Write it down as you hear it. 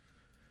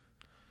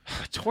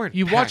torn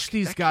You pec. watch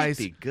these That guys,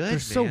 can't be good, they're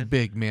so man.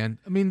 big, man.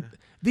 I mean,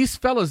 these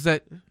fellas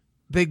that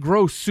they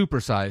grow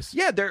supersized.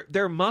 Yeah,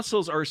 their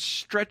muscles are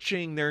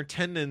stretching their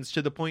tendons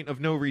to the point of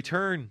no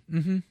return.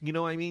 Mm-hmm. You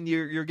know what I mean?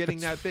 You're getting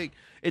that big.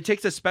 It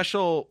takes a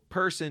special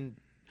person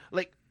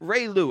like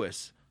Ray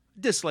Lewis.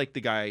 Dislike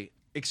the guy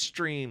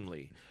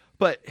extremely,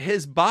 but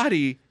his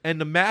body and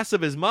the mass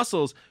of his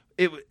muscles,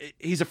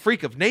 he's a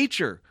freak of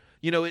nature.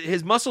 You know,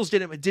 his muscles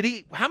did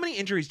he, how many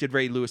injuries did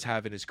Ray Lewis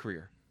have in his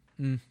career?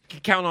 You can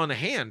count on a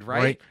hand,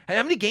 right?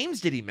 How many games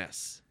did he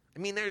miss? I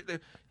mean,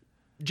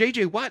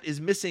 J.J. Watt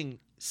is missing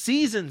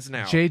seasons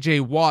now.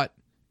 J.J. Watt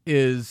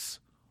is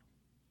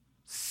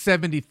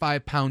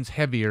 75 pounds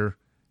heavier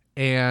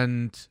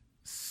and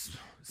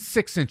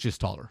 6 inches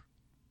taller.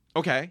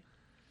 Okay.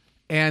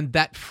 And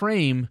that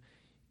frame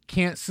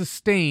can't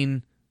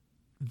sustain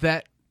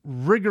that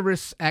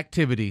rigorous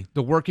activity,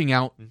 the working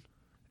out,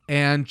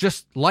 and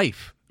just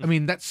life. I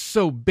mean, that's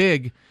so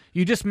big.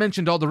 You just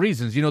mentioned all the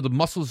reasons. You know, the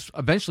muscles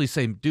eventually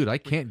say, dude, I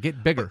can't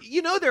get bigger. But,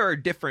 you know, there are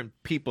different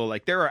people.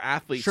 Like, there are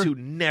athletes Sure. who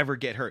never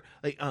get hurt.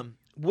 Like,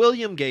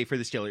 William Gay for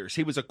the Steelers.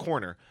 He was a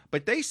corner.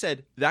 But they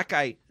said that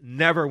guy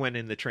never went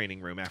in the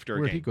training room after a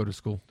Where'd game. he go to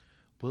school?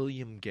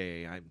 William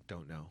Gay. I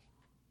don't know.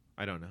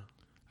 I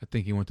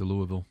think he went to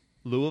Louisville.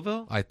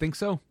 Louisville? I think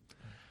so.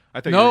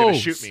 I thought you were No, going to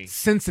shoot me.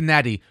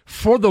 Cincinnati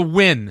for the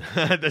win.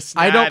 The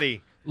snatty. I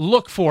don't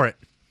look for it.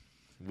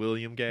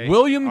 William Gay.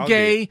 William I'll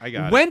Gay I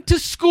got went to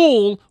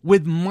school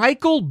with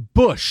Michael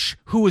Bush,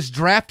 who was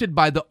drafted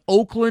by the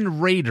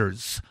Oakland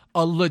Raiders,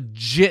 a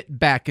legit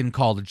back in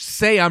college.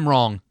 Say I'm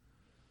wrong.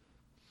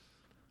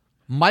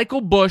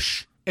 Michael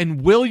Bush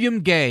and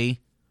William Gay.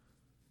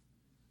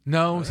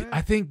 No,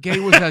 I think Gay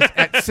was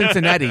at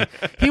Cincinnati.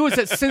 He was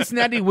at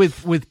Cincinnati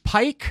with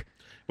Pike.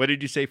 What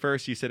did you say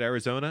first? You said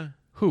Arizona?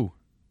 Who?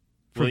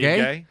 For William Gay?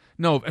 Gay?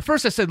 No, at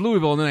first I said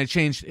Louisville, and then I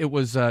changed. It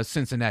was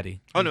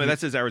Cincinnati. Oh, no, that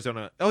says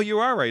Arizona. Oh, you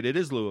are right. It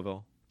is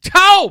Louisville.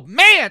 Oh,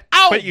 man!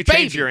 Oh, But you baby.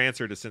 changed your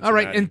answer to Cincinnati. All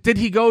right, and did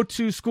he go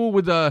to school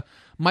with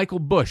Michael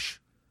Bush?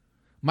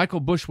 Michael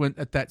Bush went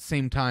at that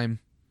same time.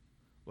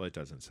 Well, it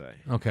doesn't say.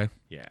 Okay.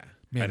 Yeah.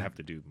 Man. I'd have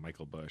to do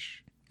Michael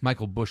Bush.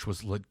 Michael Bush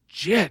was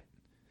legit.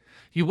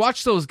 You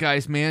watch those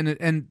guys, man,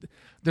 and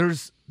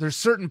there's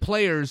certain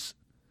players.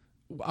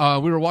 We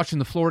were watching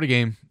the Florida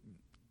game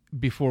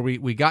before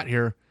we got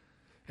here.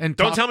 And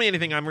Don't tell me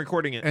anything. I'm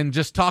recording it. And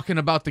just talking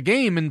about the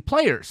game and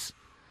players.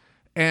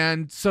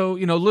 And so,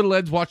 you know, little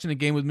Ed's watching the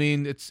game with me,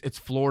 and it's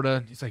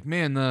Florida. He's like,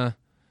 man,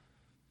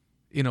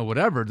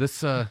 whatever.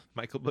 This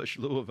Michael Bush,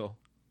 Louisville.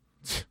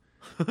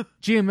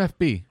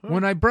 GMFB.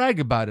 When I brag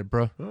about it,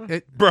 bro.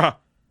 Bruh.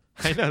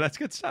 I know. That's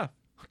good stuff.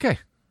 Okay.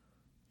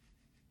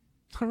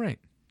 All right.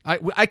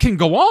 I can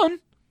go on.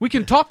 We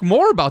can talk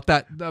more about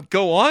that.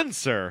 Go on,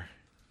 sir.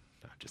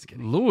 No, I'm just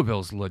kidding.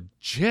 Louisville's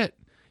legit.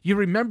 You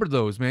remember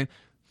those, man.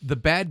 The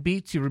bad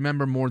beats you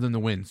remember more than the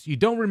wins. You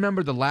don't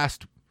remember the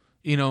last,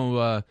 you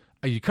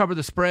cover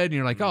the spread and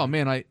you're like, oh,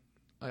 man,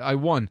 I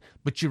won.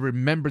 But you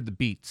remember the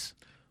beats.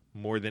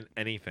 More than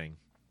anything.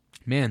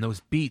 Man, those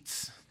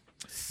beats.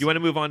 You want to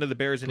move on to the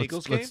Bears and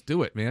Eagles game? Let's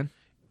do it, man.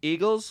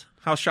 Eagles,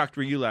 how shocked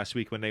were you last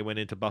week when they went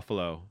into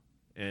Buffalo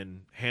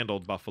and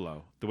handled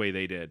Buffalo the way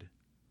they did?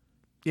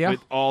 Yeah.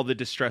 With all the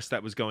distress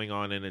that was going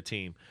on in a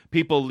team.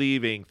 People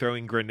leaving,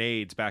 throwing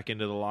grenades back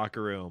into the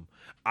locker room.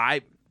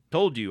 I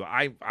told you,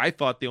 I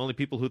thought the only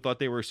people who thought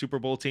they were a Super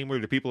Bowl team were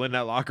the people in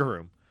that locker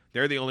room.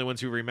 They're the only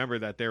ones who remember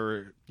that they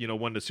were,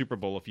 won the Super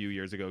Bowl a few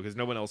years ago because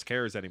no one else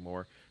cares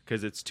anymore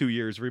because it's 2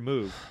 years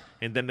removed.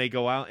 And then they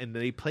go out and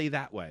they play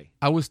that way.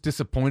 I was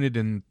disappointed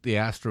in the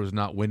Astros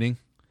not winning.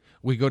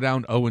 We go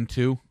down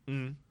 0-2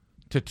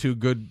 to two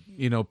good,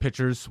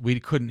 pitchers. We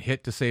couldn't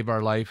hit to save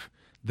our life.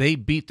 They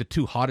beat the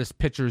two hottest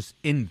pitchers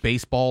in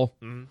baseball.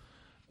 Mm-hmm.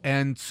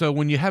 And so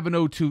when you have an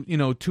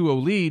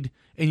 2-0 lead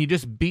and you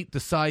just beat the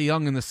Cy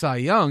Young and the Cy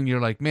Young, you're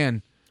like,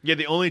 man. Yeah,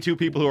 the only two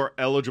people who are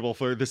eligible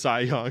for the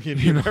Cy Young in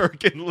the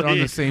American League on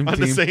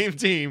the same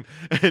team,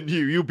 and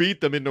you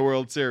beat them in the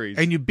World Series.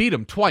 And you beat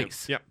them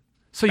twice. Yep.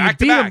 So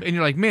back you beat them, and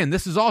you're like, man,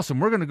 this is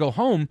awesome. We're going to go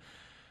home.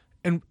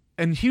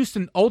 And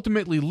Houston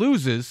ultimately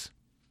loses,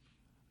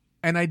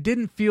 and I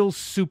didn't feel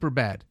super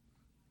bad.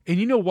 And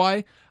you know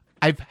why?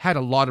 I've had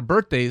a lot of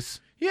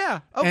birthdays. Yeah,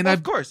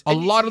 of course. A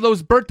lot of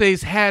those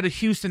birthdays had a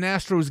Houston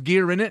Astros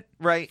gear in it.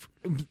 Right.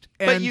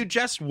 But you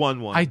just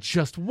won one. I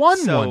just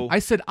won one. I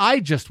said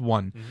I just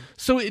won. Mm-hmm.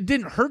 So it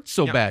didn't hurt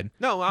so bad.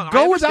 No, I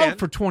Go understand. without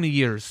for 20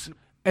 years.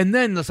 And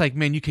then it's like,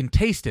 man, you can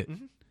taste it.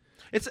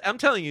 Mm-hmm. I'm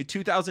telling you,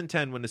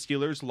 2010 when the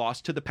Steelers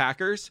lost to the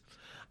Packers,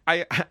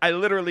 I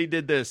literally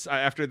did this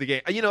after the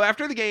game.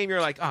 After the game,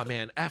 you're like, oh,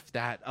 man, F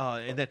that.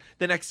 And then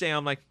the next day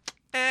I'm like,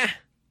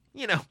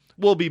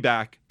 we'll be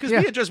back. Because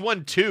we had just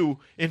won 2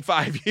 in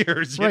 5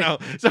 years, you know.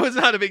 So it's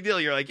not a big deal.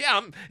 You're like,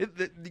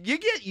 you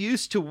get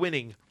used to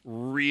winning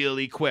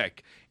really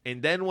quick.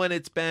 And then when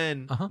it's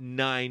been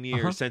 9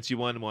 years since you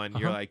won one,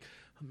 you're like,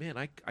 oh, man,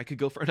 I could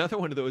go for another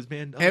one of those,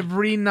 man. Oh.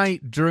 Every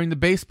night during the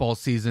baseball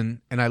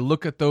season, and I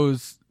look at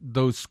those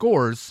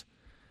scores,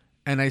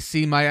 and I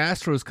see my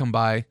Astros come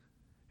by,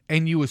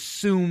 and you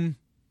assume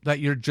that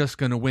you're just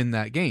going to win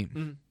that game.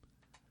 Mm-hmm.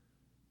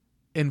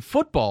 In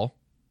football,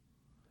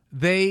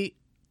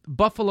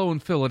 Buffalo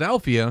and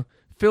Philadelphia,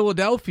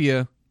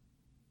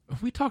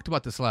 we talked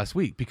about this last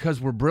week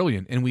because we're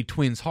brilliant and we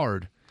twins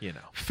hard.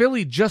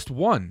 Philly just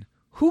won.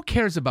 Who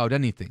cares about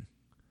anything?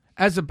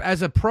 As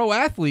a pro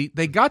athlete,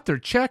 they got their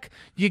check.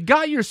 You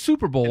got your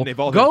Super Bowl. And they've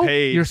all go been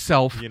paid,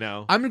 yourself.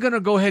 I'm going to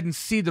go ahead and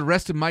see the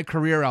rest of my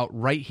career out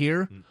right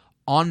here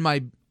on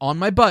my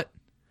butt,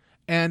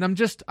 and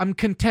I'm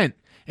content.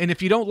 And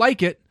if you don't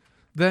like it,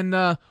 then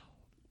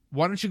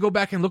why don't you go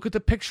back and look at the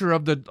picture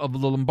of the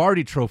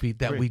Lombardi Trophy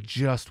that we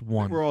just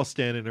won? We're all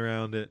standing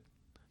around it.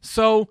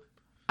 So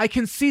I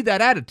can see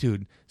that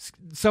attitude.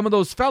 Some of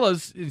those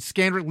fellas,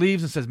 Skandrick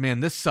leaves and says, "Man,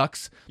 this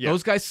sucks. Yeah.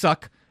 Those guys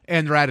suck,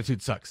 and their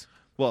attitude sucks."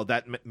 Well,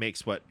 that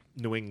makes what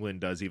New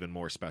England does even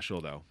more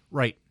special, though.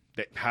 Right.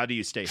 How do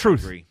you stay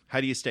Truth. hungry? How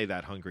do you stay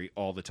that hungry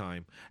all the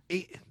time?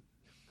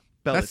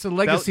 That's the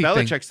legacy thing.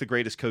 Belichick's the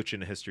greatest coach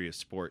in the history of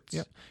sports.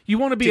 Yep. You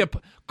want to be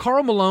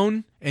Karl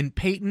Malone and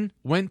Peyton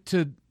went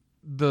to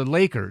the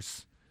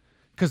Lakers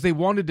because they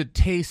wanted to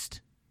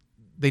taste.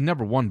 They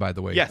never won, by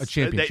the way, yes, a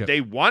championship.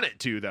 They wanted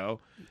to, though.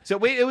 So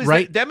wait, it was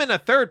right. them and a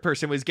third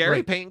person. It was Gary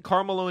right. Payton,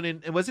 Karl Malone,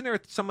 and wasn't there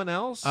someone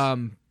else?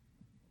 I'll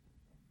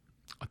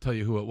tell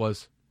you who it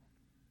was.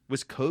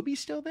 Was Kobe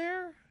still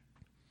there? Or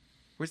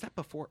was that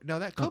before? No,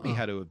 that Kobe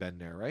had to have been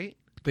there, right?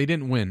 They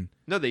didn't win.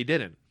 No, they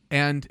didn't.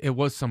 And it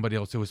was somebody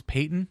else. It was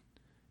Peyton.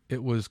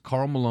 It was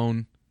Karl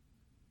Malone.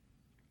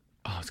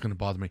 Oh, it's going to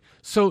bother me.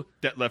 So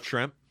that left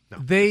Shrimp? No,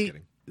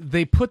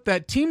 they put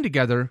that team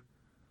together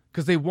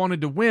because they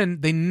wanted to win.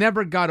 They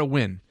never got a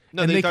win.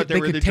 No, and they thought they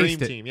were the dream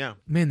it. team, yeah.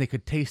 Man, they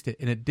could taste it,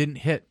 and it didn't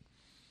hit.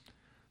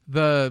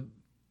 The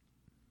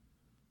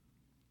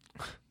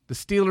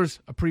Steelers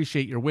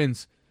appreciate your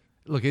wins.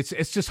 Look, it's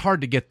just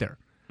hard to get there.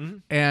 Mm-hmm.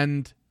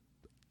 And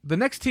the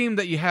next team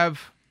that you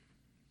have,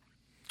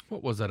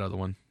 what was that other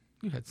one?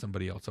 You had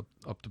somebody else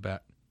up to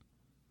bat.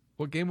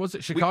 What game was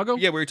it? Chicago?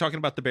 We were talking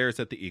about the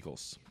Bears at the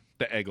Eagles.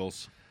 The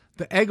Eagles.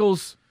 The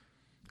Eagles.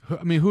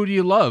 I mean, who do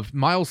you love?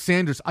 Miles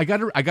Sanders. I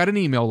got an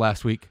email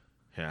last week.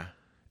 Yeah.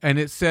 And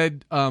it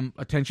said,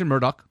 attention,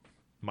 Murdoch.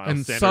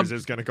 Miles Sanders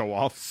is going to go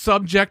off.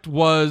 Subject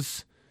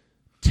was,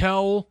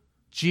 tell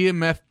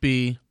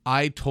GMFB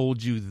I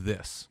told you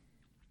this.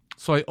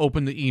 So I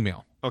opened the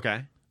email.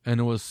 Okay. And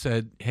it was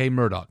said, hey,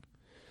 Murdoch,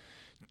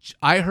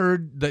 I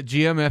heard that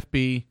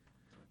GMFB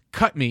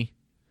cut me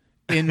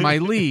in my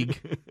league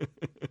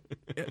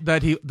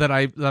that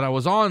I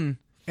was on,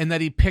 and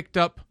that he picked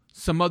up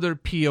some other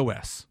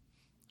POS.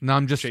 Now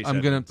I'm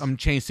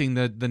chasing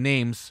the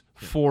names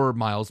for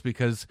Miles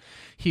because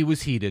he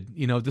was heated.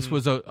 This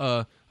was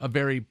a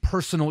very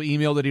personal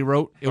email that he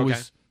wrote.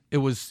 It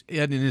was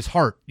in his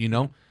heart,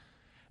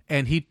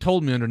 and he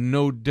told me under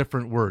no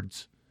different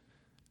words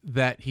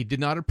that he did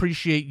not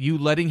appreciate you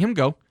letting him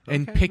go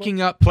and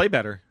play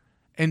better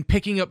and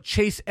picking up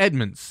Chase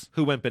Edmonds,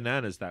 who went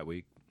bananas that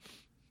week.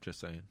 Just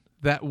saying.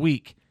 That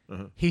week,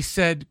 he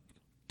said,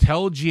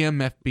 tell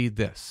GMFB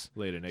this.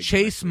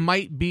 Chase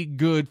might be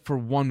good for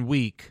 1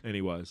 week. And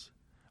he was.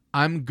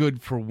 I'm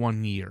good for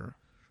 1 year.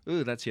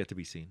 Ooh, that's yet to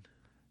be seen.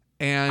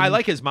 And I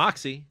like his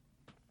moxie.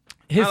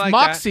 His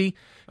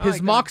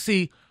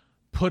moxie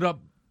put up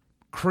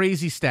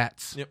crazy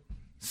stats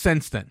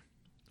since then.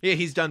 Yeah,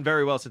 he's done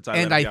very well since I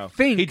let him go.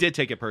 Think he did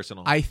take it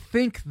personal. I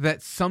think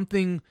that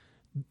something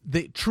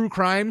that True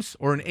Crimes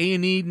or an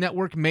A&E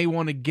network may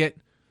want to get,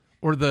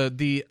 or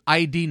the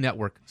ID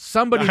network.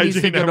 Somebody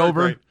needs to get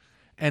over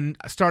and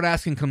start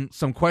asking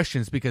some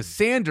questions, because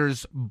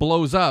Sanders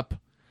blows up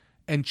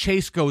and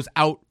Chase goes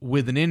out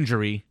with an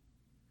injury,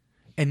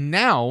 and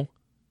now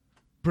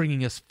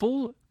bringing us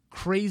full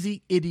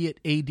crazy idiot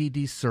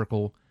ADD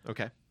circle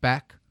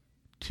back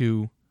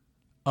to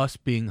us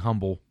being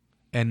humble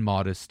and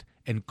modest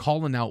and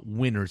calling out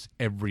winners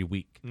every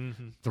week.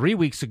 3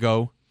 weeks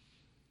ago,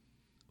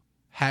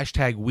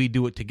 #we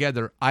do it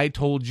together, I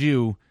told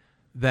you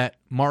that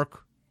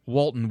Mark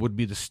Walton would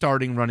be the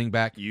starting running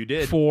back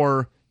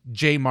for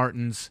Jay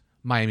Martin's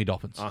Miami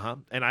Dolphins.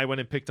 And I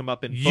went and picked him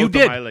up in both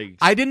of my leagues.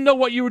 I didn't know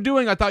what you were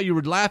doing. I thought you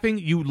were laughing.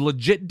 You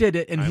legit did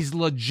it, and he's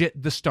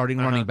legit the starting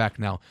running back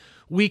now.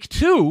 Week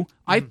 2,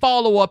 I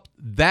follow up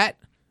that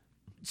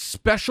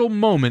special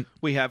moment.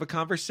 We have a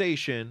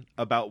conversation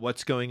about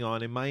what's going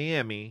on in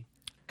Miami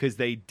because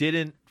they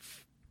didn't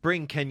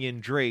bring Kenyon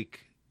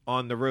Drake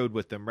on the road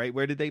with them, right?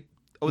 Where did they?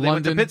 Oh, they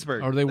London, went to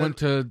Pittsburgh. Or they went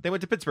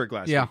to Pittsburgh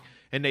last week.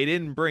 And they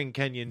didn't bring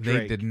Kenyon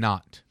Drake. They did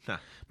not.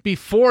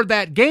 Before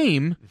that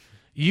game,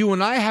 you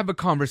and I have a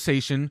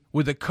conversation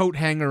with a coat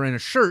hanger and a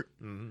shirt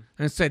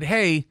and said,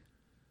 hey,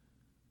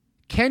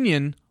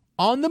 Kenyon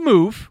on the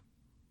move,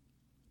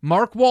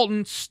 Mark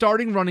Walton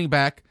starting running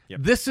back.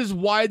 This is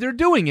why they're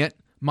doing it.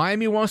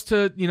 Miami wants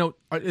to,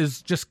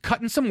 is just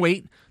cutting some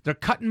weight. They're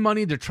cutting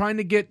money. They're trying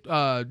to get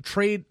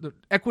trade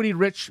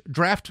equity-rich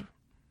draft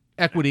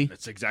equity.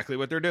 That's exactly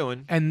what they're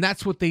doing. And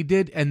that's what they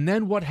did. And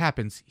then what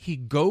happens? He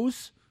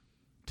goes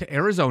to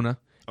Arizona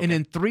and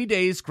in 3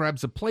 days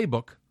grabs a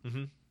playbook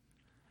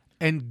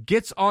and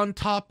gets on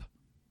top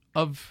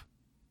of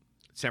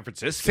San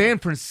Francisco. San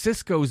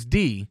Francisco's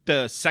D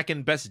The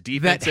second best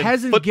defense that in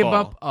hasn't football. given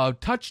up a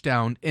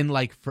touchdown in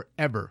like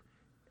forever.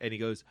 And he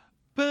goes,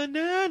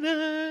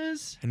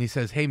 bananas. And he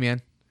says, "Hey,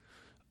 man,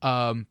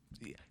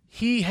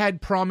 he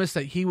had promised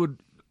that he would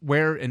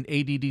wear an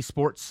ADD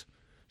Sports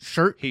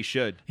shirt. He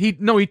should. He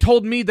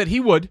told me that he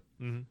would.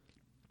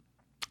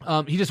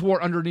 Mm-hmm. He just wore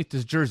it underneath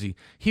his jersey.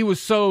 He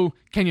was so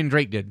Kenyon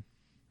Drake did.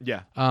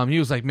 Yeah. He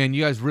was like, man,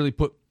 you guys really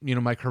put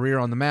my career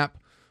on the map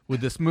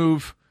with this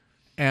move.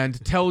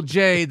 And tell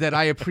Jay that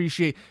I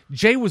appreciate.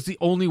 Jay was the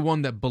only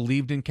one that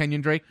believed in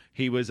Kenyon Drake.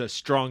 He was a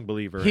strong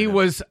believer. He in him.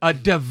 was a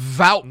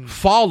devout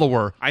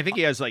follower. I think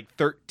he has like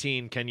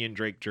 13 Kenyon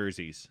Drake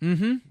jerseys.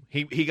 Mm-hmm.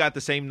 He got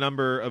the same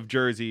number of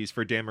jerseys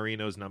for Dan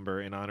Marino's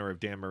number in honor of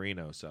Dan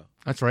Marino. So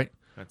That's right.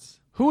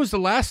 Who was the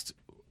last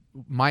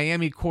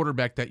Miami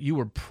quarterback that you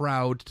were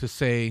proud to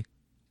say,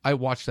 I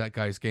watched that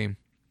guy's game?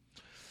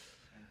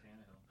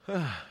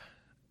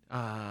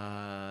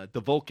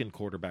 The Vulcan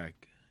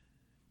quarterback,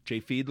 Jay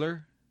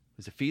Fiedler.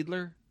 Was it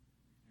Fiedler?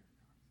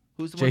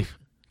 Who's the one?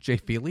 Jay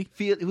Feely?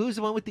 Who's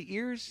the one with the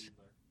ears?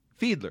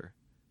 Fiedler.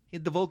 He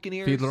had the Vulcan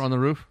ears. Fiedler on the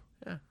roof?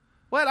 Yeah.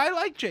 What? I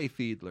like Jay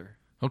Fiedler.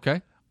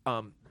 Okay.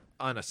 On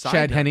a side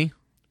Chad note- Henne?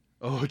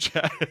 Oh,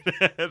 Chad.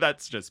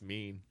 That's just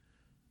mean.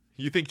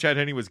 You think Chad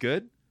Henne was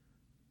good?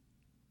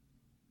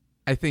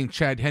 I think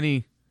Chad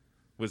Henne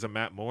Was a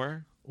Matt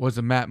Moore? was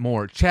a Matt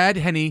Moore. Chad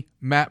Henne,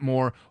 Matt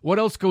Moore. What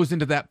else goes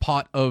into that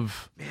pot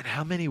of... Man,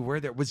 how many were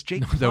there? Was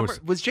Jake there Plummer?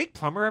 Was Jake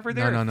Plummer ever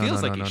there? No, It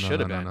feels like he should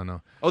have been.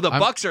 No. Oh, the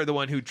Bucks are the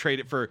one who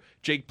traded for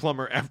Jake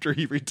Plummer after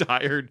he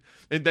retired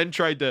and then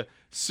tried to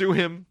sue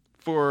him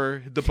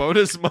for the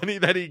bonus money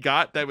that he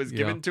got that was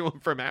given to him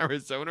from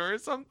Arizona or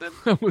something.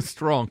 That was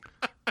strong.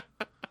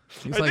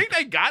 He's I think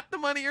they got the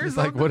money or he's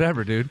something. like,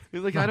 whatever, dude.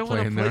 He's like, Not I don't want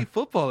to playing play there.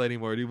 football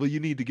anymore, dude. Well, you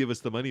need to give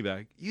us the money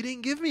back. You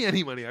didn't give me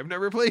any money. I've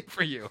never played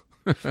for you.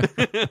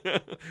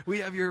 We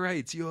have your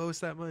rights. You owe us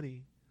that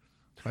money.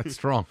 That's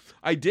strong.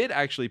 I did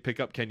actually pick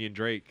up Kenyon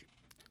Drake,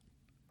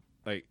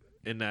 like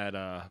in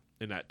that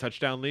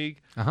touchdown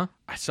league. Uh-huh.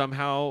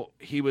 Somehow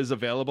he was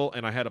available,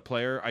 and I had a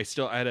player. I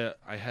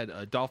had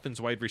a Dolphins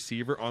wide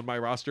receiver on my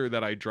roster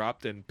that I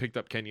dropped and picked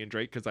up Kenyon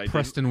Drake because I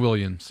Preston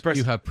Williams.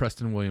 You have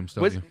Preston Williams,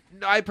 don't you?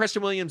 I had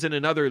Preston Williams in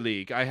another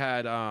league. I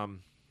had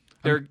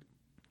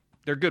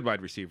they're good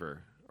wide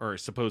receiver, or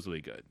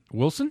supposedly good.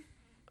 Wilson?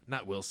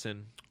 Not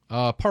Wilson.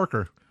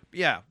 Parker.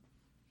 Yeah,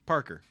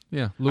 Parker.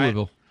 Yeah,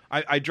 Louisville.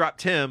 I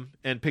dropped him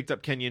and picked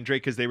up Kenyon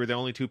Drake because they were the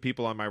only two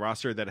people on my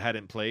roster that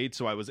hadn't played.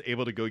 So I was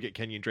able to go get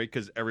Kenyon Drake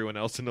because everyone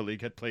else in the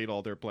league had played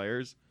all their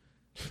players.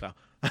 So.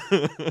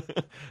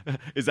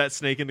 Is that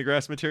snake in the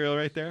grass material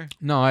right there?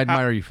 No, I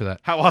admire you for that.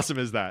 How awesome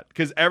is that?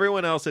 Because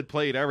everyone else had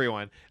played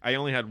everyone. I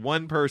only had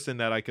one person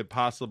that I could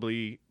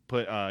possibly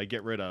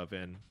get rid of,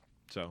 and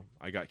so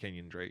I got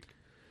Kenyon Drake.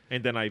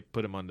 And then I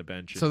put him on the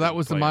bench. So that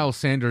was the Miles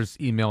Sanders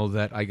email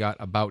that I got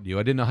about you.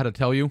 I didn't know how to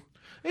tell you.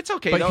 It's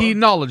okay, but though.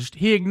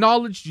 he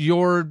acknowledged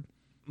your...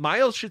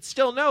 Miles should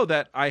still know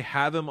that I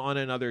have him on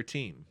another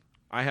team.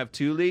 I have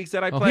 2 leagues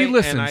that I Well, play, he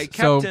listens, and I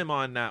kept him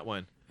on that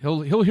one.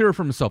 He'll hear it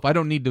from himself. I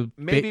don't need to.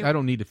 Maybe- I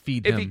don't need to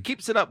feed If him. he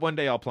keeps it up, one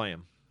day I'll play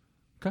him.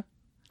 Okay.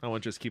 I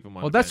won't just keep him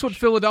on. Well, the that's what bench.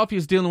 Philadelphia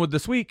is dealing with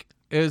this week.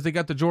 Is they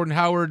got the Jordan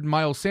Howard,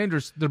 Miles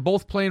Sanders. They're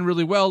both playing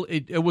really well.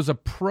 It was a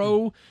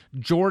pro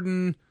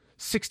Jordan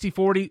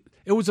 60-40.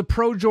 It was a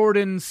pro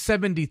Jordan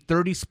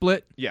 70-30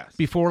 split. Yes.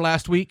 Before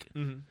last week,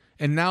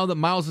 and now that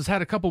Miles has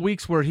had a couple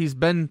weeks where he's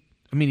been.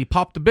 I mean, he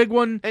popped the big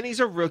one. And he's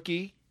a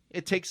rookie.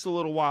 It takes a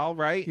little while,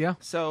 right? Yeah.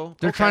 So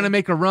They're trying to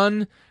make a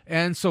run,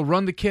 and so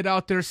run the kid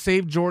out there,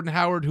 save Jordan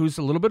Howard, who's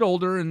a little bit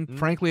older, and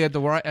frankly at the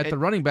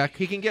running back.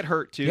 He can get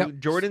hurt too. Yep.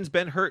 Jordan's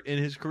been hurt in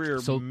his career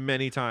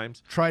many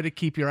times. Try to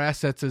keep your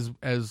assets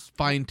as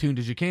fine tuned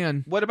as you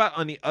can. What about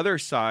on the other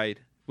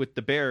side with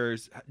the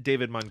Bears,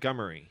 David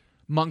Montgomery?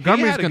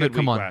 Montgomery's going to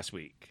come on last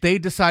week. They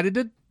decided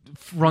to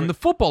run the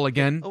football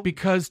again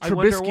because I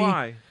wonder Trubisky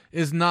why.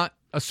 is not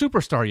a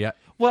superstar yet.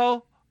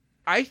 Well,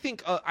 I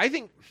think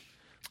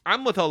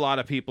I'm with a lot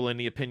of people in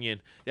the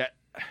opinion that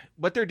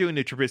what they're doing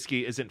to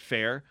Trubisky isn't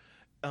fair.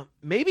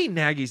 Maybe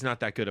Nagy's not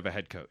that good of a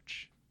head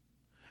coach.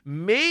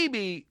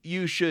 Maybe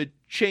you should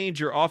change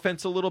your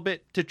offense a little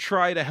bit to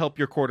try to help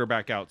your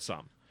quarterback out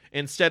some.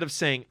 Instead of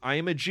saying, I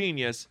am a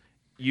genius,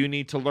 you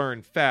need to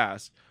learn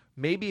fast.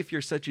 Maybe if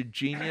you're such a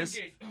genius,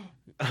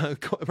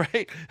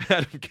 right?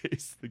 Adam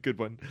Gase, the good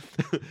one.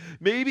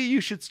 Maybe you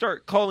should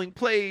start calling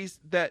plays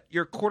that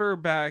your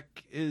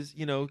quarterback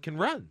can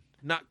run,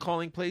 not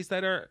calling plays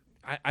that are,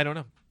 I don't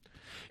know.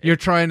 You're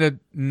trying to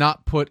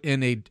not put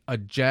in a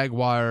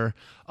Jaguar,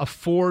 a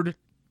Ford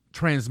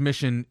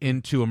transmission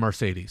into a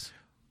Mercedes.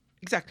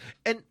 Exactly.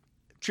 And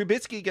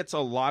Trubisky gets a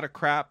lot of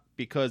crap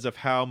because of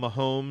how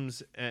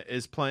Mahomes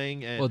is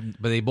playing. And Well,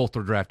 but they both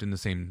were drafted in the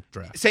same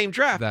draft. same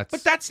draft. That's-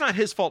 But that's not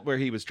his fault where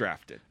he was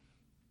drafted.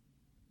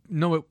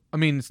 No, I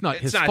mean it's not,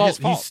 It's his, not fault. his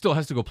fault. He still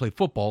has to go play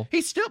football.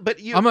 He's still, but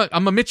you.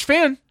 I'm a Mitch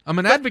fan. I'm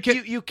an but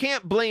advocate. You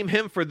can't blame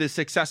him for the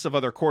success of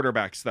other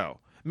quarterbacks, though.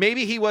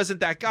 Maybe he wasn't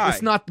that guy.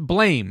 It's not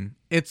blame.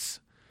 It's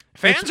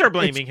Fans are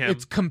blaming him.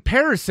 It's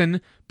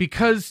comparison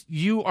because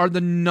you are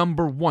the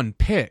number one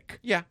pick.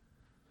 Yeah.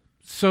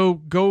 So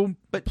go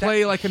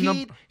play like a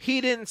number.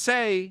 He didn't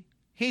say,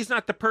 he's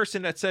not the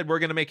person that said we're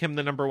going to make him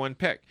the number one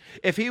pick.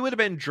 If he would have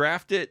been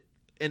drafted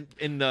in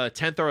the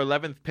 10th or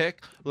 11th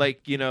pick,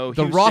 like, the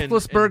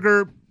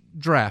Roethlisberger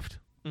draft.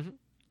 Mm-hmm.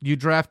 You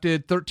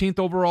drafted 13th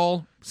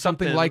overall,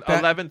 something like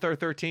that. 11th or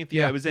 13th.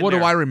 Yeah, it was in what there.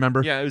 do I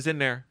remember? Yeah, it was in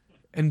there.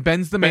 And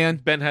Ben's the man.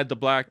 Ben had the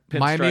black pinstripe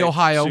Miami,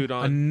 Ohio, suit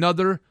on.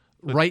 another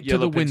right to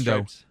the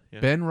window.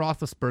 Yeah. Ben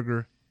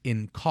Roethlisberger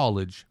in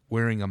college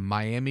wearing a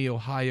Miami,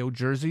 Ohio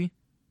jersey.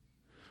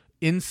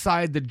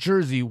 Inside the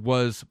jersey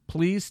was,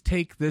 please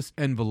take this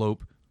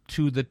envelope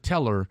to the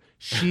teller.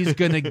 She's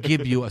going to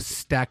give you a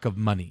stack of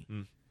money.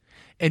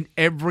 And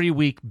every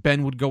week,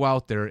 Ben would go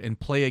out there and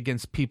play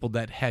against people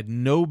that had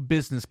no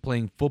business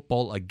playing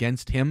football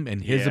against him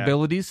and his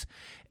abilities.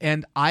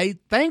 And I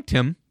thanked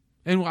him.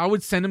 And I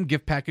would send him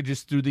gift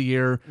packages through the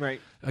year, right?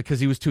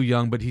 Because he was too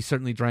young, but he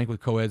certainly drank with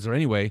co-eds or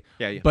anyway.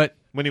 Yeah. But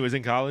when he was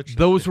in college,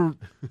 those were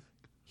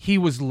he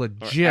was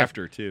legit. Or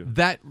after too.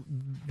 That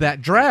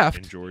draft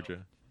in Georgia.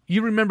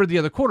 You remember the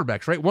other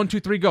quarterbacks, right? 1, 2,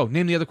 3, go.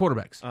 Name the other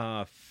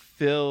quarterbacks.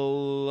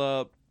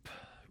 Philip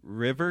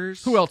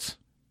Rivers. Who else?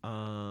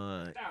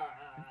 Eli.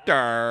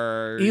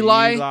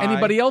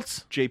 Anybody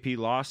else? J.P.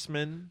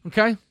 Lossman.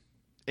 Okay.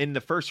 In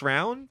the first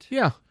round.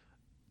 Yeah.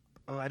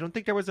 Oh, I don't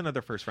think there was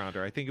another first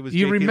rounder. I think it was.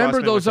 You J.P. remember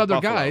Lossman those with other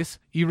Buffalo. guys?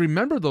 You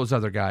remember those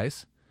other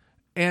guys,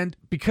 and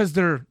because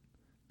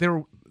they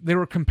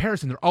were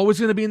comparison, they're always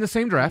going to be in the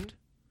same draft,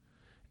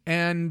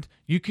 and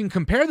you can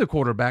compare the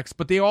quarterbacks,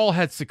 but they all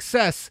had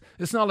success.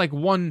 It's not like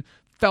one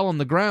fell on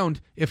the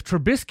ground. If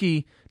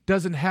Trubisky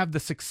doesn't have the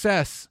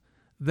success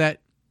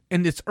that,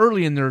 and it's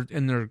early in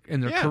their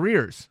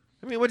careers.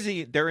 I mean, what is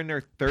he? They're in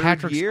their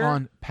third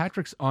year.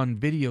 Patrick's on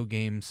video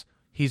games.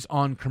 He's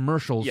on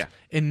commercials. Yeah.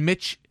 And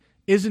Mitch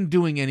isn't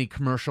doing any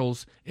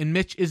commercials, and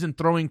Mitch isn't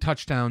throwing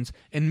touchdowns,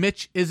 and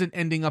Mitch isn't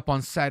ending up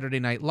on Saturday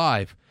Night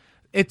Live.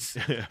 It's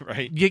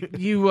right.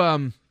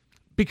 You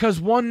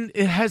because one,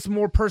 it has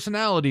more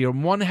personality, or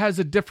one has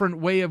a different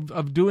way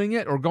of doing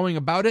it or going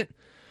about it.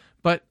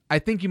 But I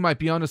think you might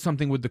be onto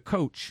something with the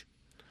coach,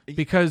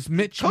 because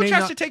Mitch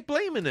has to take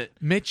blame in it.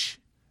 Mitch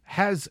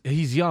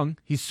he's young,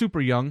 he's super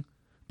young.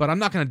 But I'm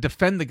not going to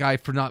defend the guy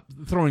for not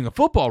throwing a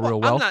football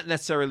real well. I'm not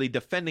necessarily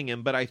defending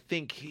him, but I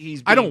think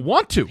I don't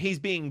want to. He's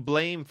being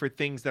blamed for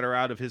things that are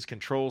out of his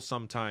control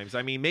sometimes.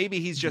 I mean, maybe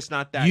he's just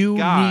not that you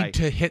guy. You need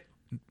to hit.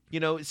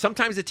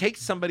 Sometimes it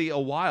takes somebody a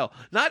while.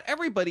 Not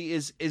everybody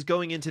is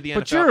going into the NFL.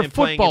 But you're a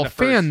football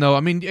fan, first. though. I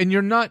mean, and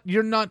you're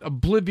not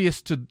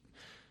oblivious to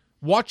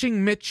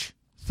watching Mitch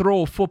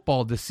throw a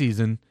football this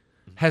season.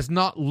 Has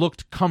not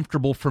looked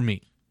comfortable for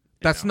me.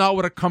 That's not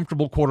what a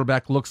comfortable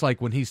quarterback looks like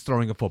when he's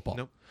throwing a football.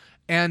 Nope.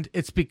 And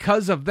it's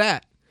because of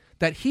that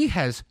he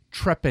has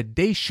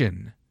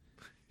trepidation.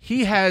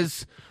 He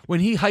has,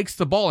 when he hikes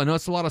the ball, I know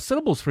it's a lot of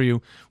syllables for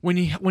you, when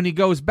he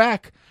goes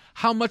back,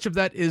 how much of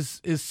that is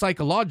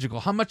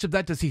psychological? How much of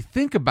that does he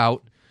think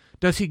about?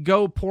 Does he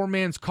go poor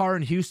man's car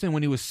in Houston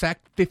when he was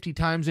sacked 50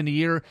 times in a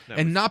year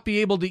and not be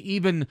able to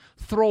even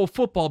throw a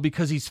football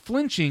because he's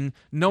flinching,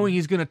 knowing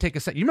he's going to take a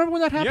sack? You remember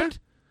when that happened?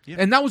 Yeah.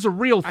 And that was a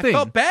real thing. I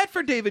felt bad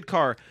for David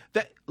Carr.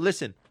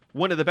 Listen,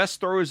 one of the best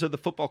throwers of the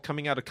football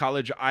coming out of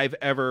college I've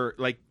ever,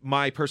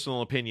 my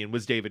personal opinion,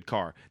 was David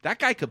Carr. That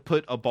guy could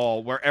put a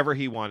ball wherever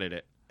he wanted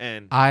it,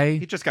 and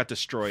he just got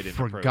destroyed in the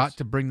pros. Forgot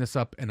to bring this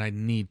up, and I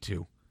need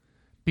to.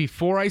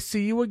 Before I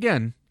see you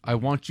again, I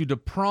want you to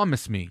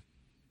promise me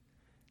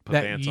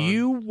that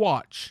you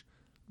watch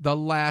the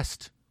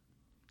last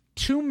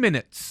 2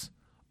 minutes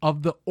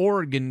of the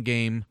Oregon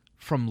game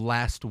from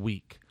last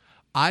week.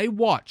 I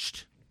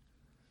watched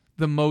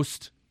the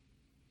most...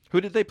 Who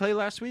did they play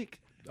last week?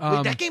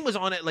 Wait, that game was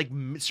on at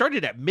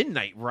started at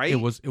midnight, right? It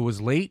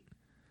was late.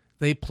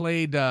 They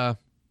played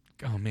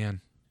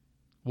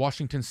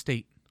Washington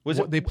State. It was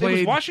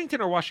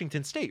Washington or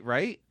Washington State,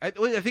 right? I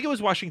think it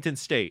was Washington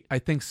State. I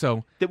think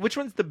so. Which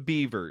one's the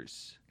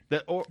Beavers?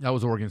 That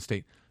was Oregon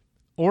State.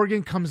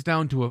 Oregon comes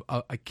down to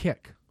a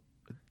kick.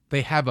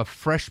 They have a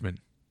freshman.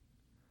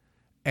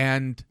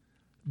 And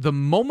the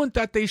moment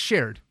that they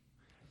shared,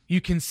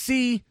 you can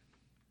see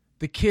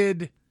the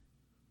kid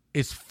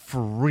is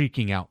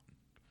freaking out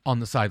on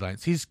the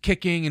sidelines. He's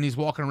kicking and he's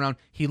walking around.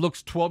 He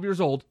looks 12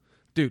 years old.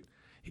 Dude,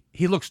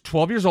 he looks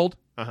 12 years old,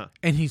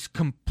 and he's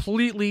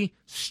completely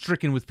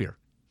stricken with fear.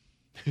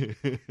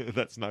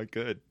 That's not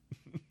good.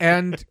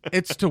 And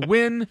it's to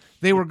win.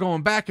 They were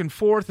going back and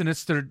forth, and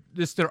it's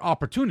their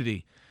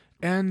opportunity.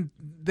 And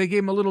they gave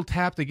him a little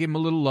tap. They gave him a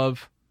little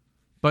love.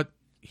 But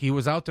he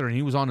was out there, and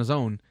he was on his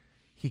own.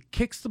 He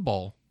kicks the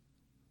ball,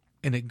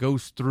 and it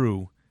goes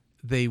through.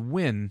 They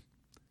win.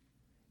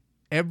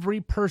 Every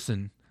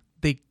person...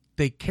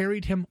 They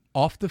carried him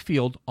off the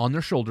field on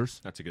their shoulders.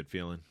 That's a good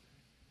feeling.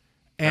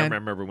 And I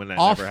remember when that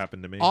never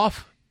happened to me.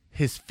 Off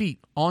his feet,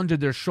 onto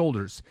their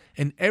shoulders.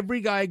 And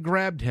every guy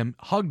grabbed him,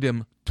 hugged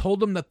him,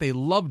 told him that they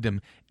loved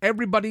him.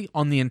 Everybody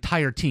on the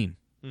entire team.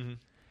 Mm-hmm.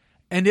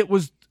 And it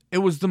was It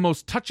was the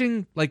most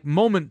touching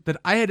moment that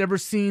I had ever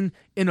seen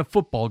in a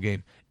football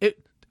game.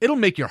 It'll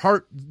make your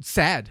heart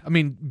sad. I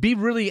mean, be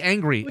really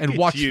angry and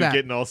watch you that.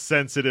 Getting all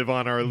sensitive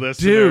on our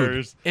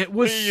listeners. Dude, it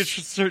was. You're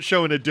just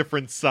showing a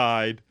different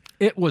side.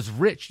 It was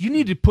rich. You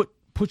need to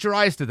put your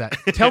eyes to that.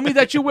 Tell me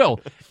that you will.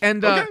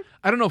 And Okay.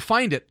 I don't know,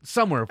 find it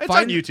somewhere. It's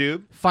Find on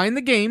YouTube. Find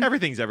the game.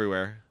 Everything's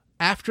everywhere.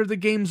 After the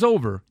game's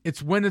over.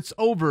 It's when it's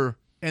over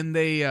and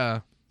they,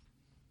 oh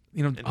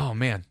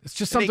man, it's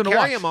just something And they to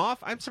watch. carry him off.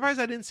 I'm surprised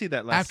I didn't see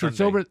that last After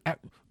Sunday. it's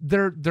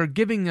over, they're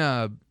giving,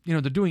 they're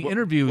doing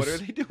interviews. What are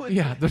they doing?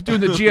 Yeah, they're doing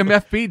the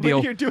GMFB deal.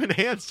 When you're doing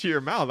hands to your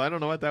mouth, I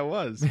don't know what that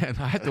was. Man,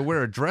 I had to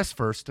wear a dress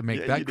first to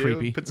make Yeah, that you do.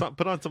 creepy.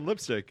 Put on some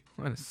lipstick.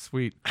 That is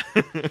sweet.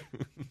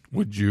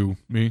 Would you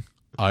me?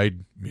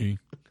 I'd me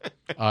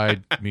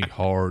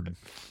hard.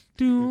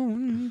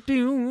 Doon,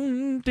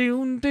 doon,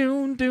 doon,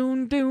 doon, doon,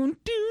 doon, doon,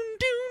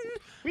 doon.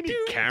 We need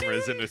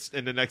cameras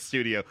in the next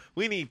studio.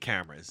 We need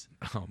cameras.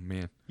 Oh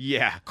man.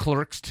 Yeah.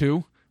 Clerks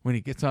 2, when he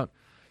gets up.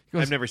 He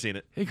goes, I've never seen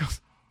it. He goes,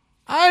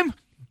 I'm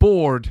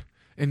bored.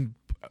 And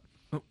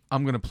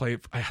I'm going to play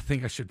it. I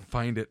think I should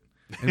find it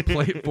and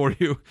play it for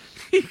you.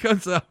 He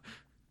comes up.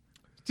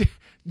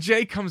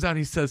 Jay comes out and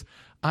he says,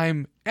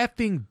 I'm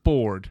effing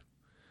bored.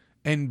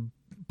 And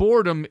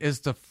boredom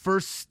is the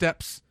first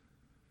steps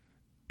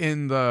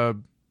in the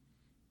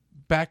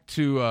back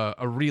to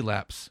a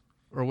relapse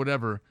or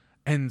whatever.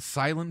 And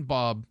Silent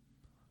Bob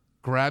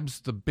grabs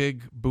the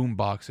big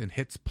boombox and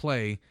hits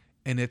play,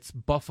 and it's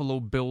Buffalo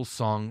Bill's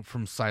song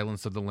from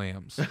Silence of the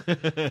Lambs.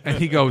 And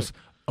he goes,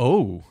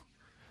 oh.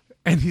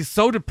 And he's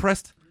so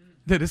depressed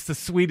that it's the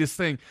sweetest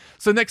thing.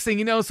 So next thing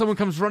you know, someone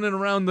comes running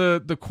around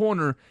the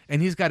corner,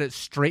 and he's got it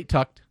straight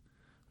tucked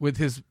with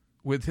his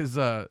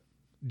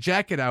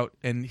jacket out,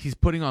 and he's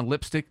putting on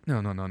lipstick.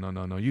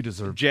 No. You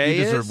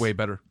deserve way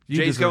better.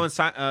 Jay's going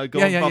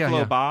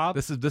Buffalo Bob.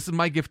 This is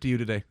my gift to you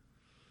today.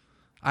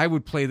 I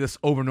would play this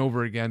over and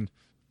over again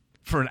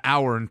for an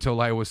hour until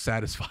I was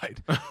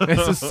satisfied.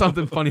 This is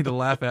something funny to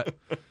laugh at.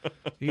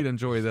 He'd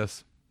enjoy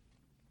this.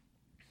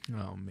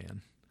 Oh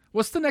man,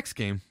 what's the next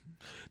game?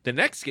 The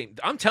next game,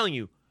 I'm telling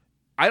you,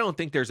 I don't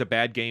think there's a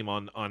bad game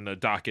on the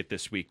docket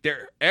this week.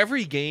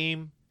 Every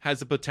game has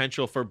the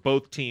potential for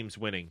both teams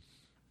winning.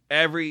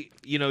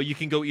 You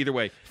can go either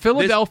way.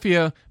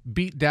 Philadelphia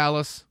beat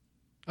Dallas.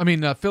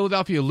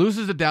 Philadelphia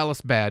loses to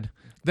Dallas bad,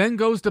 then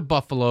goes to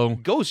Buffalo.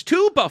 Goes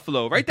to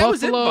Buffalo, right? That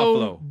was in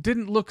Buffalo.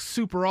 Didn't look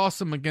super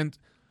awesome against.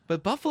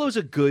 But Buffalo's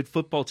a good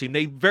football team.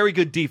 Very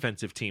good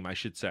defensive team, I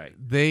should say.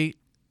 They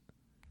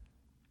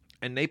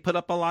put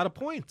up a lot of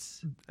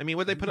points. I mean,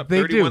 what they put up?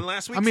 They 31 do.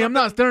 last week?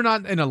 They're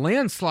not in a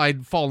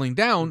landslide falling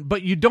down,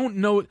 but you don't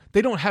know.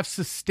 They don't have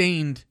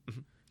sustained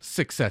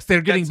success.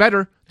 They're getting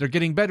better. They're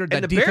getting better. And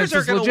that the defense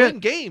Bears are going to win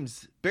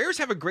games. Bears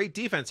have a great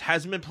defense.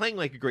 Hasn't been playing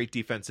like a great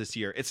defense this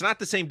year. It's not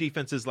the same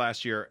defense as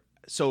last year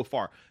so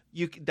far.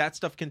 That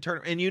stuff can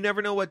turn, and you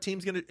never know what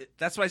team's gonna.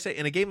 That's why I say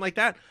in a game like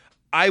that,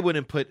 I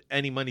wouldn't put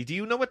any money. Do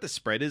you know what the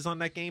spread is on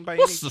that game?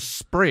 What's the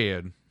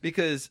spread?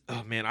 Because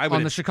I wouldn't.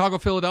 On the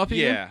Chicago-Philadelphia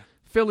game? Yeah.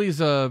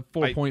 Philly's a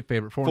 4-point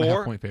favorite,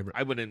 4.5 point favorite.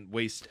 I wouldn't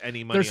waste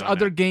any money. There's on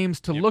other that. games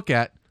to look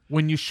at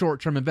when you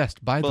short-term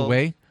invest. By the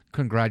way,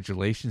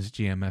 congratulations,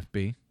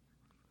 GMFB,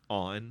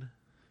 on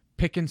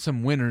picking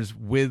some winners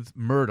with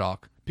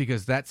Murdoch,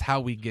 because that's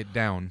how we get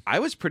down. I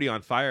was pretty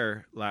on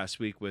fire last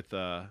week with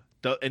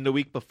in the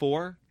week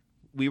before.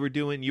 You were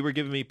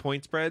giving me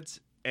point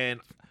spreads, and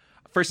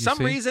for some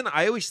reason,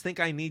 I always think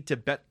I need to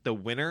bet the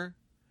winner,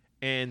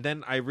 and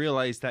then I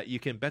realized that you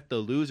can bet the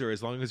loser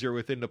as long as you're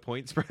within the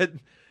point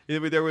spread.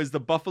 There was the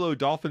Buffalo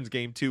Dolphins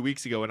game 2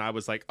 weeks ago, and I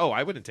was like, oh,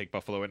 I wouldn't take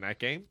Buffalo in that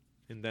game,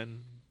 and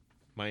then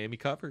Miami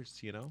covers,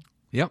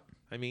 Yep.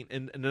 I mean,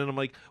 and then I'm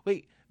like,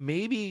 wait,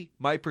 maybe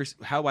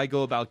how I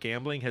go about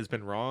gambling has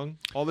been wrong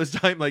all this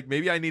time. Like,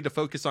 maybe I need to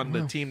focus on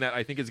the team that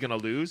I think is going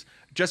to lose.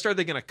 Just are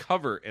they going to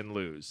cover and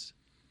lose?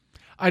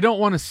 I don't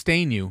want to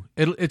stain you.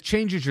 It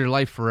changes your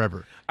life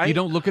forever. You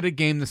don't look at a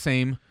game the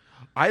same.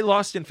 I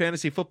lost in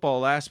fantasy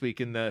football last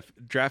week in the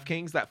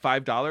DraftKings, that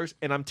 $5,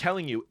 and I'm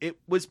telling you, it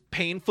was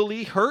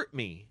painfully hurt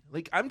me.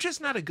 Like, I'm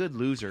just not a good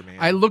loser, man.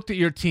 I looked at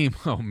your team.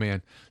 Oh,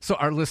 man. So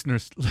our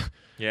listeners,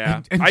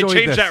 yeah, enjoy I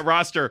changed this. that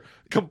roster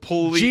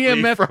completely.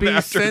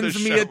 GMFB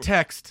sends me a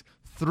text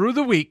through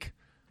the week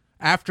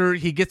after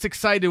he gets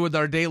excited with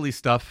our daily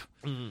stuff,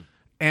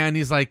 and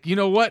he's like, you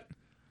know what?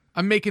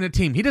 I'm making a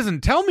team. He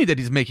doesn't tell me that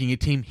he's making a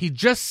team. He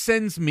just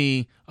sends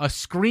me a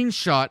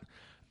screenshot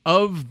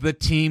of the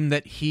team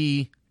that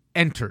he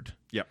entered.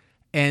 Yep.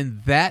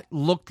 And that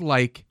looked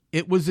like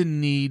it was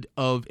in need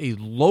of a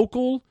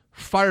local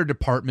fire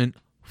department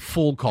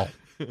full call.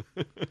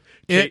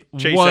 It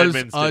Chase was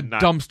Edmonds a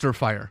dumpster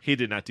fire. He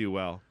did not do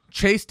well.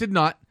 Chase did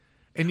not.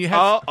 And you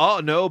have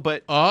no,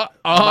 but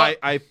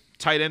I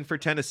tight end for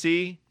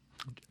Tennessee.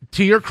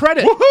 To your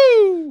credit,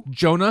 woohoo!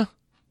 Jonah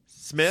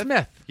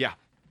Smith. Yeah.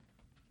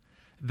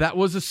 That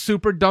was a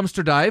super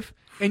dumpster dive,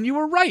 and you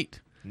were right.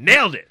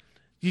 Nailed it.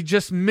 You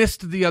just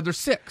missed the other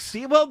 6.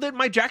 See, well, then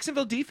my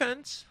Jacksonville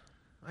defense,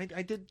 I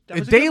did. That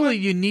was a Daily, good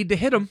one. you need to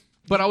hit him,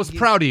 but I was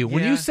proud of you.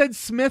 When you said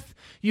Smith,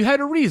 you had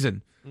a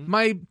reason.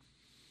 My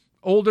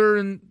older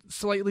and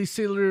slightly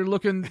sillier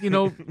looking,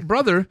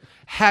 brother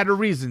had a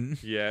reason.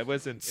 Yeah, it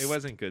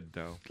wasn't good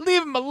though.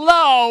 Leave him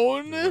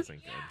alone. It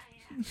wasn't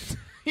good.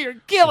 You're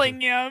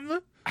killing him.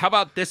 How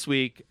about this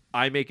week?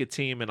 I make a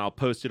team and I'll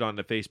post it on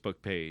the Facebook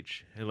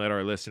page and let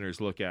our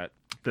listeners look at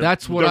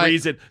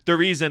the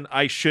reason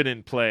I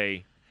shouldn't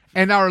play.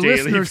 And our daily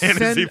listeners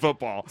fantasy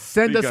football.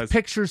 Send us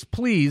pictures,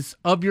 please,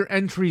 of your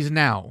entries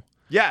now.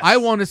 Yes. I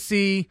want to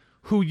see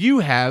who you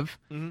have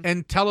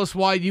and tell us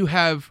why you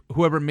have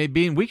whoever it may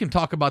be, and we can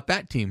talk about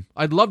that team.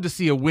 I'd love to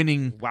see a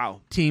winning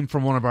team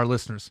from one of our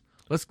listeners.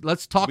 Let's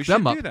talk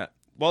them up. We should do that.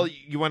 Well,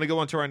 you want to go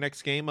on to our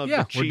next game of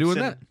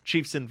the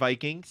Chiefs and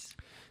Vikings?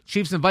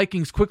 Chiefs and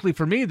Vikings quickly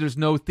for me. There's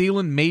no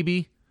Thielen,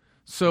 maybe.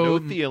 So no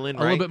Thielen,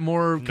 a little bit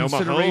more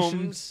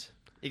consideration. Mahomes.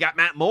 You got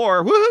Matt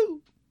Moore. Woohoo!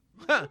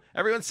 Huh.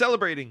 Everyone's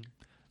celebrating.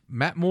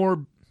 Matt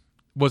Moore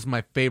was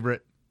my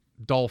favorite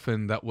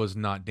Dolphin that was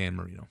not Dan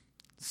Marino.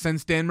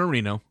 Since Dan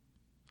Marino,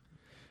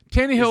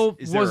 Tannehill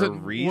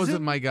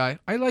wasn't my guy.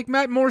 I like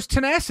Matt Moore's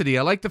tenacity.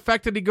 I like the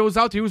fact that he goes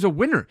out. He was a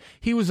winner.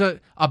 He was a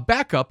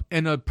backup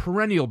and a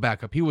perennial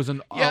backup. He was a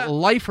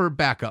lifer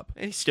backup.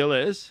 And he still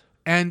is.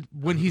 And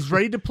when he's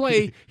ready to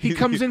play, he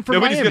comes in for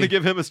Nobody's Miami. going to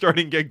give him a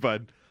starting gig,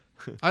 bud.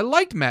 I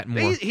liked Matt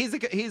Moore.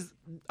 He's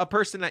a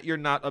person that you're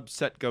not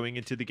upset going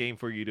into the game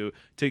for you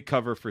to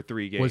cover for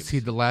 3 games. Was he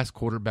the last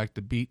quarterback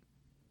to beat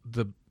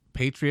the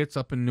Patriots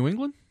up in New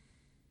England?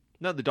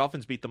 No, the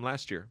Dolphins beat them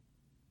last year.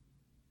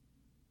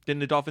 Didn't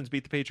the Dolphins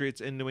beat the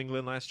Patriots in New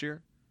England last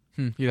year?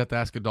 You'd have to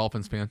ask a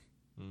Dolphins fan.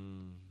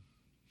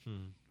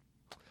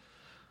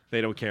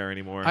 They don't care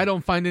anymore. I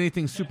don't find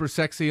anything super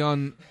sexy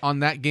on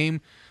that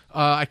game.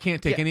 I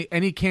can't take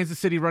any Kansas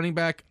City running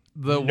back.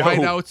 The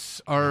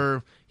wideouts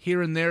are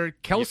here and there.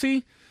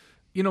 Kelsey,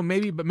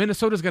 maybe, but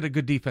Minnesota's got a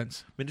good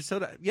defense.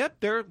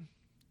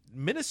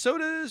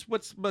 Minnesota's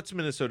what's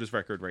Minnesota's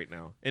record right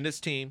now in this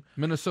team?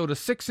 Minnesota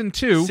 6-2.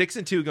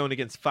 6-2 going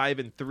against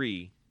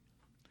 5-3.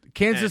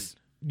 Kansas.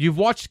 You've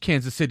watched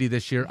Kansas City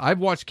this year. I've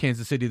watched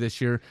Kansas City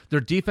this year. Their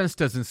defense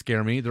doesn't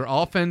scare me. Their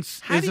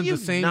offense isn't the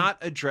same. How do you not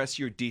address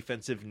your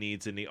defensive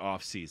needs in the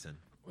offseason?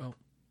 Well,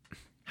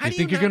 because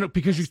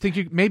you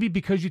think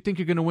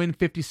you're going to win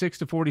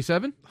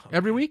 56-47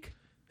 every week,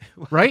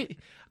 right?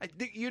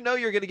 You're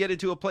going to get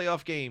into a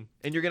playoff game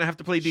and you're going to have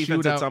to play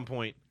defense at some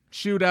point.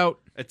 Shootout.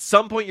 At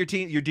some point, your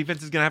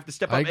defense is going to have to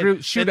step up. I agree.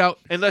 Shootout.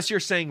 Unless you're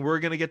saying we're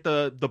going to get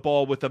the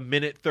ball with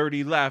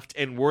 1:30 left,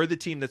 and we're the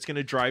team that's going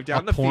to drive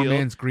down the field. Poor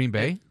man's Green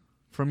Bay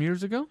from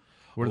years ago,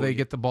 where they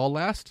get the ball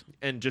last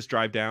and just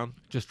drive down.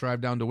 Just drive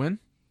down to win.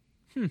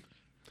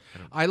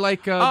 I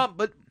like.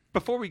 But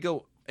before we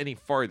go any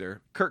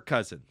farther, Kirk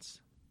Cousins.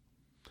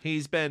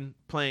 He's been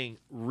playing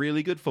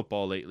really good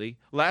football lately.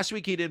 Last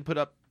week he didn't put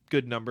up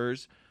good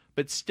numbers,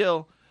 but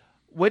still.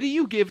 What do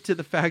you give to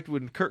the fact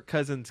when Kirk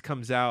Cousins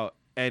comes out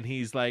and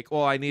he's like,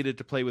 "Oh, I needed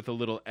to play with a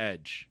little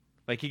edge."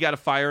 Like he got a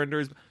fire under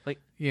his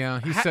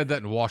he said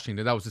that in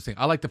Washington. That was the thing.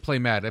 I like to play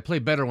mad. I play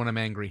better when I'm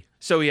angry.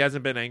 So he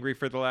hasn't been angry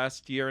for the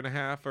last year and a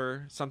half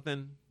or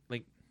something?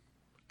 Like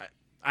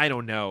I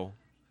don't know.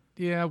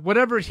 Yeah,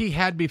 whatever he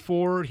had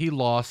before, he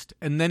lost,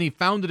 and then he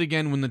found it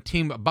again when the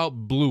team about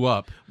blew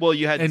up. Well,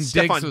 you had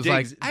Stephon Diggs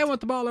Diggs like, "I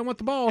want the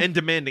ball," and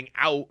demanding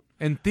out.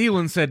 And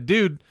Thielen said,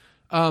 "Dude,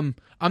 I'm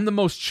the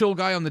most chill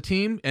guy on the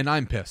team, and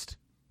I'm pissed."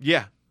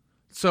 Yeah.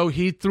 So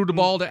he threw the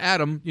ball to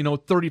Adam,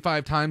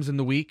 35 times in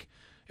the week,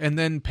 and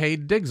then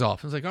paid Diggs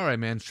off. I was like, "All right,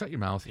 man, shut your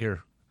mouth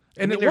here."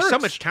 And there's so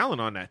much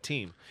talent on that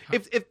team.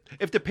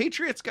 If the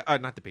Patriots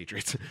got not the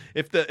Patriots,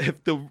 if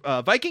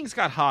the Vikings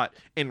got hot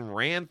and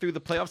ran through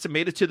the playoffs and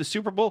made it to the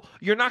Super Bowl,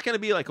 you're not going to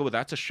be like, "Oh,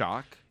 that's a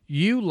shock."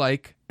 You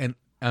like, and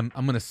I'm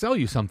going to sell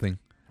you something.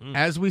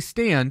 As we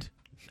stand,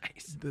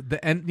 nice. The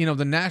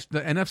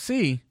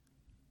NFC.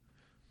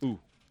 Ooh.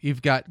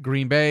 You've got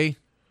Green Bay,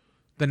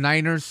 the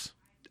Niners,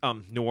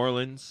 New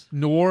Orleans,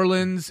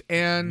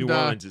 and New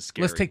Orleans is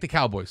scary. Let's take the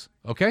Cowboys.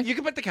 Okay, you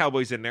can put the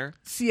Cowboys in there.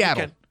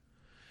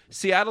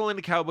 Seattle and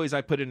the Cowboys,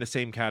 I put in the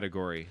same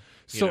category.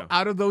 So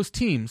out of those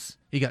teams,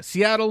 you got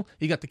Seattle,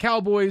 you got the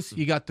Cowboys,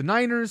 you got the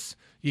Niners,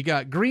 you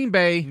got Green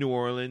Bay, New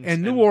Orleans,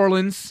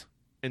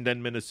 and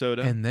then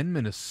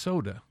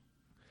Minnesota.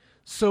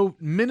 So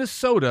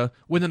Minnesota,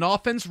 with an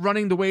offense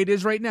running the way it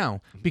is right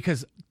now,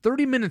 because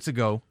 30 minutes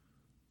ago,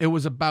 it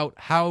was about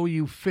how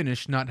you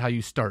finish, not how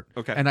you start.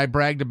 Okay. And I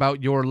bragged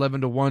about your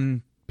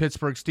 11-1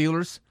 Pittsburgh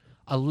Steelers.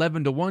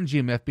 11-1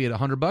 GMFB at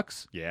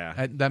 $100.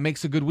 Yeah, that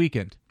makes a good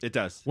weekend. It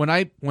does. When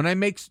a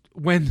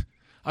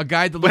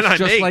guy that looks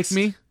just like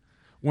me,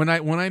 when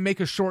I make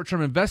a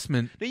short-term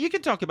investment. Now you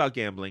can talk about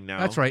gambling now.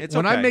 That's right. It's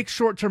when okay. I make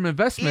short-term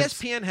investments,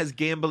 ESPN has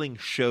gambling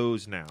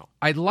shows now.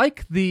 I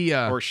like the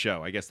or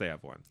show. I guess they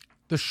have one.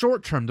 The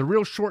short-term, the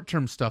real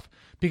short-term stuff,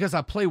 because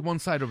I play one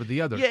side over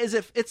the other. Yeah,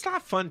 it's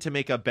not fun to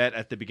make a bet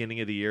at the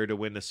beginning of the year to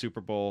win the Super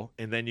Bowl,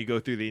 and then you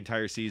go through the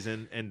entire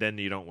season, and then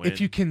you don't win.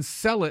 If you can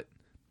sell it,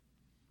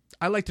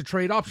 I like to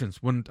trade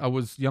options. When I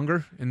was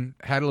younger and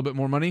had a little bit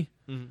more money,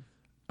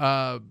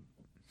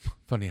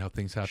 funny how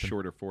things happen.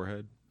 Shorter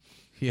forehead.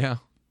 Yeah,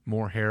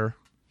 more hair.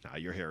 Nah,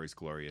 your hair is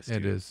glorious. It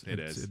dude. is. It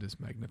It's- is. It is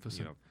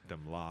magnificent. You know,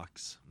 them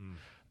locks.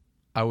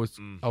 I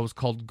was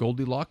called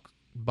Goldilocks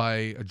by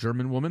a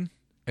German woman,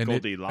 and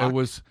Goldilocks? it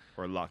was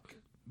Or luck.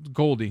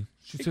 Goldie.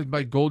 She said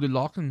by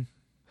Goldilocks, and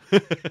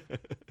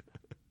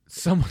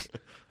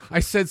I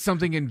said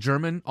something in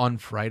German on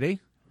Friday.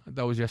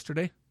 That was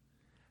yesterday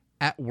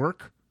at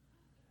work,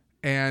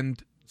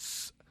 and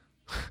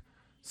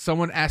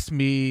someone asked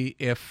me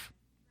if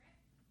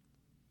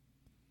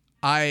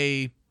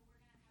I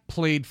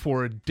played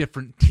for a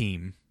different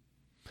team,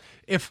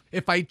 if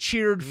I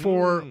cheered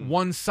for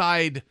one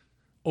side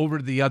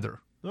over the other.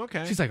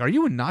 Okay. She's like, "Are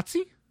you a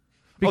Nazi?"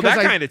 that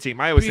I- kind of team.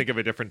 I always think of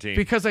a different team.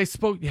 Because I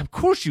spoke. Yeah, of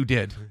course you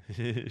did.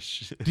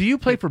 Do you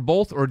play for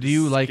both, or do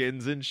you like?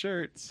 Skins and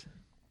shirts?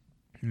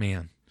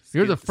 Man,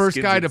 you're the first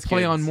skins guy and to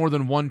play on skins. more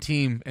than one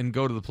team and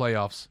go to the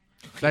playoffs.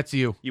 That's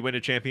you. You win a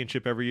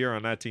championship every year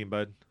on that team,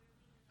 bud.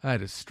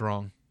 That is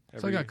strong. So I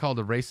Every- got called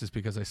a racist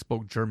because I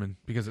spoke German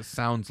because it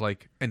sounds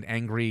like an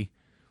angry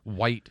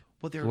white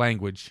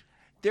language.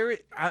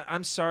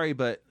 I'm sorry,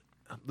 but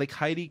like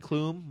Heidi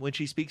Klum, when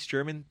she speaks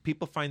German,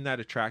 people find that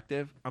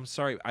attractive. I'm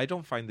sorry, I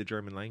don't find the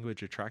German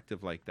language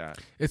attractive like that.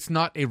 It's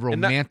not a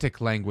romantic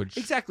language.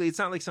 Exactly, it's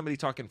not like somebody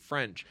talking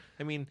French.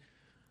 I mean,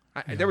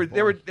 there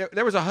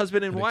was a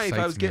husband and It wife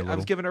I was excites me a I was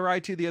little. giving a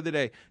ride to the other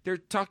day. They're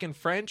talking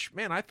French.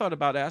 Man, I thought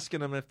about asking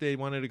them if they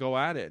wanted to go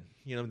at it.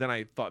 You know, then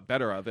I thought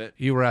better of it.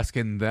 You were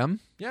asking them?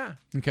 Yeah.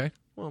 Okay.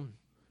 Well,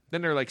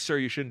 then they're like, "Sir,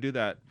 you shouldn't do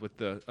that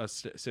with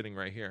us sitting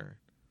right here."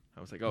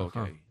 I was like, "Oh,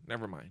 okay,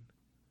 never mind."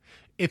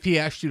 If he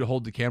asked you to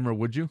hold the camera,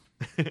 would you?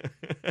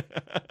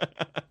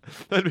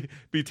 That'd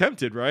be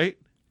tempted, right?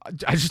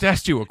 I just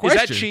asked you a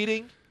question. Is that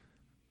cheating?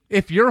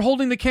 If you're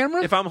holding the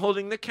camera If I'm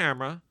holding the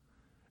camera,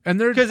 and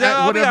they're because at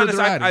I'll be whatever honest,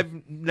 they're at,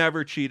 I've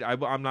never cheated.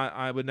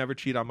 I would never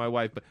cheat on my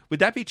wife. But would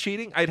that be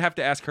cheating? I'd have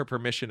to ask her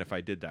permission if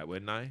I did that,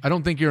 wouldn't I? I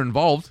don't think you're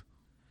involved.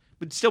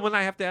 But still, wouldn't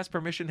I have to ask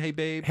permission? Hey,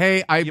 babe. Hey,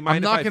 you I'm mind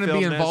if not I going to film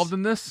be this? involved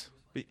in this.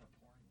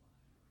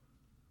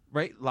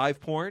 Right? Live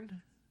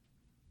porn.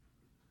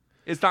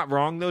 It's not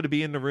wrong though to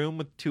be in the room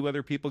with two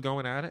other people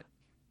going at it.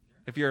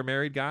 If you're a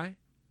married guy.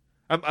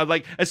 I'm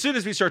like, as soon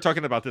as we start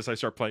talking about this, I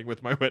start playing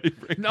with my wedding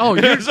ring. No,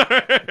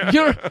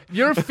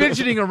 you're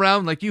fidgeting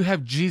around like you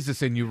have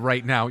Jesus in you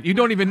right now. You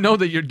don't even know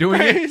that you're doing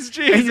Praise it,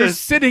 and you're Jesus.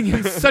 sitting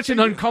in such an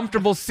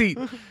uncomfortable seat.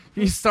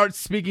 He starts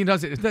speaking.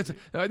 Does it?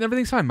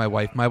 Everything's fine. My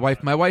wife. My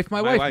wife. My wife.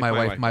 My wife. My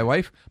wife. My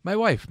wife. My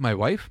wife. My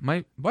wife. My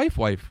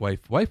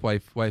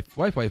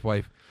wife.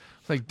 Wife.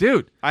 It's like,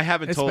 dude, I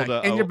haven't it's told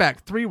back. And you're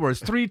back. 3 words.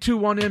 3, 2,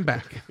 1. In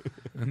back.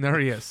 And there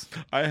he is.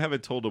 I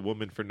haven't told a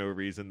woman for no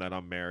reason that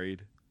I'm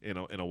married in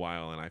a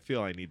while, and I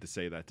feel I need to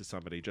say that to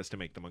somebody just to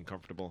make them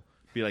uncomfortable.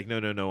 Be like, no,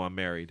 I'm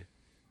married.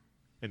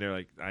 And they're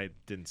like, I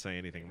didn't say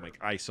anything. I'm like,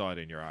 I saw it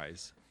in your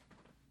eyes.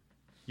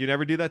 You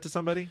never do that to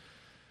somebody?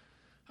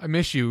 I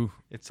miss you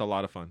It's a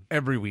lot of fun.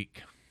 every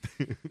week.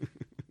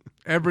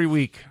 Every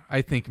week,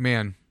 I think,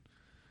 man.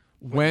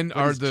 When What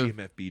are is the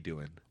GMFB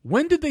doing?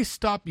 When did they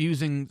stop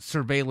using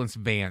surveillance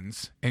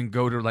vans and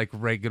go to like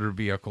regular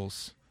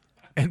vehicles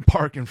and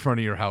park in front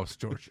of your house,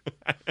 George?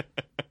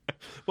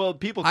 Well,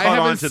 people caught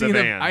on to the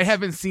vans. I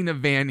haven't seen a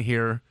van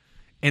here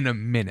in a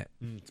minute.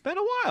 It's been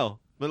a while.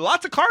 But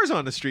lots of cars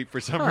on the street for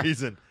some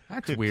reason.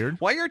 That's weird.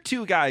 Why are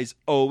two guys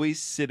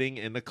always sitting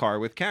in the car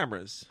with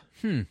cameras?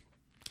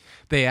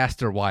 They asked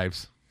their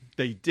wives.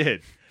 They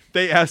did.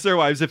 They asked their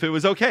wives if it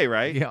was okay,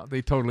 right? Yeah,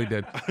 they totally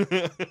did.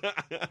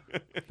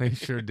 They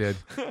sure did.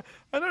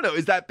 I don't know.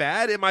 Is that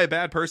bad? Am I a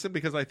bad person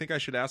because I think I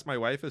should ask my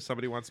wife if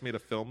somebody wants me to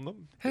film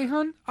them? Hey,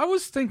 hon, I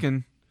was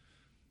thinking,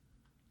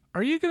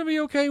 are you going to be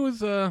okay with,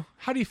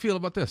 how do you feel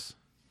about this?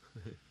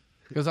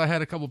 Because I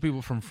had a couple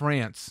people from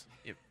France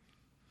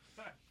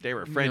They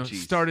were you know,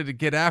 Frenchies. started to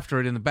get after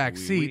it in the back Oui,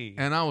 seat, oui.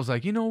 and I was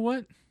like, you know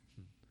what?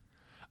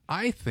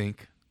 I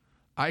think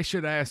I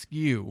should ask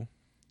you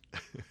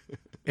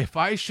if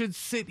I should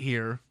sit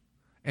here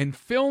and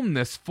film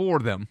this for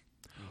them,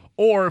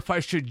 or if I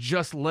should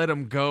just let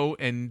them go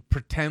and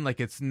pretend like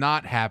it's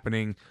not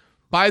happening.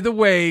 By the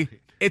way,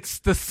 it's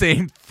the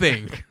same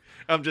thing.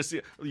 I'm just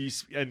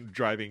and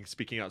driving,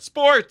 speaking out.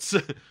 Sports,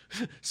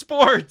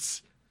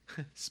 sports,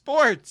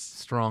 sports.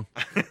 Strong.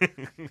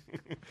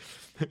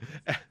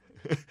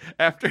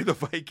 After the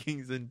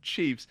Vikings and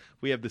Chiefs,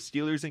 we have the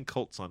Steelers and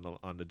Colts on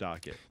the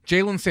docket.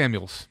 Jalen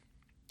Samuels.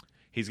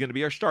 He's going to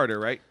be our starter,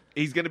 right?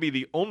 He's going to be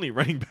the only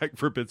running back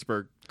for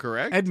Pittsburgh,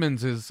 correct?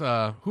 Edmonds is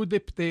who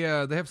they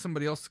have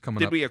somebody else coming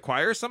Did up. we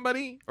acquire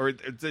somebody, or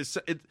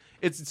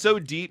it's so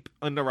deep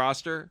on the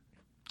roster?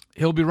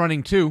 He'll be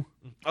running too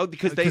Oh,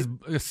 because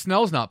because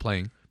Snell's not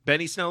playing.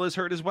 Benny Snell is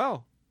hurt as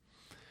well.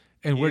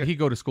 And where did Yeah. he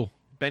go to school?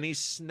 Benny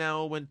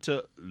Snell went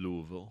to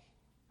Louisville.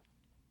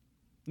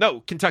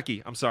 No,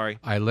 Kentucky. I'm sorry.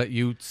 I let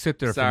you sit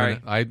there Sorry.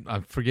 for a minute. I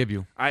forgive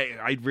you.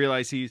 I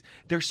realize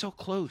they're so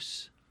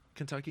close.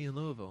 Kentucky and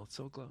Louisville. It's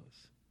so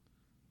close.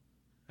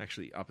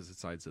 Actually, opposite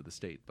sides of the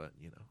state, but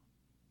you know.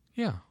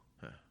 Yeah.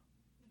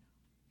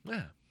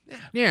 Yeah.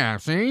 Yeah,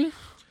 see?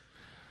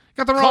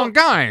 Got the wrong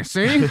guy,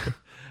 see?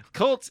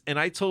 Colts, and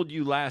I told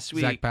you last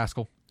week. Zach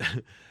Pascal.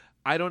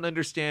 I don't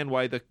understand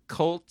why the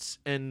Colts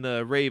and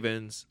the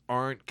Ravens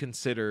aren't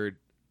considered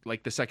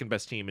like the second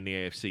best team in the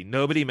AFC.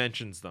 Nobody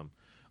mentions them,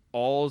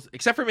 all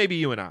except for maybe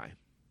you and I.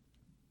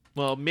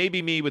 Well,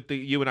 maybe me with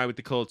you and I with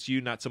the Colts, you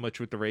not so much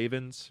with the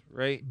Ravens,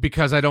 right?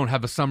 Because I don't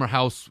have a summer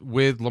house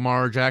with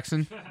Lamar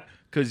Jackson.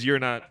 Because you're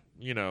not,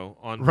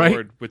 on Right.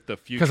 board with the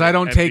future. Because I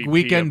don't take MVP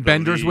weekend of the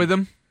benders league. with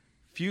him.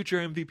 Future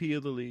MVP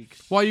of the league.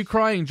 Why are you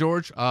crying,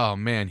 George? Oh,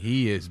 man,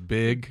 he is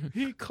big.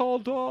 He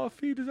called off.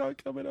 He's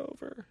not coming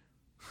over.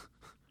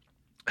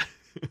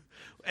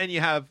 And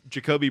you have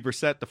Jacoby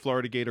Brissett, the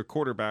Florida Gator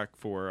quarterback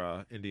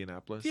for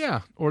Indianapolis.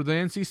 Yeah, or the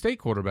NC State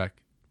quarterback,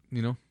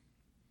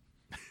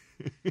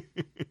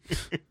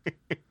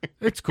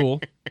 It's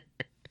cool.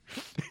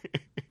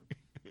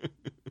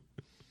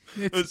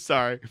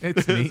 Sorry.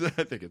 It's neat.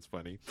 I think it's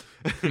funny.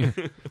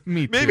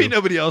 Me too. Maybe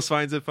nobody else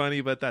finds it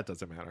funny, but that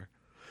doesn't matter.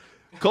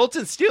 Colts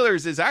and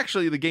Steelers is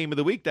actually the game of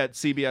the week that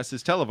CBS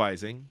is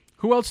televising.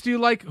 Who else do you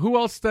like? Who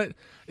else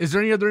is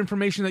there any other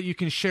information that you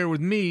can share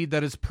with me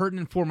that is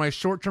pertinent for my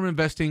short-term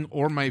investing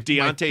or my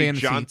Deontay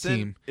fantasy Johnson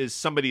team? is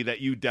somebody that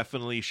you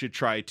definitely should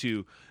try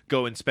to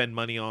go and spend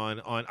money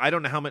on. I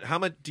don't know how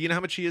much. Do you know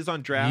how much he is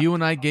on draft? You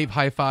and I gave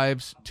high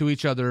fives to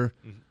each other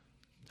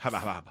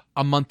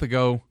a month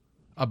ago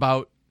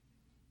about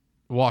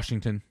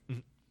Washington.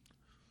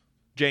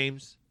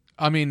 James.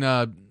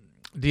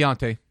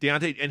 Deontay,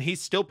 and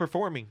he's still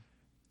performing.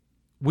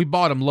 we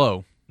bought him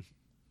low,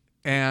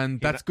 and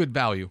that's good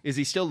value. Is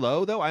he still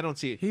low though? I don't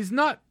see it. He's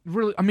not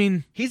really.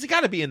 He's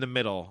got to be in the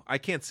middle. I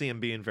can't see him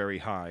being very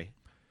high.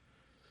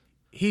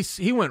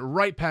 He went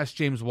right past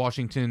James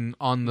Washington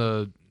on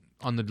the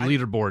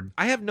leaderboard.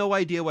 I have no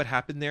idea what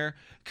happened there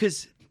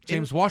because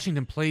James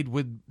Washington played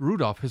with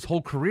Rudolph his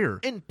whole career.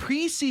 in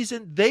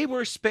preseason they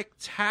were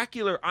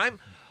spectacular.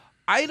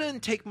 I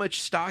didn't take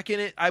much stock in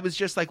it. I was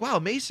just like, wow,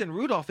 Mason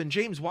Rudolph and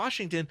James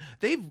Washington,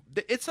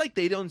 it's like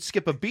they don't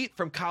skip a beat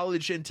from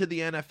college into the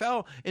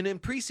NFL and in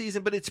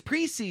preseason, but it's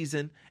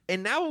preseason.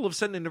 And now all of a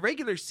sudden in the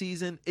regular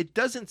season, it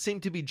doesn't seem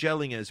to be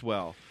gelling as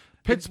well.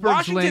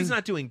 Pittsburgh's Washington's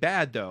not doing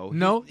bad though.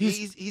 No,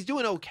 he's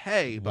doing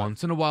okay. But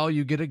Once in a while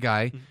you get a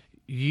guy,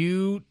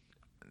 you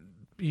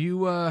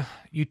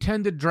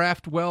tend to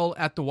draft well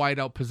at the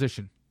wideout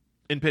position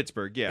in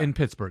Pittsburgh, yeah. in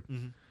Pittsburgh.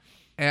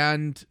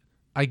 And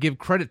I give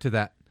credit to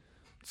that.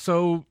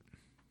 So,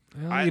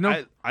 I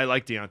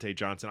like Deontay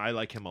Johnson. I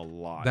like him a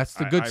lot. That's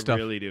the good stuff. I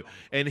really do.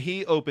 And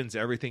he opens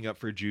everything up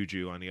for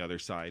Juju on the other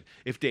side.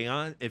 If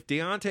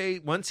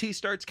Deontay, once he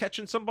starts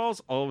catching some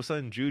balls, all of a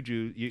sudden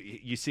Juju,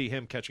 you see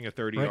him catching a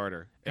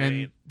 30-yarder.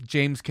 And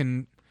James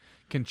can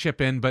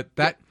chip in, but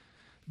that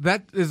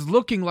is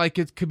looking like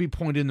it could be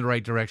pointed in the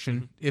right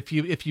direction. If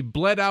you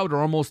bled out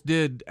or almost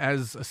did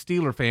as a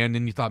Steeler fan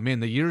and you thought, man,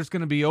 the year's going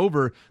to be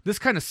over, this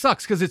kind of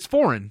sucks because it's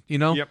foreign,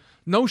 Yep.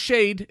 No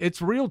shade. It's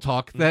real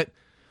talk that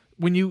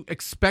when you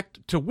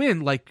expect to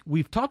win, like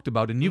we've talked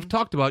about and you've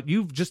talked about,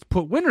 you've just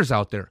put winners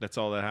out there. That's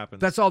all that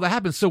happens. That's all that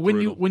happens. So when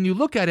Brutal. you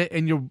look at it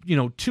and you're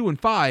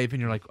 2-5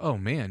 and you're like, oh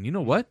man, you know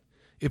what?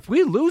 If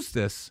we lose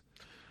this,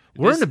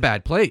 we're in a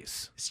bad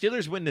place.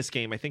 Steelers win this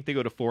game. I think they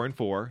go to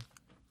 4-4.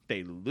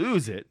 They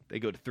lose it. They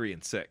go to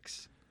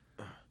 3-6.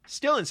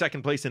 Still in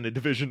second place in the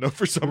division, though,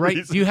 for some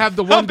reason. You have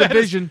the How one bad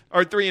division.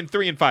 Or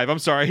 3-5. I'm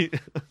sorry.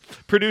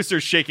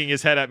 Producer's shaking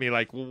his head at me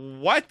like,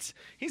 what?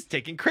 He's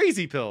taking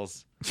crazy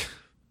pills.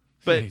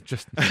 But Hey,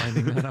 just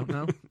finding that out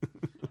now.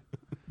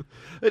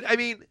 But, I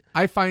mean,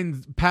 I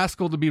find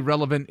Pascal to be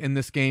relevant in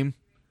this game.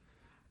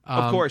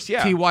 Of course,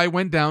 yeah. Ty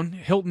went down.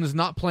 Hilton is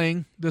not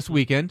playing this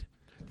weekend.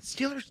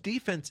 Steelers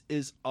defense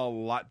is a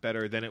lot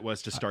better than it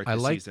was to start the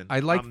season. I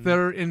like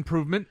their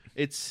improvement.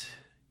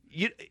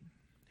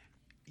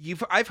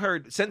 I've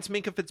heard since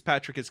Minkah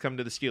Fitzpatrick has come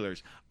to the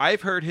Steelers,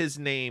 I've heard his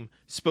name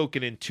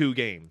spoken in 2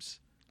 games.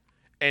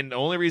 And the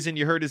only reason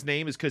you heard his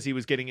name is because he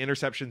was getting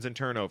interceptions and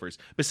turnovers.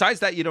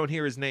 Besides that, you don't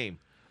hear his name.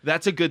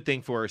 That's a good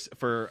thing for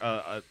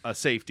a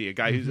safety, a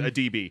guy who's a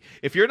DB.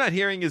 If you're not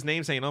hearing his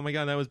name saying, oh my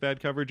God, that was bad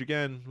coverage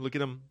again, look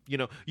at him,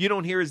 you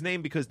don't hear his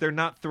name because they're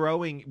not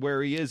throwing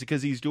where he is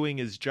because he's doing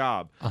his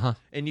job.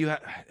 And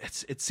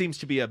it seems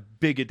to be a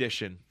big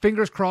addition.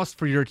 Fingers crossed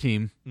for your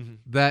team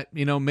that,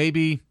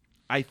 maybe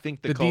I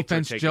think the Colts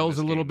defense are taking gels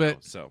this a little game, bit.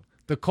 though, so.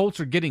 The Colts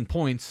are getting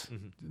points.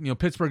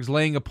 Pittsburgh's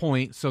laying a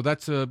point, so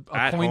that's a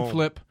coin home.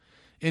 flip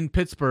in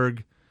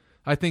Pittsburgh.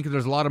 I think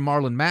there's a lot of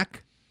Marlon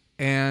Mack.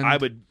 And I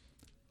would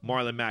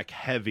Marlon Mack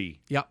heavy.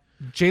 Yeah.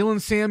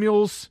 Jalen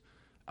Samuels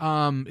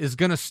is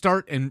going to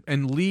start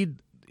and lead.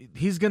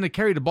 He's going to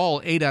carry the ball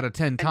 8 out of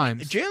 10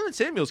 times. Jalen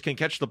Samuels can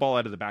catch the ball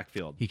out of the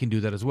backfield. He can do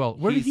that as well.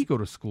 Where did he go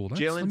to school?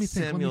 Jalen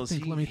Samuels,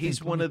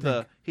 he's one of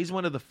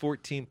the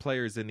 14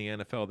 players in the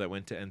NFL that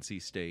went to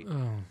NC State.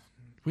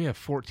 We have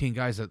 14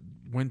 guys that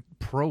went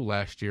pro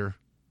last year.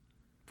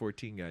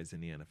 14 guys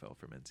in the NFL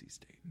from NC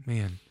State.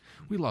 Man,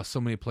 we lost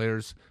so many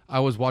players.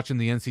 I was watching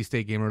the NC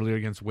State game earlier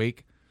against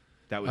Wake.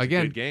 That was a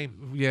good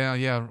game.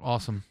 Yeah,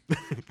 awesome.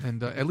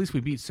 And at least we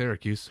beat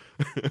Syracuse.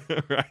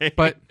 Right.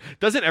 But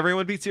doesn't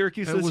everyone beat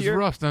Syracuse this year? It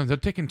was rough. They're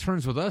taking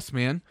turns with us,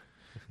 man.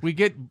 We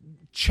get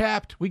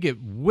chapped. We get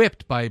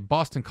whipped by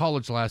Boston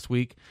College last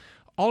week.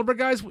 All of our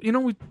guys,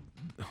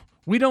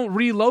 we don't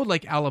reload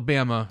like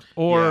Alabama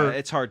or. Yeah,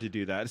 it's hard to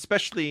do that,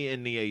 especially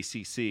in the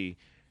ACC.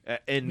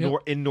 In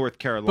North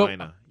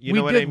Carolina, you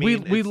know what I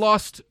mean. We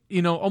lost,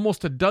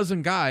 almost a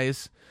dozen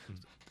guys.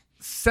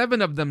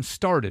 7 of them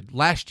started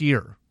last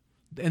year,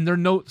 and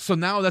so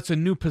now that's a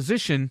new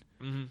position.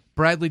 Mm-hmm.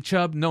 Bradley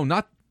Chubb, no,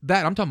 not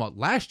that. I'm talking about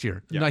last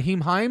year. Yeah.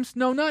 Naheem Himes,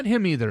 no, not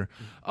him either.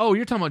 Oh,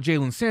 you're talking about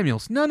Jalen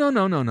Samuels? No.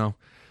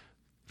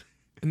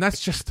 And that's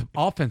just the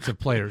offensive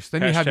players.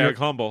 Then you have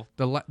humble.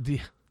 the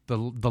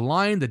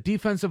line, the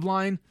defensive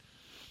line,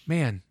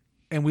 man,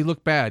 and we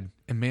look bad.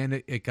 And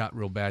man, it got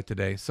real bad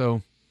today.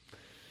 So.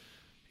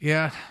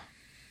 Yeah,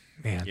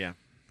 man. Yeah,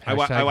 I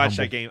watched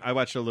that game. I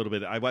watched a little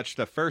bit. I watched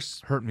the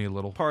first hurt me a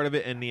little part of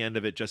it and the end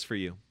of it just for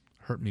you.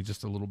 Hurt me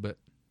just a little bit,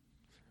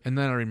 and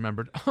then I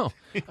remembered. Oh,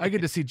 I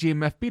get to see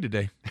GMFB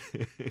today.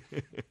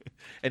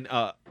 And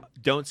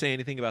don't say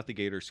anything about the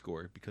Gator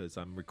score because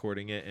I'm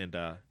recording it, and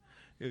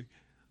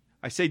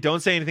I say don't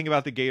say anything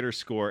about the Gator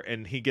score,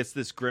 and he gets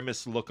this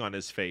grimace look on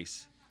his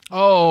face.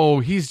 Oh,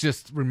 he's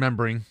just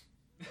remembering.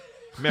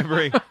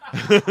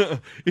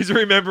 He's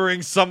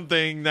remembering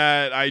something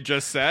that I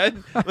just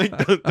said, like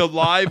the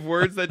live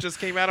words that just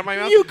came out of my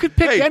mouth. You could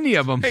pick any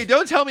of them. Hey,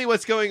 don't tell me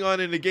what's going on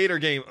in the Gator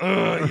game.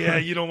 Yeah,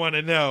 you don't want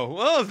to know.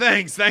 Oh,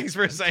 thanks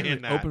for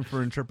saying that. Open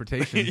for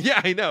interpretation. Yeah,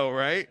 I know,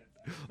 right?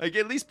 Like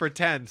at least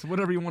pretend. So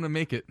whatever you want to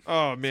make it.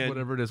 Oh man,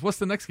 whatever it is. What's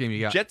the next game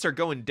you got? Jets are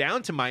going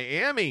down to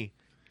Miami.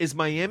 Is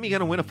Miami going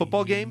to win a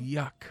football game?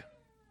 Yuck.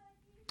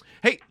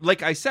 Hey,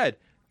 like I said.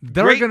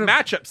 Great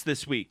matchups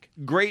this week.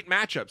 Great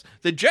matchups.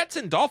 The Jets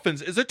and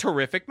Dolphins is a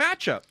terrific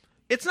matchup.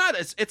 It's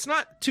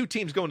not 2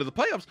 teams going to the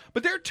playoffs,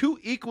 but they're 2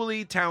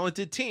 equally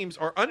talented teams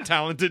or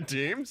untalented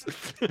teams,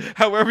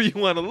 however you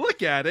want to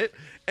look at it,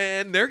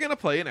 and they're going to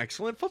play an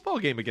excellent football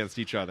game against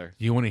each other.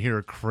 You want to hear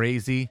a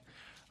crazy?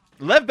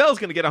 Lev Bell's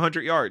going to get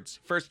 100 yards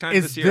first time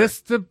this year.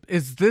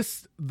 Is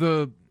this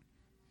the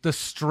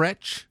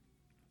stretch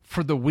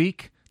for the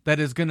week that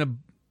is going to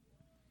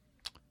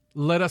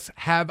let us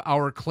have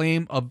our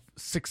claim of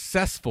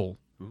successful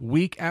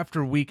week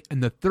after week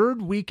and the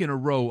 3rd week in a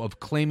row of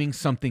claiming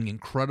something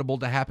incredible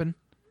to happen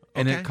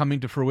and it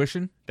coming to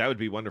fruition? That would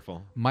be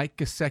wonderful. Mike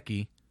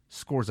Gesicki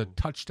scores a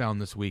touchdown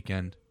this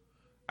weekend.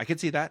 I can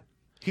see that.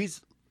 He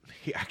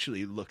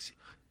actually looks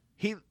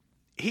he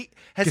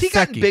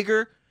gotten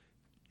bigger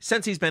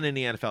since he's been in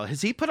the NFL?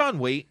 Has he put on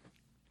weight?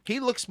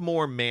 He looks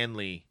more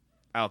manly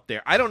out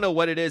there. I don't know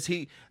what it is.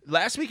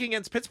 Last week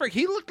against Pittsburgh,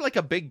 he looked like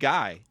a big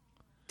guy.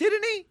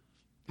 Didn't he?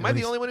 Am I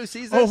the only one who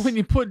sees this? Oh, when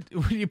you put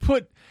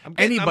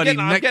anybody,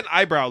 I'm getting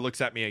eyebrow looks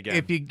at me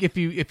again.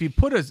 If you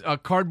put a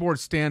cardboard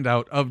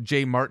standout of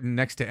Jay Martin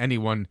next to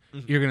anyone,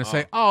 you're gonna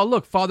say, "Oh,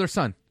 look, father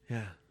son,"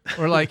 yeah,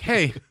 or like,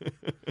 "Hey,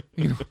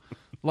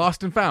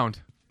 lost and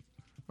found,"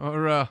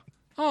 or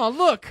 "Oh,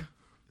 look,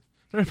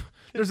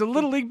 there's a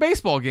little league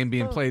baseball game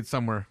being played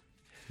somewhere."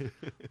 I'm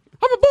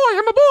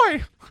a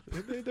boy.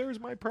 There's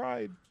my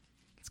pride.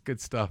 It's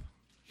good stuff.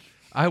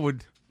 I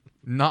would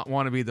not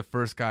want to be the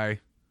first guy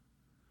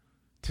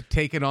to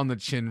take it on the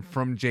chin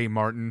from Jay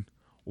Martin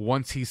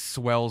once he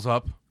swells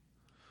up.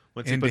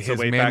 Once he puts the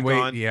weight back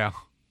on? Yeah.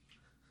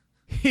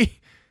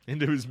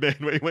 Into his man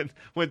weight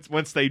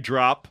once they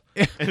drop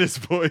and his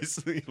voice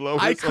lowers a little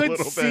bit. I could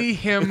see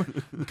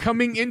him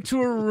coming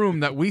into a room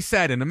that we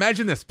sat in.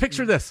 Imagine this.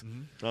 Picture this.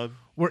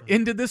 We're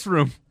into this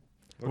room.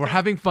 Okay. We're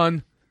having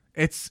fun.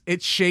 It's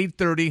shade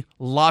 30.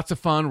 Lots of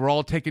fun. We're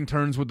all taking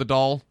turns with the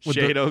doll.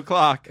 Shade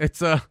o'clock.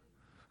 It's a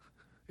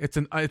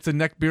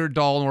neckbeard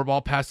doll, and we're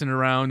all passing it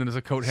around, and there's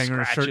a coat hanger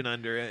and a shirt. Scratching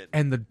under it.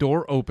 And the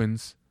door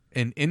opens,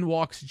 and in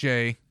walks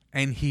Jay,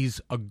 and he's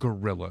a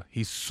gorilla.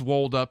 He's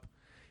swolled up.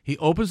 He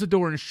opens the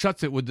door and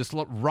shuts it with this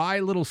wry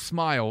little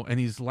smile, and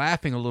he's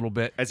laughing a little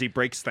bit. As he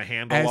breaks the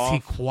handle off. As he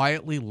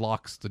quietly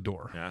locks the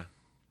door. Yeah.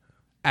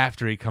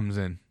 After he comes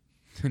in.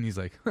 And he's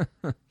like,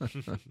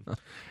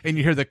 and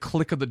you hear the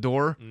click of the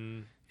door,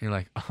 and you're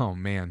like, oh,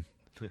 man.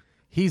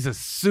 He's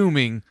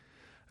assuming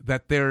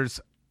that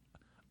there's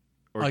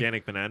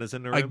organic bananas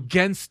in the room?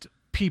 Against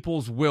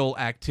people's will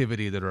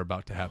activity that are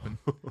about to happen.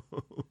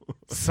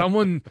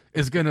 Someone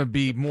is going to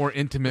be more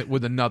intimate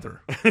with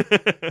another.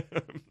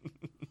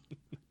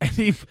 And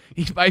he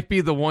might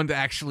be the one to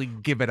actually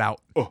give it out.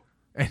 Oh.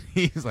 And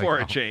he's like, for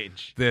a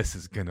change. This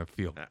is going to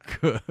feel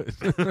good.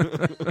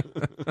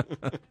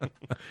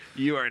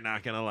 You are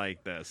not going to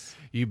like this.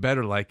 You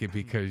better like it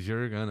because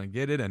you're going to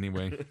get it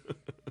anyway.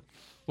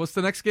 What's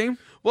the next game?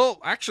 Well,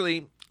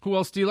 actually. Who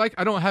else do you like?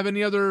 I don't have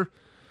any other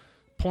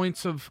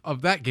points of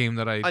that game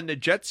that I... On the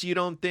Jets, you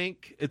don't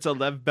think it's a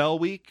Lev Bell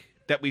week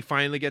that we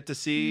finally get to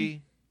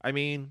see? I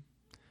mean,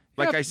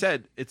 like I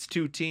said, it's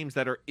 2 teams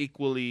that are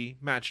equally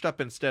matched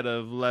up instead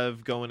of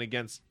Lev going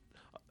against,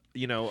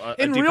 a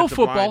in real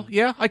football, line.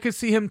 Yeah, I could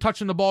see him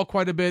touching the ball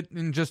quite a bit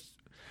and just...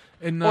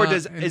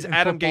 is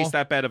Adam Gase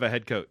that bad of a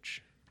head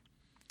coach?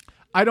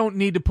 I don't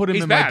need to put him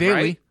in my daily.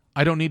 Right?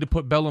 I don't need to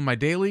put Bell in my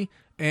daily,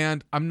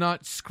 and I'm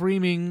not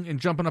screaming and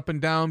jumping up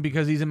and down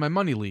because he's in my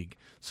money league.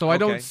 So I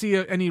don't see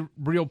any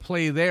real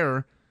play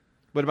there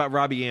What about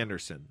Robbie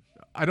Anderson?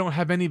 I don't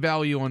have any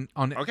value on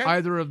Okay.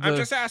 either of the. I'm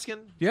just asking.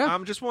 Yeah.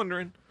 I'm just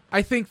wondering.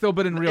 I think though,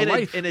 but in real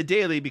life, in a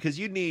daily, because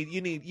you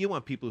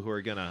want people who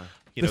are gonna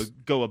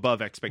go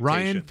above expectations.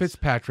 Ryan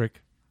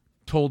Fitzpatrick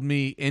told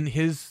me in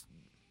his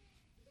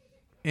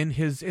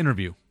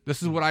interview.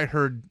 This is what I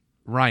heard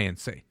Ryan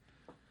say.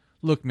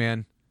 Look,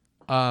 man.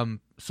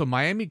 So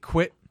Miami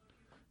quit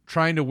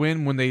trying to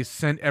win when they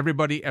sent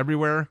everybody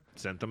everywhere.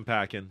 Sent them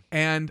packing.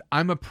 And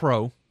I'm a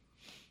pro.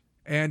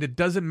 And it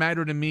doesn't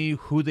matter to me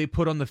who they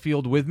put on the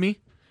field with me.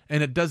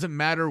 And it doesn't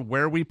matter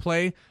where we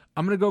play.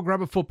 I'm going to go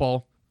grab a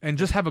football and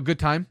just have a good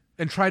time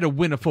and try to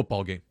win a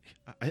football game.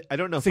 I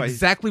don't know That's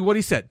exactly what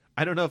he said.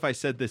 I don't know if I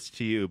said this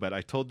to you, but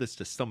I told this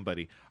to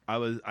somebody.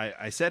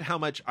 I said how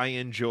much I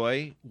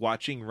enjoy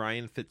watching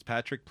Ryan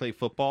Fitzpatrick play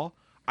football.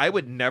 I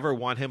would never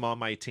want him on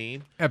my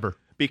team. Ever.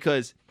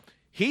 Because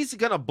he's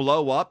going to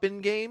blow up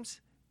in games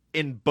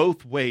in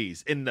both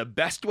ways, in the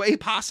best way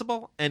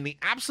possible and the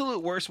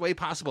absolute worst way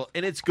possible,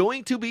 and it's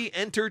going to be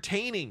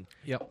entertaining.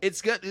 Yep.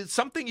 It's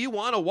something you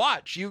want to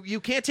watch.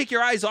 You can't take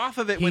your eyes off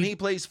of it when he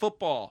plays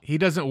football. He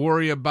doesn't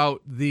worry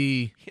about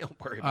He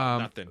don't worry about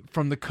nothing.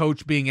 From the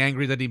coach being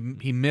angry that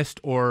he missed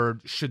or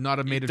should not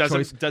have made a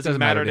choice. Doesn't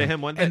matter to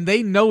him one bit. And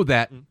they know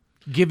that.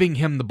 Giving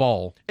him the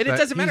ball, and it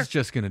doesn't matter. He's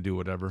just going to do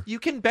whatever. You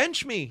can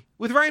bench me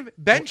with Ryan.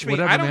 Bench me.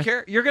 Whatever, I don't man.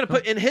 care. You're going to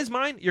put in his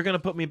mind. You're going to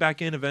put me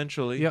back in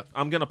eventually. Yep.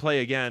 I'm going to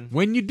play again.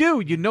 When you do,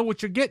 you know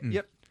what you're getting.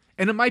 Yep.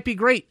 And it might be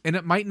great, and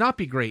it might not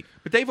be great.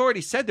 But they've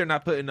already said they're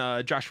not putting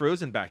Josh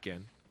Rosen back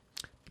in.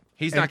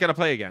 He's not going to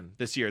play again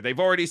this year. They've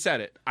already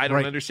said it. I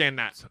don't understand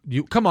that.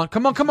 You come on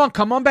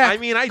back. I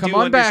mean, I come do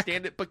on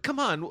understand it, but come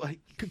on.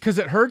 Because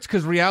it hurts.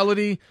 Because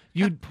reality,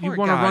 you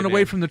want to run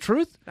away from the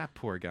truth. That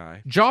poor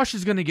guy. Josh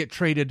is going to get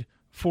traded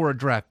for a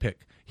draft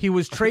pick. He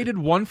was traded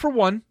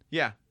 1-for-1.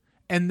 Yeah.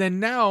 And then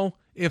now,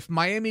 if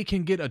Miami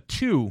can get a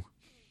 2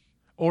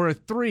 or a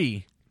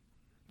 3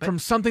 from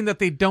something that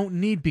they don't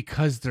need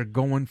because they're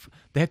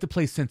they have to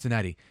play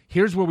Cincinnati.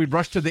 Here's where we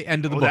rush to the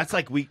end of the book. That's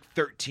like week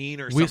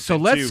 13 or something. So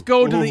let's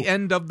go to the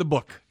end of the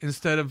book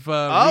instead of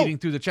reading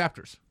through the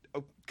chapters.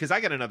 Because I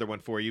got another one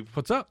for you.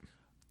 What's up?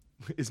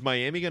 Is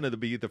Miami going to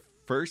be the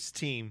first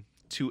team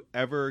to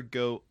ever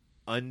go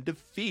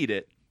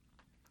undefeated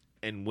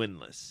and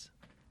winless?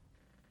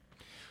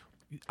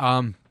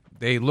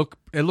 It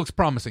looks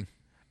promising.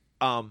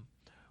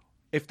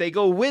 If they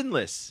go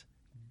winless,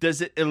 does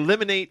it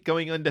eliminate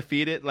going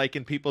undefeated, like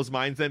in people's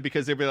minds then?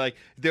 Because they'll be like,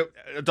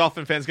 a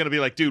Dolphin fan's going to be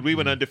like, dude, we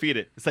went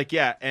undefeated. It's like,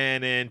 yeah,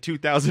 and in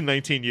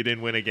 2019, you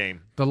didn't win a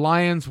game. The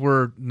Lions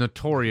were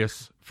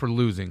notorious for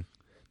losing.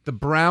 The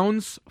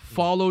Browns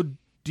followed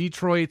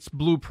Detroit's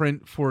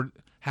blueprint for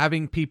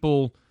having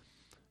people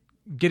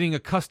getting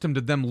accustomed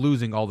to them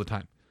losing all the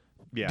time.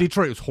 Yeah.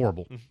 Detroit was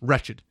horrible,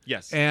 wretched.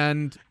 Yes.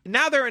 And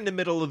now they're in the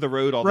middle of the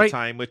road all the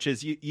time, which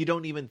is you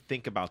don't even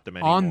think about them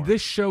anymore. On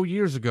this show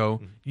years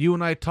ago, you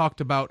and I talked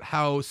about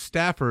how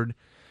Stafford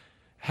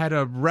had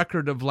a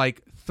record of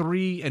like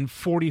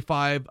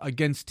 3-45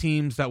 against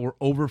teams that were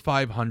over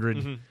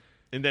 500.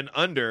 And then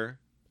under,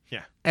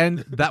 yeah.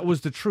 And that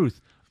was the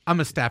truth. I'm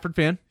a Stafford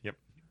fan. Yep.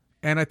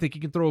 And I think he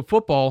can throw a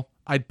football.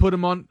 I'd give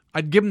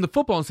him the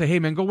football and say, hey,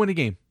 man, go win a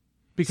game.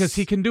 Because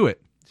he can do it.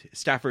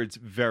 Stafford's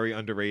very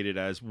underrated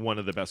as one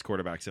of the best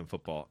quarterbacks in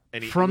football.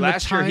 And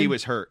last year he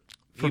was hurt.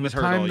 From he was the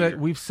hurt time all that year.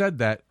 we've said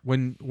that,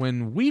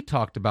 when we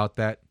talked about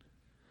that,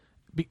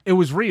 it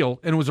was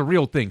real, and it was a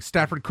real thing.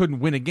 Stafford couldn't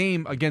win a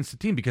game against the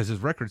team because his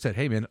record said,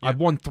 hey, man, I've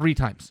won 3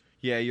 times.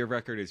 Yeah, your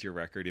record is your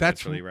record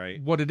That's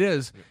right? What it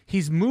is.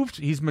 He's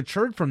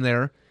matured from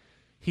there.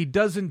 He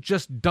doesn't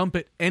just dump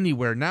it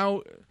anywhere.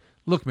 Now,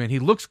 look, man, he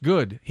looks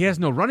good. He has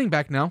no running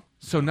back now,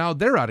 so now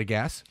they're out of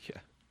gas. Yeah.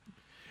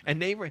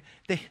 And they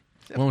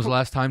when was the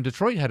last time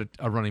Detroit had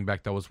a running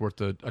back that was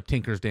worth a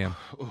tinker's damn?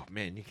 Oh,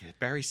 man, you get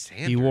Barry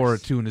Sanders. He wore a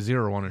 2 and a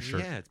 0 on his shirt.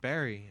 Yeah, it's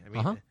Barry. I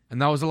mean,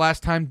 And that was the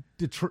last time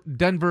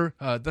Denver.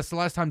 That's the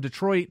last time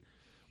Detroit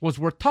was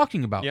worth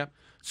talking about. Yep.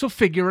 So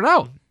figure it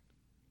out.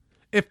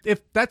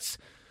 If that's,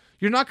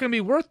 you're not going to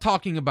be worth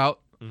talking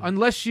about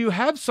unless you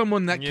have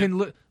someone that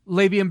can.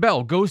 Le'Veon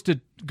Bell goes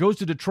to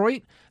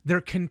Detroit. They're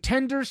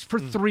contenders for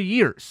 3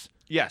 years.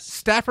 Yes.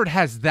 Stafford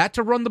has that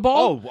to run the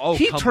ball.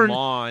 Come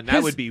on.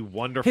 That would be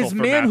wonderful. His for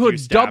manhood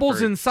Matthew doubles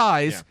Stafford. in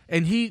size,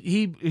 and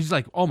he's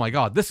like, oh my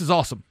God, this is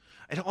awesome.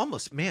 And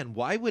almost, man,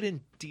 why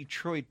wouldn't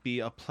Detroit be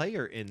a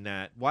player in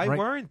that? Why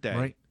weren't they?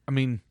 Right. I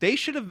mean, they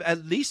should have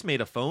at least made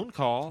a phone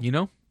call. You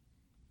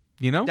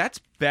know? That's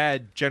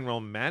bad general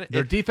management.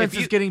 Their defense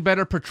is getting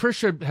better.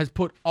 Patricia has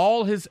put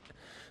all his,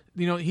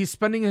 he's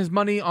spending his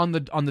money on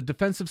the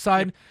defensive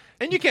side.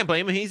 And you can't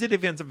blame him. He's a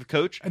defensive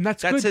coach. And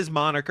that's good. his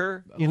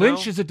moniker.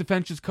 Lynch is a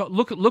defensive coach.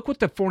 Look what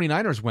the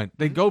 49ers went.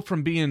 They go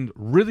from being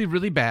really,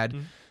 really bad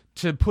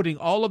to putting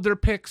all of their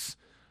picks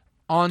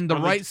on the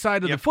right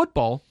side of the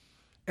football.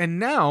 And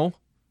now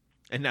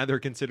they're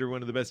considered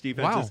one of the best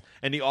defenses. Wow.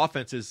 And the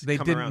offenses they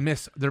come didn't around.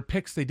 miss their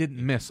picks. They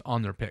didn't miss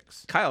on their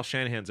picks. Kyle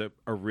Shanahan's a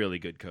really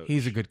good coach.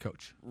 He's a good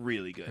coach.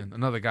 Really good. And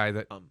another guy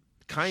that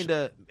kind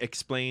of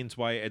explains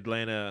why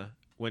Atlanta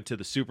went to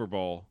the Super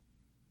Bowl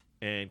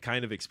and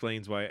kind of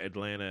explains why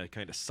Atlanta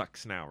kind of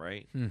sucks now,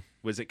 right?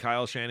 Was it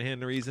Kyle Shanahan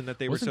the reason that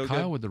they Wasn't were so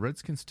Kyle good? with the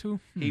Redskins too?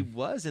 He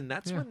was, and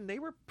that's Yeah. when they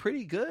were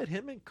pretty good.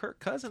 Him and Kirk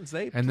Cousins,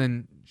 And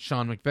then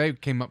Sean McVay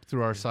came up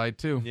through our side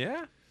too.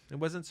 yeah, it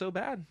wasn't so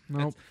bad.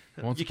 Nope.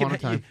 Once You upon a can,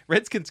 time.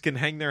 Redskins can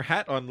hang their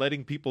hat on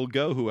letting people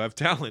go who have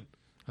talent.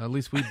 At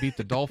least we beat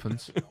the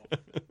Dolphins.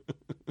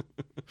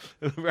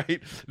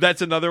 Right?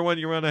 That's another one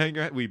you want to hang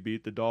your hat. We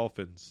beat the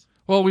Dolphins.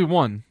 Well, we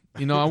won.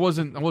 You know, I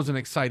wasn't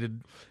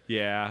excited.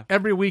 Yeah.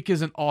 Every week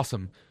isn't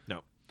awesome.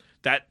 No.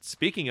 That,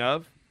 speaking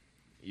of,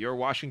 your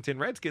Washington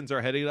Redskins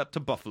are heading up to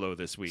Buffalo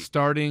this week.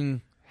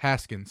 Starting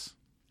Haskins.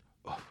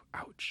 Oh,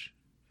 ouch.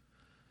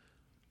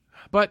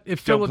 But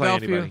if Don't play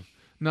Philadelphia, anybody.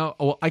 no,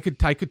 well, I could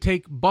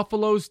take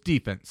Buffalo's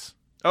defense.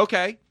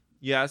 Okay.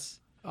 Yes.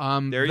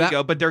 There you that-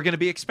 go. But they're going to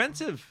be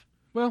expensive.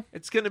 Well,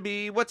 It's going to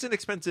be, what's an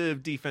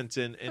expensive defense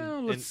in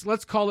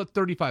let's call it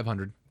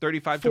 3,500.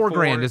 35 $4 to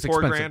grand is $4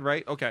 expensive. grand,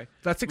 right? Okay.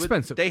 That's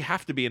expensive. They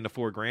have to be in the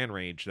 $4,000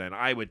 range then,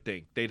 I would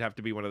think. They'd have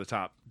to be one of the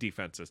top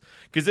defenses.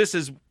 Because this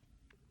is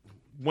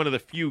one of the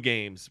few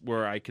games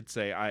where I could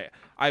say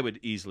I would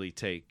easily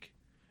take,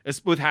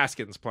 with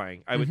Haskins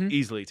playing, I would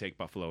easily take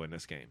Buffalo in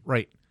this game.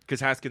 Right.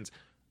 Because Haskins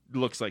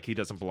looks like he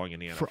doesn't belong in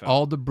the NFL. For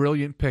all the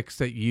brilliant picks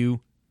that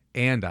you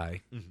and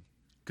I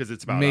Because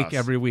it's about make us.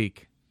 every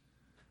week,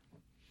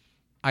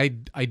 I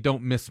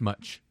don't miss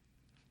much.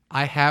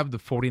 I have the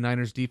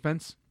 49ers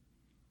defense,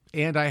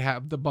 and I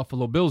have the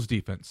Buffalo Bills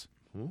defense.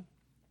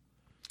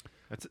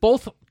 That's-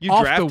 Both You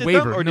off drafted the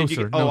waiver. them, or no, did you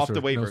sir. get, no, off sir.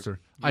 the waiver? No, sir.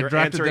 I You're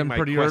drafted answering them my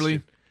pretty question.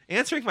 early.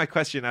 Answering my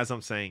question as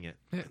I'm saying it.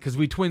 Because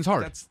we twins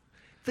hard. That's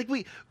like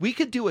we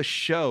could do a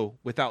show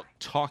without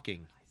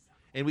talking,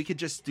 and we could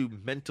just do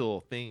mental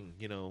thing.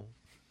 You know,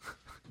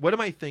 what am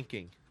I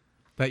thinking?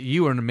 That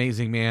you are an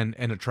amazing man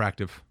and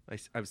attractive.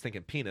 I was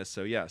thinking penis.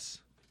 So yes.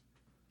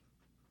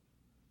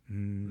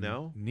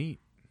 No. Neat.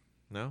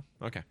 No.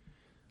 Okay.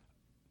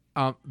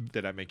 Um,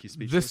 Did I make you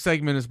speechless? this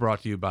segment is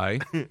brought to you by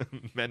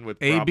Men with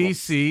problems.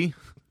 ABC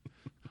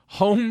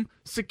Home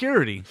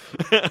Security.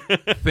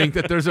 Think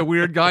that there's a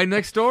weird guy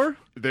next door?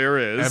 There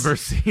is. Ever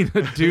seen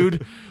a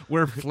dude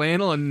wear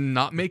flannel and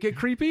not make it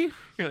creepy?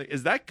 You're like,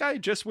 is that guy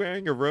just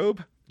wearing a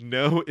robe?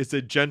 No, it's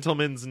a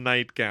gentleman's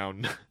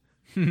nightgown.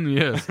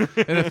 Yes.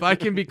 And if I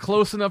can be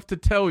close enough to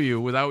tell you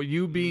without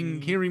you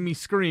hearing me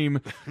scream,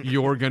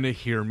 you're going to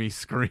hear me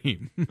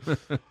scream.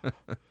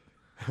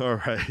 All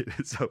right.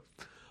 So,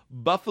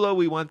 Buffalo,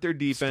 we want their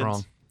defense.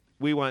 Strong.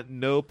 We want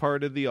no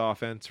part of the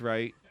offense,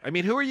 right? I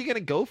mean, who are you going to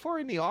go for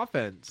in the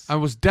offense? I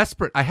was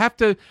desperate. I have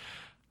to.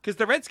 Because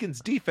the Redskins'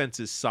 defense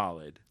is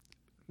solid.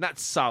 Not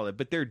solid,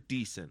 but they're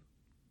decent,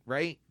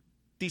 right?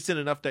 Decent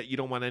enough that you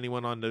don't want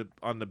anyone on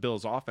the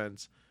Bills'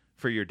 offense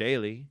for your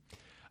daily.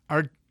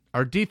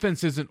 Our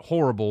defense isn't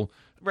horrible.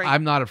 Right.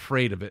 I'm not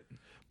afraid of it.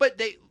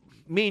 But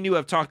me and you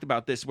have talked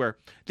about this where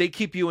they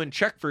keep you in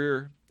check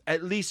for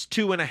at least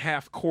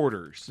 2.5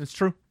 quarters. It's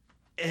true.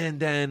 And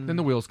then Then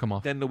the wheels come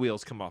off. Then the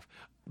wheels come off.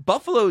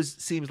 Buffalo's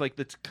seems like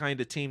the kind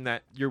of team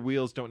that your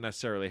wheels don't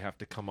necessarily have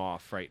to come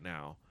off right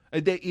now.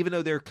 Even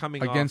though they're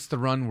coming Against the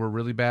run, we're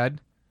really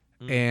bad.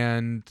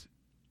 And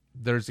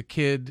there's a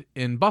kid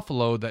in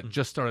Buffalo that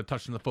just started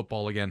touching the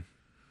football again.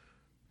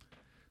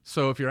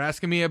 So if you're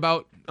asking me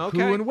about Okay.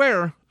 who and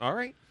where, off. All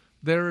right.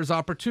 there is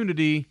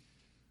opportunity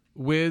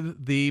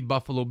with the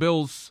Buffalo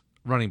Bills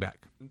running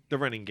back. The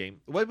running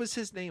game. What was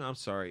his name? I'm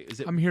sorry. Is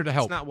it? I'm here to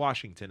help. It's not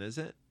Washington, is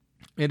it?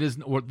 It is.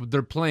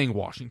 They're playing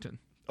Washington.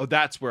 Oh,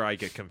 that's where I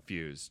get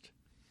confused.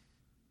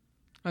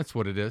 That's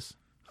what it is.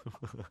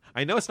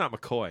 I know it's not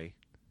McCoy.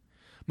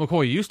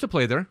 McCoy used to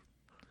play there.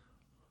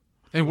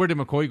 And where did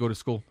McCoy go to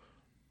school?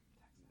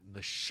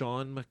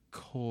 LaShawn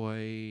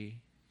McCoy.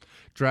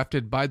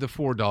 Drafted by the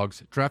Four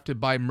Dogs. Drafted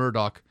by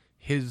Murdoch.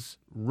 His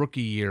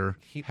rookie year.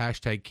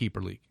 Hashtag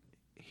Keeper League.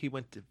 He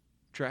went to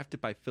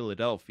drafted by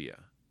Philadelphia.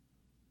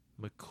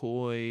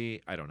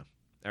 McCoy. I don't know.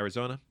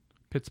 Arizona.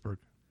 Pittsburgh.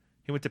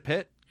 He went to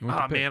Pitt. He went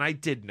to Oh Pitt. man, I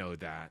did know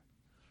that.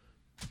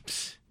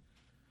 Psst.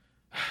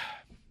 I'm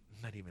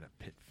not even a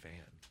Pitt fan.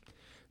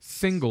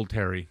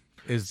 Singletary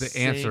is the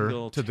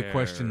answer to the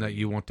question that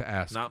you want to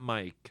ask. Not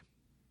Mike.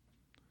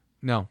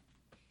 No.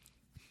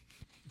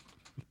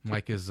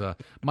 Mike is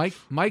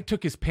Mike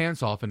took his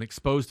pants off and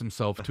exposed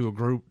himself to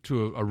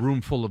a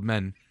room full of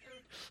men.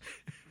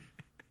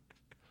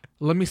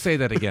 Let me say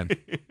that again.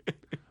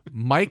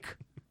 Mike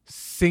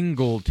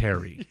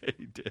Singletary. Yeah,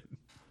 he did.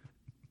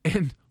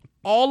 And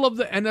all of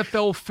the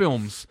NFL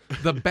films,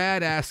 the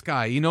badass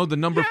guy, the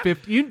number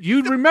 50.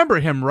 You remember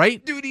him,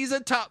 right? Dude, he's a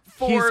top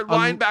 4 He's a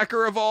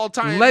linebacker of all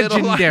time.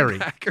 legendary.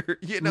 Middle linebacker,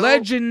 you know?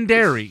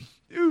 Legendary.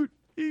 Dude,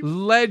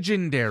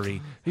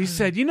 Legendary. He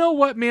said, "You know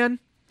what, man?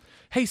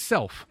 Hey,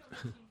 self.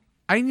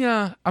 I'm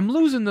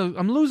losing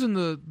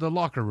the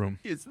locker room.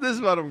 this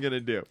is what I'm gonna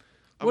do.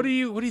 What do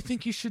you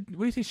think you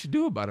should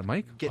do about it,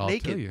 Mike? Get I'll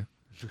naked. tell you.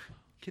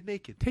 Get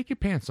naked. Take your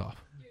pants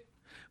off.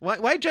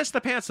 Why just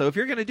the pants though? If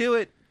you're gonna do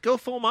it, go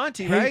full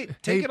Monty, right?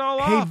 Take it all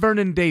Hey, off.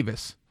 Vernon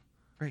Davis.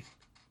 Right.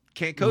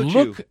 Can't coach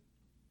Look you.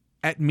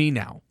 at me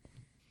now.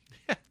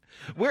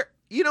 Where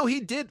he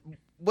did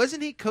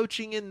wasn't he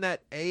coaching in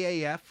that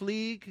AAF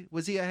league?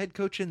 Was he a head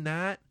coach in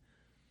that?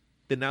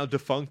 The now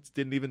defunct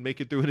didn't even make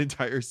it through an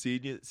entire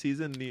season.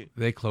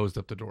 They closed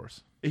up the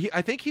doors.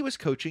 I think he was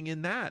coaching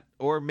in that,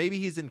 or maybe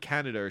he's in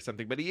Canada or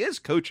something. But he is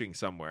coaching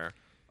somewhere,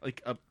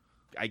 like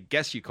I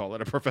guess you call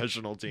it a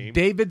professional team.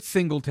 David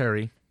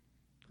Singletary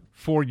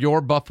for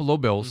your Buffalo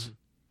Bills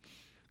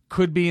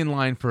could be in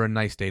line for a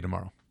nice day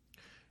tomorrow.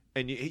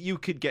 And you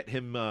could get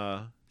him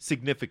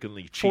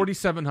significantly cheap.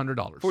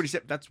 $4,700.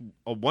 47. That's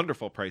a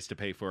wonderful price to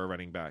pay for a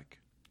running back.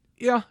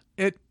 Yeah,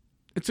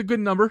 it's a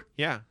good number.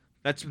 Yeah,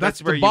 that's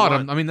the where you bottom.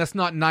 want. I mean, that's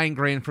not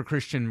 $9,000 for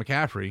Christian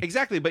McCaffrey.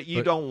 Exactly, but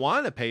you don't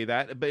want to pay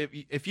that. But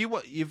if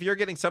you're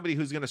getting somebody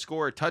who's going to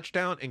score a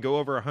touchdown and go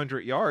over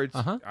 100 yards,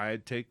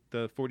 I'd take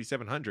the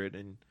 4,700,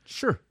 and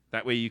sure,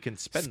 that way you can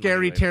spend.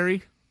 Scary money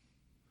Terry.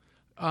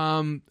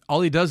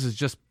 All he does is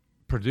just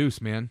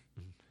produce, man.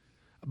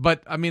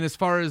 But I mean, as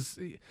far as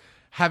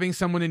having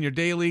someone in your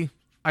daily,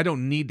 I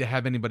don't need to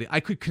have anybody. I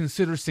could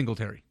consider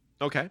Singletary.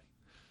 Okay.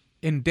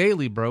 In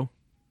daily, bro,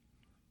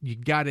 you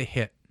got to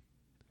hit.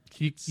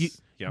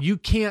 You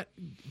can't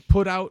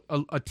put out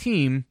a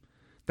team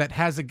that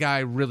has a guy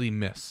really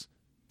miss.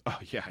 Oh,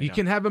 yeah. You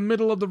can have a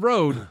middle of the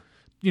road,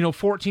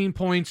 14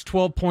 points,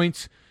 12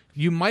 points.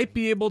 You might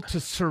be able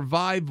to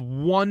survive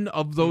one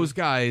of those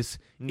guys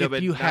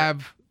if you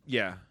have.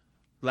 Yeah.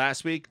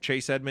 Last week,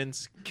 Chase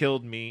Edmonds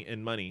killed me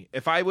in money.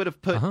 If I would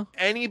have put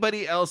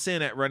anybody else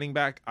in at running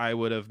back, I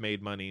would have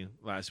made money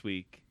last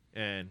week.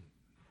 And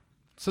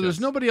so there's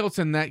nobody else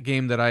in that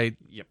game that I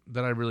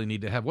really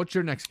need to have. What's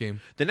your next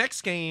game? The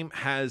next game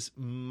has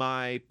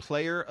my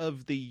player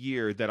of the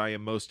year that I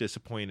am most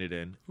disappointed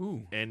in.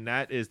 Ooh. And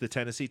that is the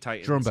Tennessee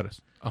Titans. Jerome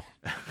Bettis. Oh.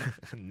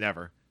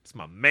 Never. It's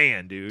my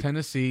man, dude.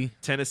 Tennessee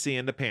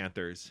and the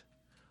Panthers.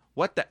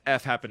 What the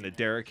F happened to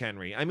Derrick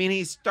Henry? I mean,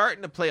 he's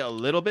starting to play a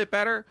little bit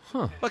better.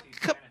 But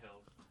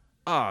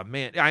oh,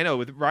 man. I know.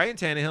 With Ryan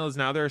Tannehill is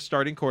now their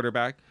starting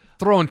quarterback.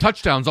 Throwing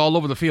touchdowns all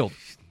over the field.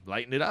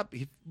 Lighten it up.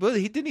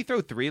 Didn't he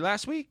throw 3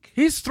 last week?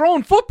 He's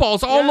throwing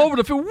footballs all over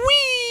the field.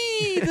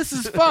 Whee! This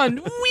is fun.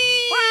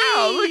 Whee!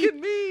 Wow, look at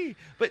me.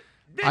 But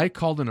I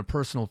called in a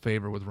personal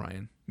favor with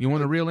Ryan. You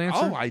want a real answer?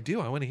 Oh, I do.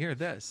 I want to hear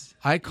this.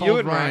 I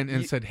called Ryan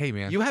and said, hey,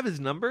 man. You have his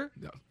number?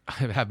 I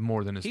have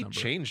more than his number. He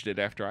changed it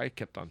after I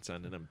kept on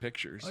sending him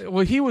pictures.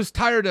 Well, he was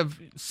tired of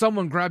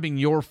someone grabbing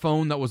your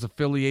phone that was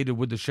affiliated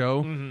with the show.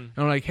 And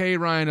I'm like, hey,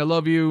 Ryan, I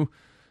love you.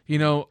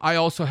 I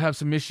also have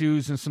some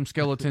issues and some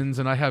skeletons,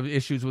 and I have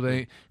issues with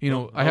I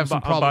have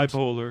some problems. I'm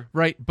bipolar.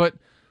 Right, but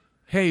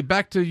hey,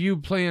 back to you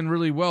playing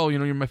really well.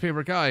 You're my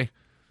favorite guy.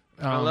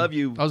 I love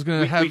you. I was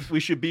gonna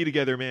we should be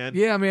together, man.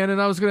 Yeah, man, and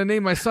I was gonna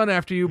name my son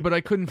after you, but I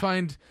couldn't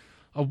find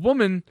a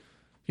woman.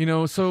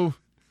 So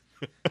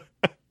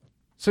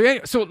yeah.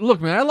 So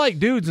look, man, I like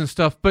dudes and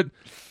stuff, but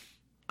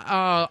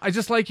I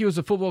just like you as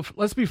a football.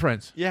 Let's be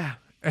friends. Yeah.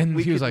 And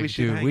he was like,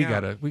 dude, we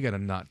gotta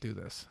not do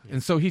this. Yeah.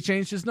 And so he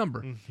changed his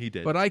number. He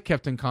did. But I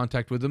kept in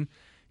contact with him.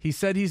 He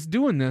said he's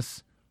doing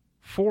this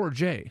for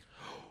Jay.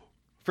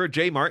 For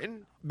Jay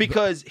Martin?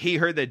 Because he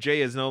heard that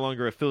Jay is no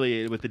longer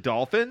affiliated with the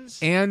Dolphins?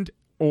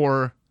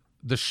 Or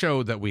the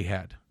show that we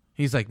had.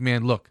 He's like,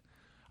 man, look,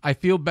 I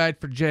feel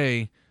bad for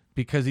Jay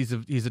because he's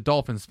a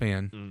Dolphins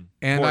fan.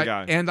 Poor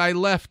guy. And I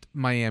left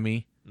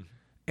Miami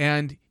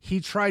and he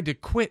tried to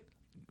quit.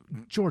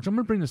 George, I'm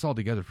gonna bring this all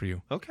together for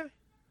you. Okay.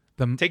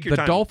 Take your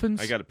time. Dolphins.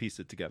 I got to piece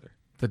it together.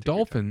 The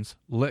Dolphins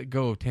let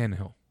go of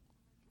Tannehill.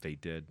 They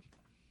did.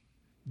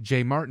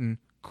 Jay Martin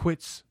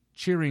quits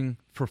cheering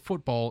for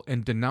football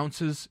and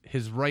denounces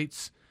his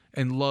rights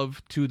and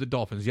love to the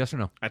Dolphins. Yes or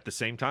no? At the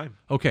same time.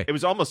 Okay. It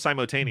was almost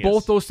simultaneous.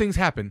 Both those things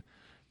happen.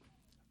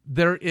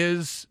 There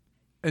is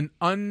an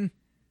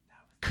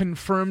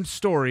unconfirmed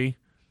story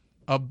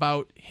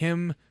about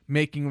him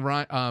making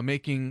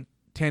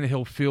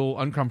Tannehill feel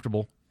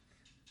uncomfortable.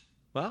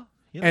 Well,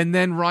 yeah. And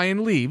then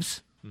Ryan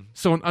leaves.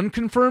 So an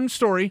unconfirmed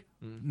story,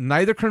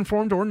 neither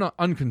confirmed or not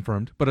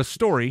unconfirmed, but a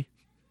story.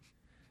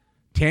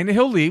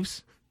 Tannehill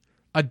leaves.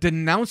 A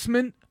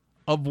denouncement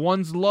of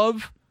one's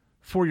love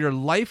for your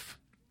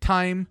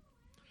lifetime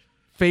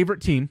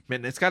favorite team.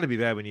 Man, it's got to be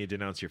bad when you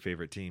denounce your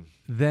favorite team.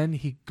 Then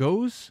he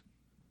goes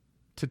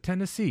to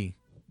Tennessee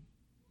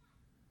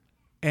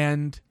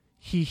and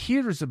he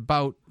hears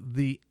about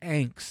the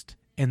angst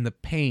and the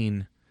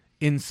pain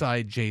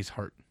inside Jay's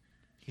heart.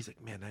 He's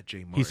like, man, that Jay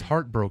Martin. He's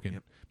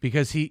heartbroken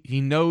because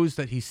he knows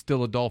that he's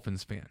still a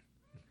Dolphins fan.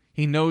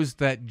 He knows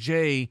that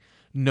Jay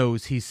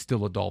knows he's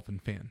still a Dolphin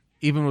fan.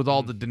 Even with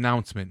all the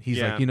denouncement.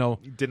 He's like,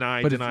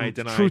 deny.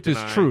 Truth is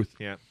truth.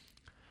 Yeah.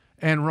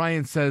 And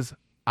Ryan says,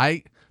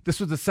 this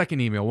was the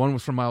second email. One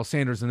was from Miles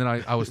Sanders, and then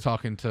I was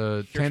talking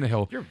to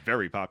Tannehill. You're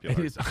very popular.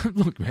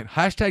 Look, man,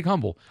 hashtag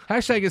humble.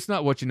 Hashtag it's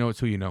not what you know, it's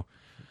who you know.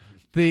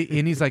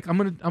 And he's like, I'm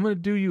gonna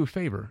do you a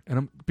favor,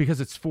 and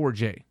because it's for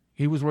Jay.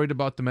 He was worried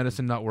about the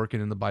medicine not working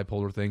and the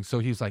bipolar thing. So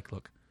he's like,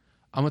 look,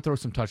 I'm gonna throw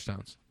some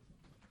touchdowns.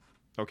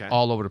 Okay.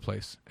 All over the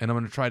place. And I'm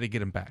gonna try to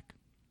get him back.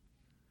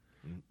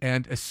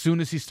 And as soon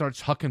as he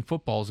starts hucking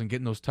footballs and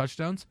getting those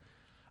touchdowns,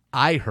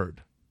 I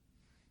heard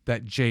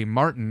that Jay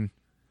Martin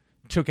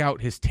took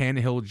out his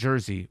Tannehill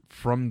jersey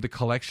from the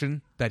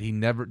collection that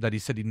he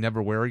said he'd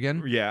never wear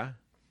again. Yeah.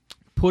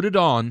 Put it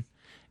on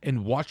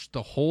and watched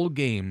the whole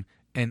game,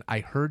 and I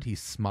heard he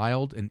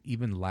smiled and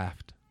even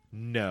laughed.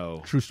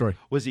 No. True story.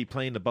 Was he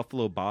playing the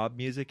Buffalo Bob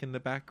music in the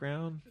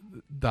background?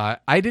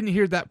 I didn't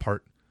hear that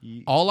part.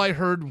 All I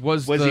heard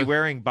was he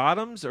wearing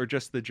bottoms or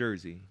just the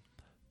jersey?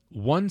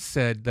 One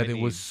said that it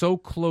was so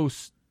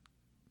close.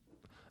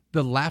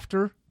 The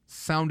laughter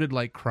sounded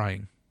like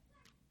crying.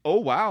 Oh,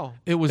 wow.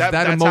 It was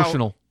that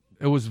emotional.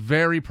 It was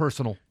very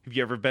personal. Have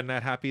you ever been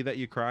that happy that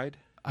you cried?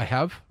 I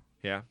have.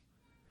 Yeah.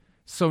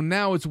 So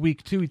now it's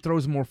week 2. He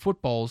throws more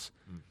footballs,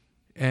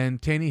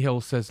 and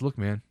Tannehill says, "Look,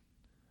 man,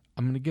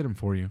 I'm going to get him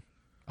for you.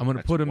 I'm going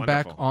to put him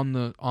back on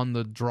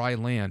the dry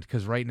land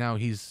because right now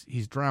he's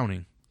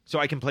drowning." So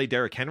I can play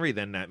Derrick Henry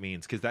then, that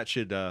means, because that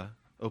should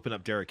open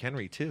up Derrick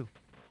Henry too.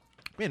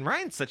 Man,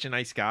 Ryan's such a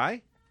nice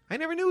guy. I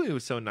never knew he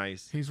was so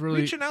nice. He's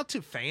really reaching out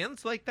to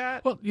fans like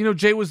that. Well,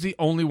 Jay was the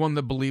only one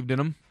that believed in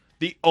him.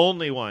 The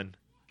only one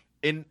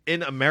in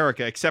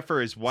America, except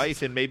for his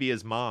wife and maybe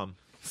his mom.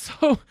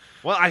 So,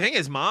 well, I think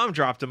his mom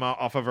dropped him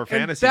off of her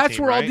fantasy team. That's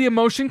where right? all the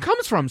emotion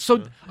comes from.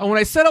 So when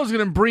I said I was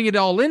going to bring it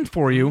all in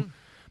for you,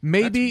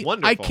 maybe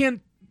I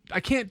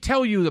can't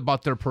tell you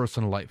about their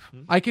personal life.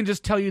 I can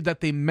just tell you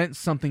that they meant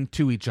something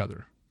to each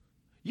other.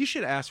 You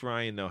should ask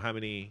Ryan though how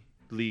many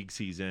leagues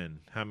he's in,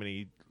 how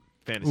many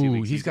fantasy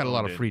leagues he's got a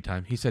lot of free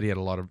time. He said he had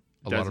a lot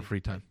of free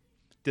time.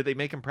 Did they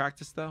make him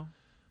practice though?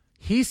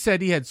 He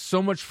said he had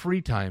so much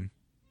free time.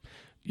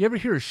 You ever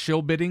hear of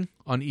shill bidding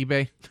on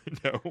eBay?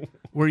 No.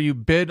 Where you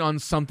bid on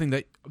something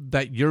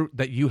that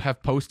you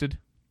have posted?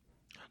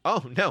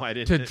 Oh, no, I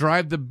didn't. To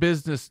drive the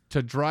business,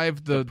 to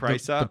drive the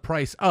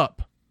price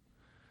up.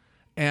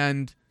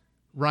 And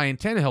Ryan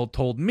Tannehill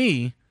told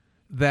me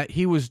that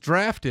he was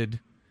drafted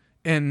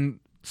and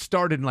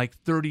started in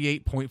like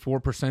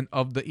 38.4%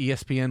 of the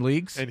ESPN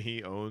leagues. And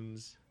he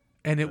owns.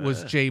 And it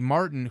was Jay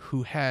Martin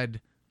who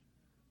had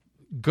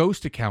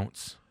ghost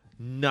accounts.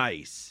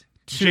 Nice.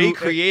 Jay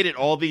created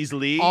all these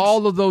leagues?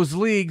 All of those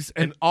leagues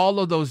and all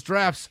of those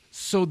drafts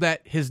so that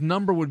his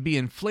number would be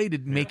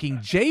inflated,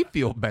 making Jay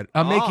feel better,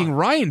 making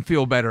Ryan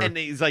feel better. And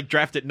he's like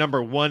drafted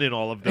number 1 in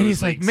all of those And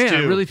he's leagues like, man,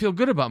 too. I really feel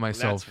good about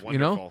myself. That's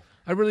wonderful.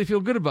 I really feel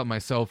good about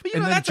myself. But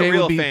and then that's Jay a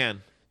real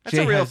fan. That's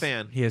Jay a real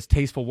fan. He has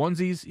tasteful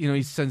onesies.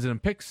 He sends them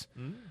pics.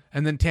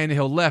 And then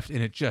Tannehill left,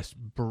 and it just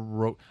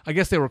broke. I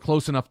guess they were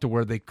close enough to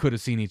where they could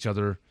have seen each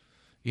other.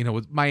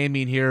 With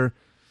Miami in here.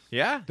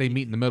 Yeah. They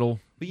meet in the middle.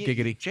 But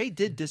Giggity. Jay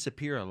did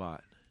disappear a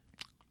lot.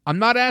 I'm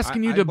not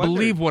asking you to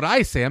believe what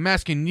I say. I'm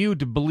asking you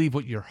to believe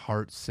what your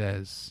heart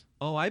says.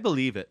 Oh, I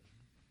believe it.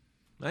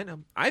 I know.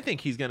 I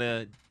think he's going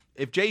to,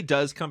 if Jay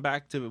does come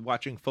back to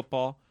watching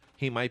football,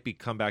 he might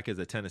come back as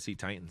a Tennessee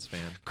Titans fan.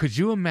 Could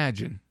you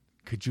imagine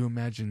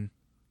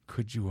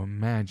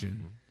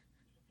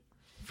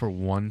for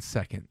 1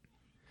 second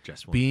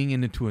just being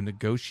into a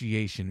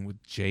negotiation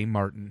with Jay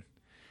Martin,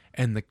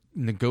 and the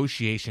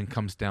negotiation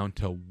comes down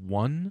to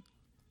 1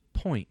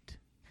 point,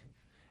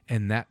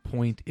 and that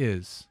point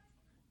is,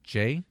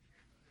 Jay,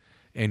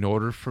 in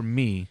order for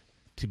me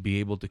to be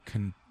able to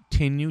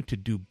continue to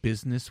do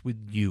business with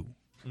you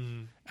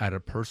at a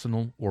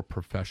personal or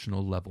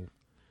professional level,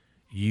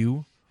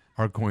 you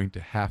are going to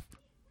have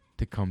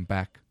to come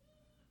back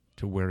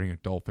to wearing a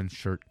Dolphins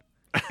shirt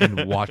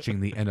and watching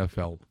the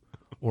NFL,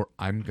 or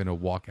I'm going to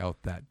walk out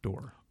that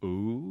door.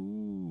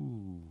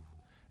 Ooh.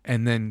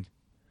 And then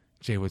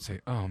Jay would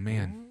say, oh,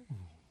 man.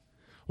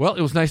 Well,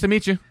 it was nice to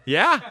meet you.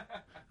 Yeah.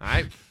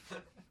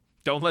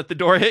 Don't let the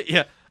door hit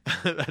you.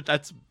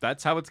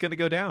 That's how it's going to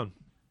go down.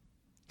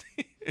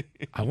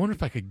 I wonder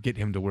if I could get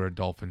him to wear a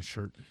Dolphin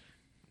shirt.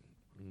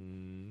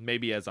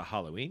 Maybe as a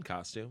Halloween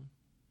costume.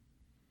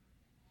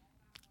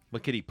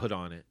 What could he put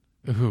on it?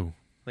 Who?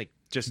 Like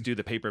just do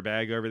the paper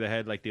bag over the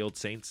head like the old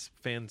Saints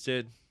fans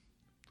did?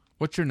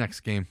 What's your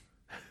next game?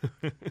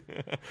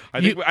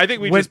 I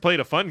think we just played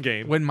a fun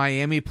game. When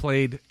Miami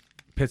played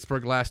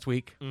Pittsburgh last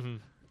week,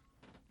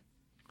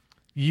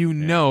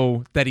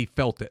 know that he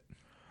felt it.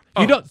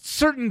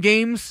 Certain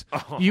games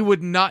you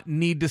would not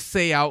need to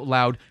say out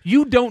loud.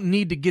 You don't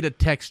need to get a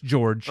text,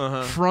 George,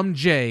 from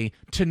Jay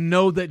to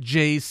know that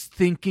Jay's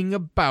thinking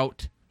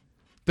about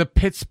the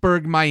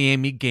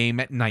Pittsburgh-Miami game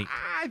at night.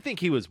 I think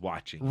he was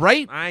watching.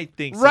 Right? I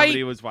think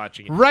somebody was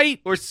watching it. Right?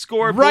 Or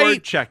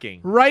scoreboard checking.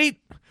 Right?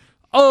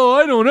 Oh,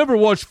 I don't ever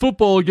watch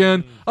football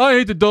again. I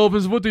hate the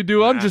Dolphins, what they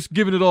do. I'm just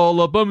giving it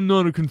all up. I'm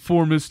not a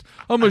conformist.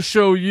 I'm going to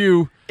show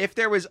you. If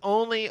there was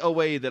only a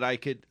way that I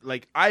could,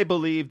 I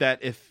believe that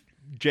if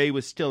Jay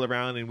was still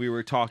around and we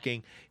were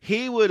talking,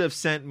 he would have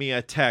sent me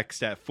a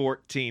text at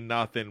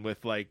 14-0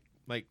 with like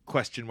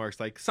question marks,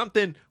 like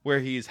something where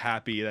he's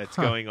happy that's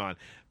going on.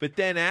 But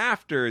then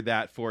after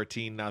that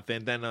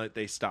 14-0, then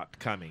they stopped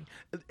coming.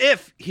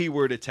 If he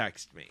were to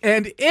text me.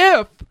 And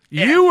if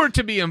you were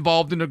to be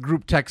involved in a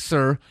group text,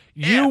 sir,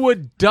 you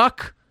would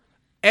duck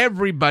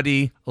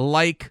everybody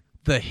like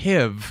the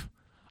HIV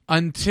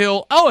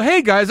until, oh,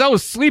 hey guys, I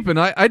was sleeping.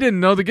 I didn't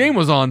know the game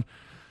was on.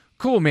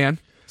 Cool, man.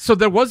 So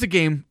there was a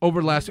game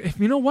over last.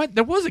 You know what?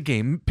 There was a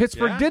game.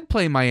 Pittsburgh Yeah. did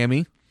play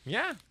Miami,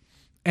 Yeah.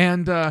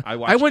 and I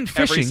watched I went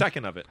fishing. every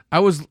second of it.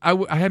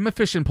 I had my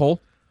fishing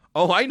pole.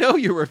 Oh, I know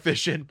you were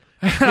fishing.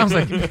 And I was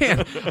like,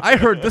 man, I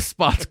heard this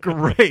spot's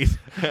great.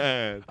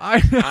 You're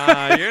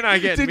I not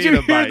getting did me you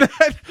to hear bite.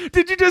 that?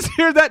 Did you just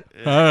hear that?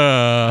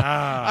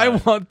 I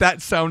want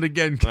that sound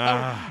again.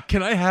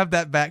 Can I have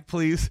that back,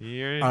 please?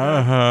 You're-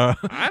 I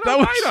don't that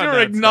was bite on your that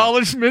stuff.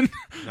 acknowledgement.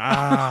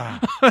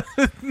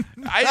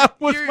 That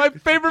was my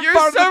favorite You're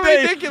part so of the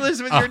day.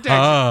 ridiculous with your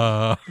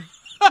text.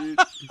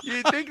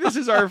 You think this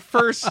is our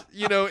first,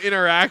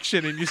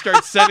 interaction, and you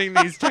start sending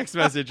these text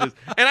messages,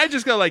 and I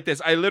just go like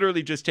this. I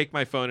literally just take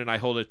my phone and I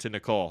hold it to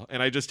Nicole,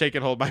 and I just take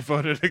and hold my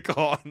phone to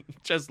Nicole and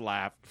just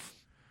laugh.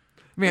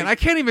 Man, I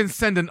can't even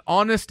send an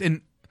honest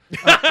and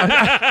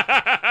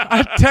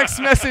a text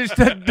message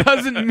that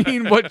doesn't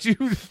mean what you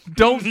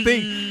don't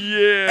think.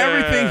 Yeah,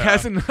 Everything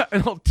has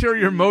an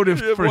ulterior motive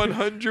for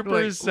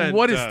 100%. Like,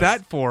 what is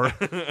that for?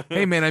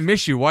 Hey, man, I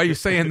miss you. Why are you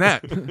saying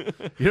that?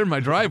 You're in my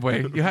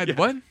driveway. You had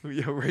what?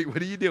 Yeah, right.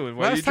 What are you doing?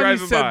 Why are you Last time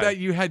driving you said by? that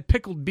you had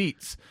pickled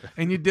beets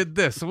and you did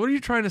this. So what are you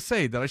trying to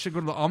say? That I should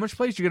go to the Amish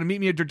place? You're going to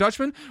meet me at your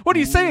Dutchman? What are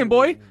you saying,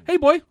 boy? Hey,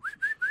 boy.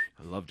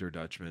 I loved her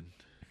Dutchman.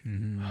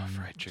 Oh,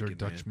 fried chicken, Your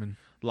Dutchman. man.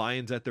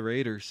 Lions at the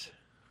Raiders.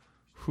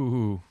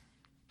 Ooh.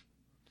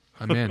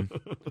 I'm in.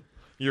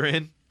 You're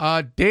in?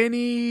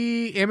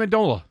 Danny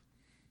Amendola,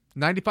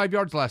 95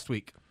 yards last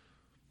week.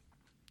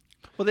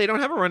 Well, they don't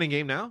have a running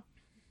game now.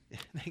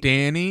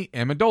 Danny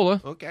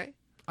Amendola, Okay.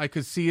 I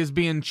could see as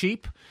being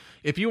cheap.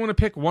 If you want to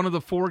pick one of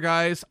the four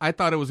guys, I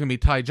thought it was going to be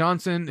Ty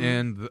Johnson,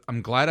 and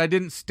I'm glad I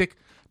didn't stick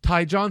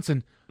Ty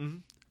Johnson.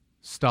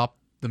 Stop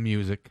the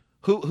music.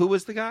 Who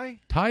was the guy?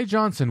 Ty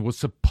Johnson was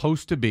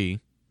supposed to be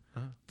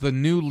the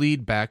new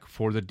lead back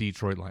for the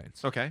Detroit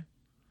Lions. Okay.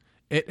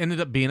 It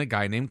ended up being a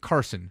guy named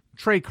Carson,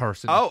 Trey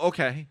Carson. Oh,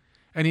 okay.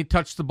 And he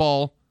touched the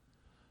ball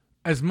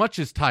as much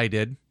as Ty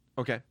did,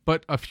 Okay.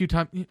 but a few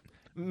times.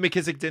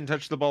 McKissick didn't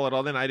touch the ball at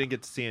all. Then I didn't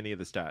get to see any of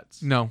the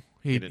stats. No,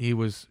 didn't. he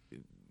was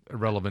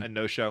irrelevant. A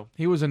no-show.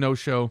 He was a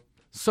no-show.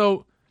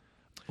 So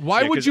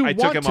why Yeah, would 'cause you I want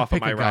took him to off of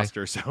pick my a guy?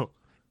 roster, so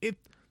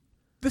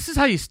This is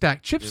how you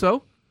stack chips,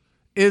 though,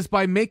 is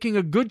by making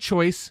a good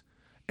choice.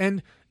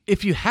 And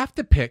if you have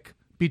to pick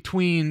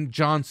between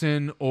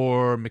Johnson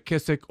or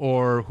McKissick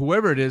or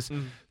whoever it is,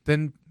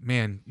 then,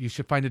 man, you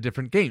should find a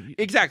different game.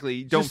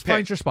 exactly. Don't Just pick.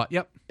 find your spot.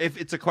 Yep. If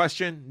it's a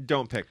question,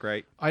 don't pick.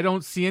 Right. I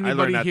don't see I anybody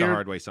learned that here. the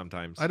hard way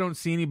sometimes. I don't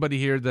see anybody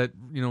here that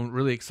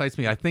really excites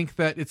me. I think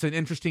that it's an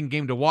interesting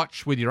game to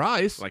watch with your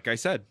eyes. Like I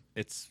said,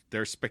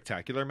 there's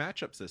spectacular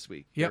matchups this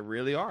week. Yep. There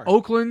really are.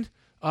 Oakland,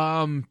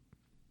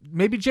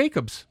 maybe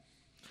Jacobs,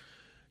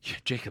 Yeah,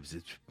 Jacobs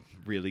is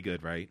really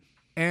good, right?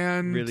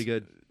 and Really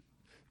good.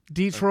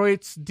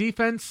 Detroit's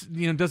defense,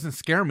 doesn't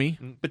scare me.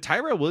 But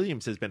Tyrell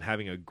Williams has been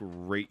having a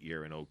great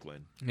year in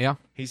Oakland. Yeah.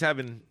 He's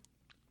having.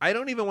 I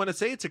don't even want to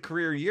say it's a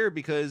career year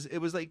because it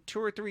was like 2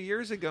 or 3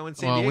 years ago in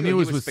San Well, Diego. when he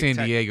was with San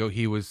spectac- Diego,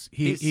 he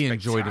He's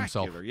enjoyed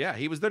himself. spectacular. Yeah,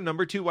 he was their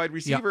number 2 wide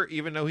receiver,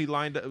 even though he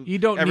lined up. You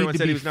don't Everyone need to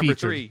said be he was number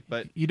featured. 3,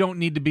 but You don't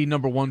need to be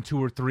number 1,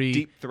 2, or 3.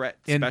 deep threat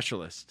And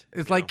specialist.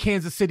 It's like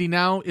Kansas City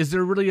now. Is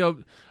there really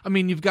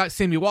you've got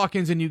Sammy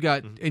Watkins and you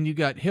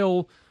got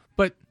Hill,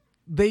 but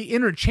they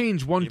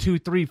interchange 1, 2,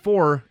 3,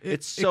 4.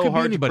 It's it so could be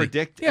hard to anybody.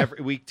 predict Yeah.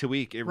 every week to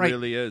week. It Right.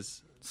 really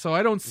is. So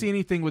I don't see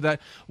anything with that.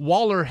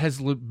 Waller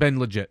has been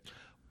legit.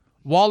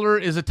 Waller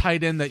is a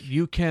tight end that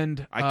you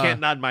can. I can't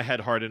nod my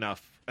head hard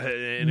enough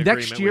in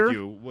next agreement year- with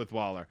you with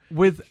Waller.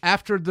 With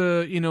after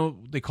the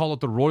they call it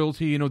the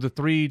royalty. The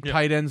 3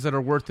 tight ends that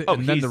are worth it,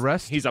 and then the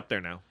rest. He's up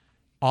there now.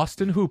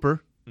 Austin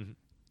Hooper.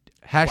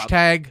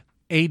 Hashtag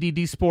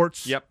ADD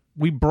Sports. Yep.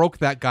 We broke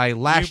that guy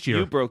last year.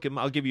 You broke him.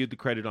 I'll give you the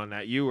credit on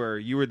that. You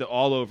were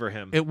all over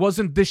him. It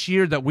wasn't this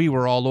year that we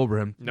were all over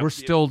him. No, We're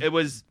still. It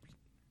was.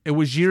 It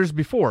was years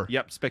before.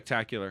 Yep.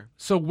 Spectacular.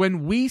 So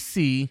when we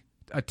see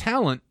a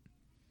talent,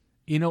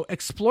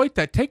 exploit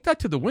that. Take that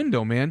to the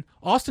window, man.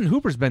 Austin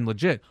Hooper's been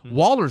legit.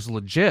 Waller's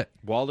legit.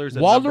 Waller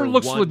Waller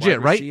looks one legit,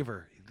 wide right?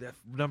 Receiver. The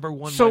number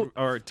 1 So,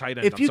 or tight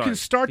end. If I'm you sorry. can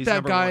start He's that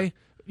number guy,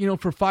 1.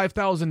 for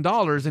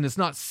 $5,000 and it's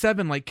not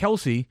 7 like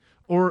Kelsey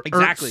or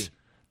Exactly. Ertz,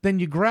 then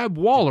you grab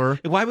Waller.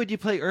 Why would you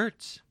play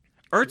Ertz?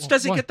 Ertz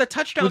doesn't Why? get the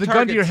touchdown With a targets.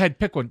 gun to your head,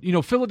 pick one.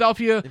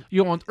 Philadelphia,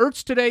 you want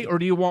Ertz today or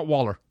do you want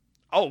Waller?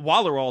 Oh,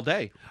 Waller all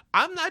day.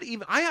 I'm not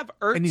even. I have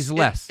Ertz And he's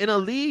less. in a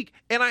league,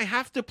 and I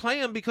have to play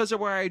him because of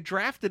where I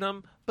drafted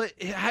him. But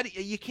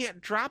you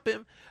can't drop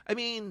him. I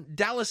mean,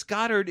 Dallas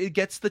Goedert, it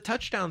gets the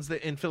touchdowns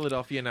in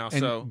Philadelphia now. And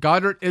So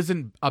Goddard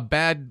isn't a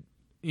bad,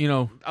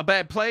 a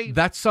bad play.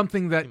 that's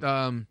something that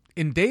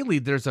in daily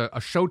there's a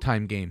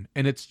Showtime game,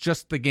 and it's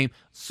just the game.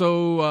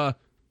 So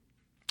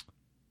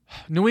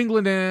New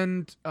England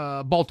and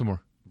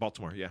Baltimore,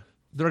 Yeah.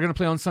 they're going to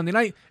play on Sunday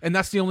night, and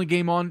that's the only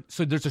game on.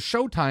 So there's a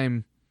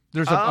Showtime.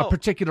 There's a Oh,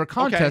 particular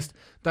contest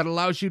that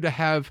allows you to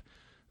have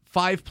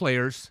 5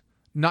 players,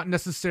 not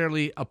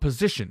necessarily a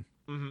position.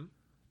 Mm-hmm.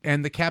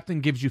 And the captain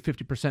gives you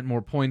 50%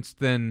 more points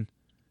than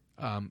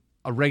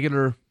a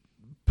regular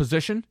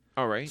position.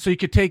 All right. So you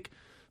could take,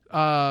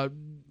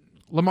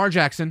 Lamar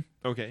Jackson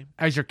Okay.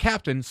 as your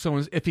captain. So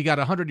if he got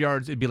 100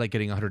 yards, it'd be like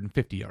getting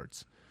 150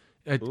 yards.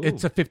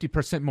 It's a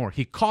 50% more.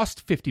 He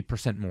cost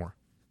 50% more.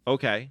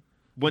 Okay.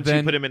 Once you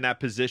Then- put him in that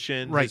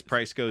position, his Right.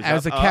 price goes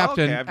As up. a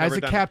captain, Oh, okay. I've never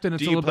done captain, that.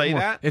 it's Do a you little play bit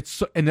more.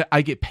 that? And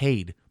I get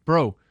paid,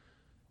 bro.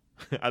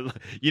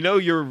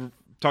 You're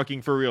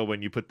talking for real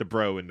when you put the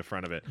bro in the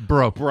front of it.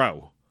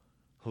 Bro.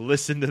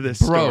 Listen to this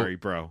Bro. story,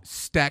 bro.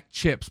 Stack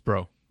chips,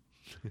 bro.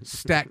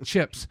 Stack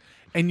chips.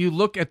 And you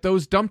look at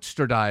those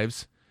dumpster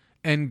dives,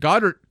 and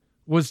Goddard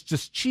was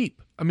just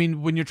cheap. I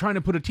mean, when you're trying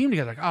to put a team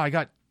together, like,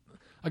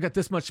 I got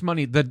this much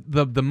money.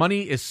 The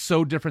money is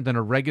so different than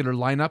a regular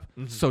lineup.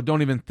 So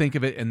don't even think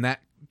of it in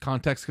that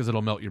context because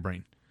it'll melt your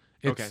brain.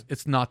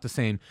 It's not the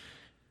same.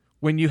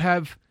 When you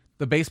have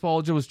the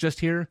baseball was just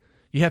here,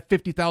 you have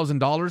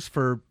 $50,000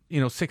 for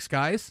 6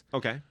 guys.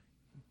 Okay.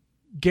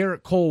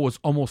 Garrett Cole was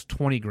almost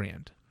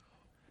 $20,000.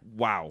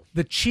 Wow.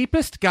 The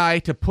cheapest guy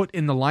to put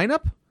in the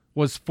lineup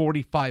was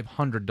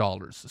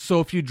 $4,500.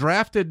 So if you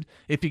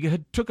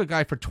took a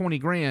guy for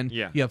 $20,000,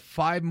 Yeah. you have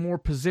 5 more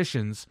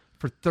positions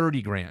for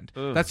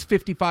 $30,000. That's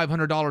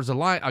 $5,500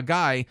 a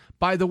guy.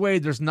 By the way,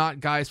 there's not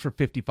guys for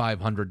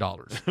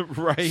 $5,500.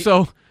 Right.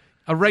 So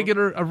a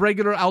regular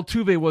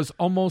Altuve was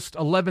almost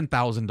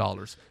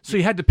 $11,000. So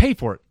you had to pay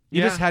for it.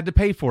 You Yeah. just had to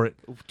pay for it.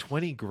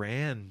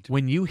 $20,000.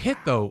 When you hit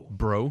though,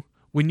 bro,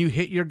 when you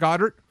hit your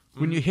Goddard,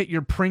 when you hit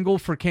your Pringle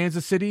for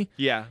Kansas City,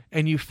 Yeah.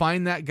 and you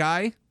find that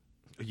guy,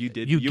 You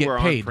did. You You get were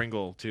paid. on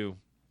Pringle too.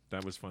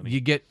 That was funny. you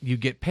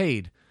get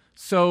paid.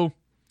 So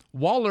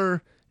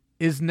Waller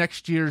is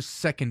next year's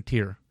second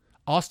tier.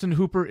 Austin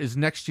Hooper is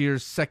next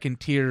year's second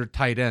tier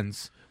tight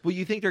ends. Well,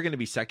 you think they're going to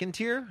be second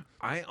tier?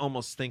 I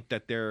almost think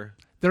that they're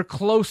They're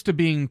close to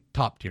being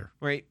top tier.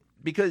 right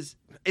because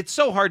it's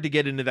so hard to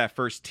get into that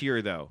first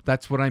tier, though.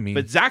 That's what I mean.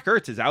 But Zach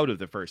Ertz is out of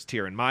the first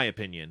tier, in my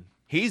opinion.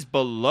 He's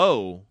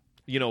below,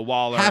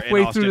 Waller halfway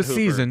and Austin through the Hooper,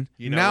 season,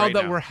 now right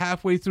that we're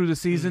halfway through the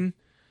season,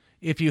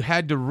 if you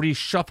had to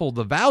reshuffle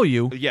the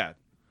value, yeah,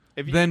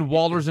 if you, then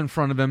Waller's in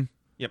front of him.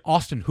 Yep.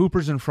 Austin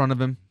Hooper's in front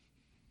of him.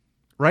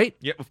 Right?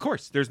 yeah, of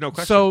course, there's no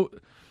question. So,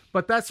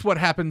 but that's what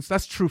happens.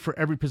 That's true for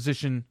every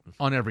position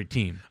on every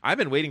team. I've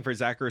been waiting for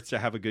Zach Ertz to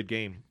have a good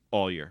game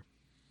all year.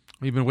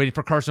 We've been waiting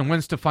for Carson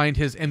Wentz to find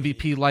his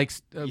MVP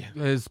likes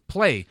his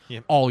play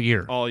all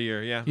year. All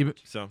year, yeah.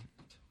 So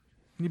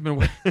You've been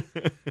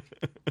waiting.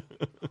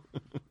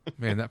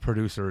 Man, that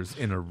producer is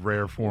in a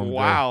rare form.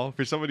 wow,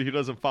 for somebody who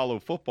doesn't follow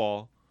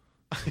football.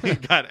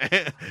 God,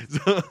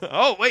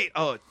 oh wait,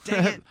 oh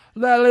dang it,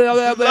 Blah, blah,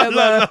 blah, blah, blah.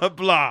 blah, blah,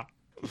 blah.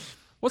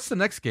 What's the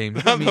next game?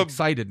 Get me The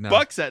excited now.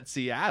 Bucks at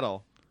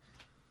Seattle.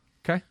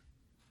 Okay.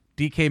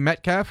 DK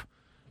Metcalf.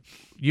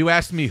 You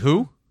asked me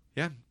who?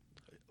 Yeah,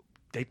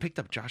 they picked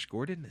up Josh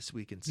Gordon this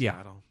week in Yeah.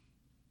 Seattle.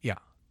 Yeah.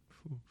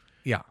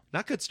 Yeah.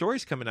 Not good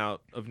stories coming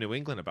out of New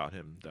England about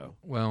him, though.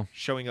 Well,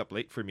 Showing up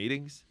late for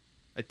meetings,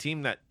 a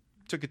team that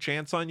took a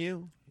chance on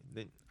you.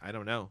 I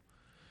don't know.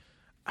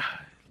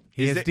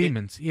 he Is has it-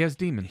 demons. He has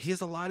demons. He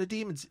has a lot of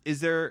demons. Is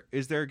there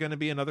going to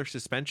be another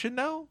suspension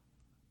now?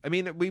 I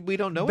mean, we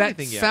don't know that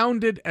anything yet.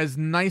 sounded as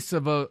nice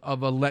of a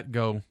let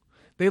go.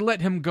 They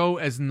let him go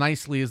as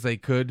nicely as they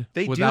could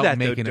They do without that,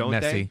 though, making it don't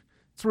messy. they?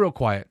 It's real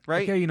quiet.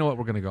 Right? Okay, you know what?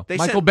 We're gonna go. They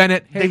Michael sent-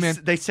 Bennett. Hey man.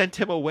 They sent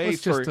him away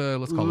Let's for just,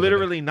 let's call it a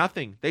literally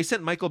nothing. They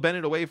sent Michael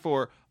Bennett away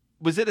for,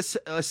 was it a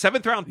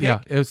 7th round pick? Yeah,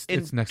 it's in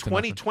next to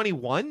nothing.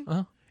 2021.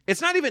 Uh-huh. It's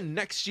not even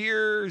next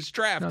year's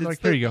draft. No, It's like,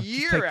 the here you go. Just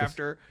take year this.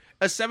 after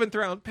a 7th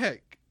round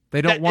pick.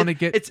 They don't want to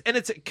get. It's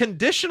a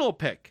conditional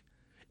pick.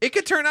 It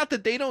could turn out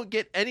that they don't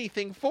get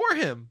anything for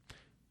him.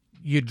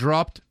 You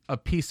dropped a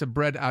piece of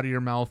bread out of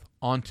your mouth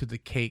onto the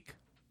cake.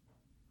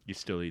 You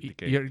still eat the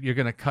cake. You're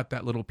gonna cut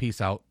that little piece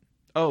out,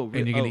 Oh,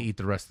 and you're gonna eat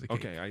the rest of the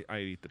cake. Okay, I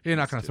eat the. You're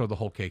not piece, gonna too. throw the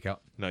whole cake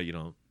out. No, you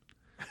don't.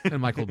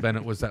 And Michael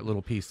Bennett was that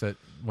little piece that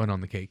went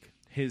on the cake.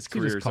 His So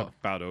you just career's call-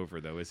 about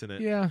over, though, isn't it?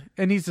 Yeah,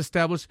 and he's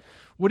established.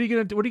 What are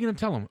you gonna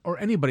tell him, or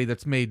anybody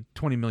that's made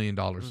 $20 million?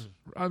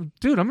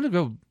 Dude, I'm gonna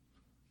go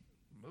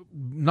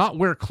not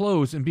wear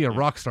clothes and be a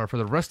rock star for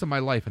the rest of my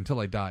life until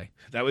I die.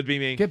 That would be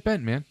me. Get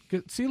bent, man.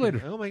 See you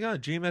later. Oh my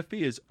God,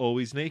 GMFB is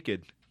always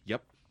naked.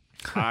 Yep.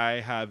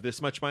 I have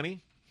this much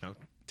money. No,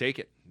 take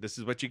it. This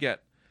is what you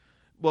get.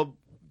 Well,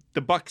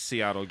 the Bucks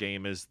Seattle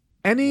game is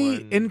Any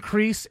one-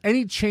 increase,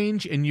 any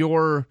change in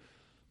your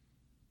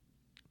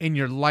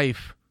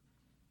life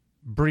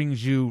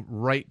brings you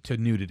right to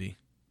nudity.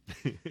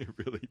 it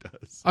really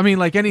does. I mean,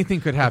 like anything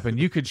could happen.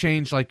 You could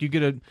change, like you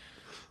get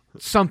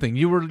something.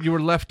 You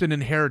were left an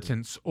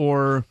inheritance,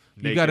 or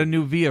you got a Naked.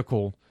 new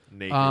vehicle.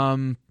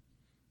 Naked.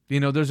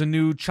 There's a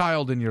new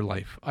child in your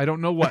life. I don't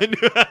know what.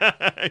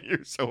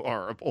 You're so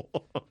horrible.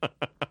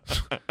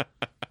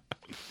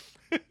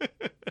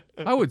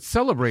 I would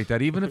celebrate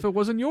that even if it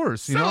wasn't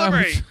yours. You know, I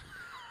would-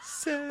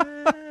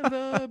 Celebrate.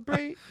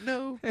 Celebrate.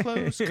 No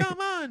clothes. Come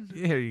on.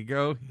 There you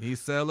go. He's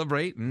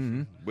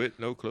celebrating. With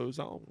no clothes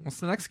on. What's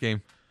the next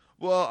game?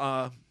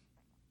 Well,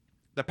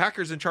 the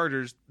Packers and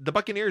Chargers. The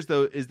Buccaneers,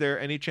 though, is there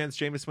any chance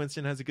Jameis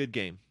Winston has a good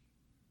game?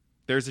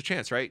 There's a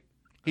chance, right?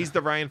 He's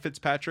the Ryan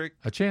Fitzpatrick.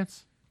 A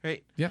chance.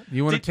 right? Yeah,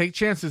 you want to Did- take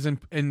chances and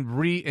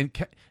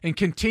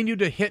continue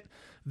to hit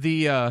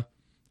the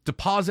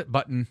deposit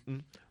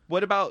button.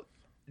 What about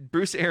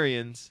Bruce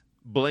Arians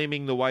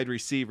blaming the wide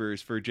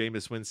receivers for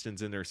Jameis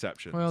Winston's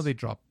interceptions? Well, they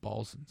drop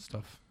balls and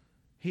stuff.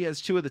 He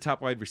has 2 of the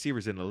top wide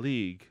receivers in the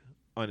league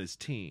on his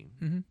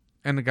team.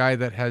 And a guy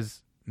that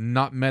has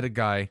not met a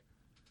guy.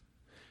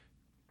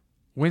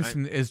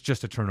 Winston is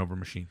just a turnover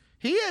machine.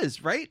 He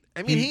is, right?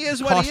 I mean, he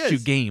is what cost he is. you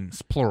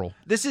games, plural.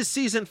 This is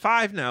season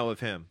 5 now of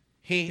him.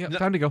 Yep,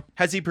 time to go.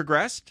 Has he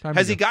progressed? Time to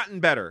Has he go. gotten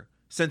better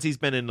since he's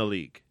been in the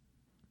league?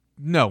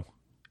 No.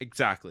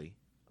 Exactly.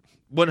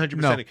 100%.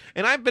 No.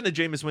 And I've been a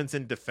Jameis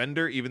Winston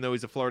defender, even though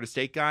he's a Florida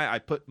State guy. I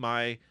put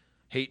my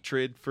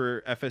hatred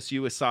for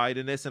FSU aside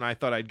in this, and I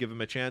thought I'd give him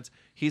a chance.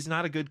 He's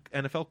not a good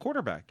NFL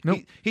quarterback.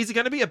 Nope. He's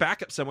going to be a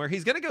backup somewhere.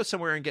 He's going to go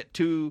somewhere and get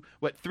 3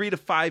 to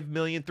 5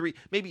 million,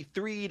 maybe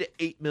 3 to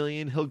 8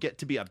 million. He'll get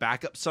to be a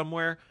backup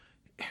somewhere.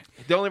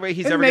 The only way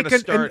he's ever going to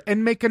start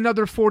and make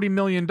another $40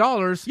 million.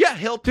 Yeah,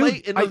 he'll play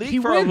Dude, in the he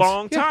league for wins. a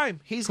long Yeah. time.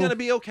 He's Cool. going to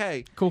be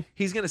okay. Cool.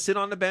 He's going to sit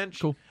on the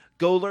bench. Cool.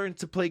 Go learn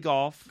to play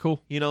golf.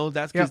 Cool. You know,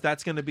 that's because Yep.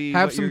 that's going to be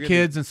Have what some you're gonna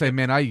kids and say,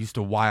 man, I used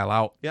to while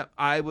out. do. Yep,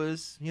 I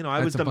was Had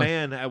the some fun.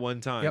 man at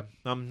one time. Yep.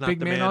 I'm not Big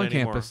the man man on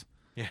anymore. campus.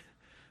 Yeah.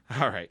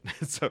 All right.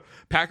 So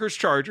Packers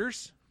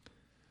Chargers.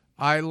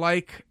 I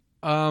like,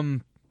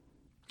 man,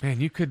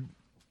 you could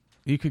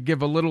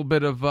give a little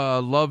bit of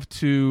love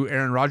to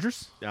Aaron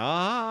Rodgers.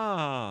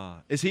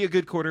 Is he a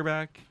good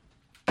quarterback?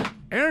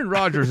 Aaron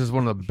Rodgers is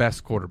one of the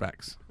best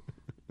quarterbacks.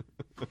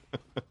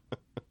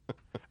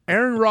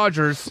 Aaron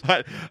Rodgers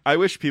I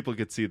wish people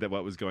could see that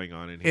what was going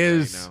on in here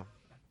Is- right now.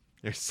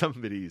 There's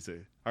somebody's.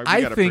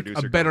 I think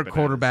a better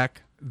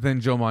quarterback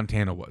than Joe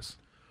Montana was.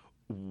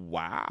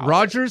 Wow.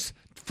 Rodgers,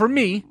 for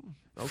me,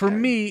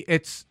 Okay.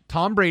 it's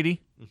Tom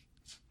Brady,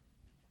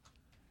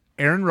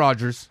 Aaron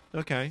Rodgers,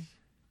 Okay.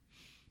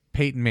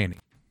 Peyton Manning.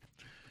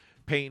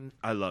 Peyton.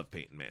 I love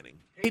Peyton Manning.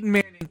 Peyton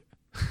Manning.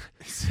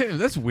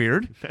 That's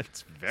weird.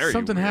 That's very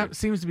Something weird.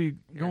 seems to be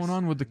going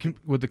on with the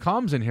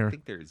comms in I here.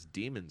 think there's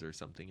demons or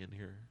something in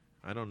here.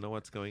 I don't know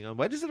what's going on.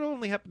 Why does it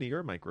only happen to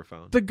your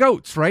microphone? The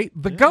goats, right?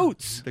 The Yeah,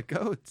 goats. The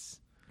goats.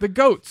 The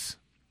goats.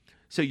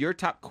 So your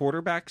top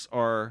quarterbacks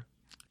are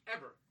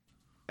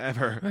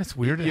ever. That's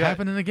weird. It's Yeah.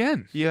 happening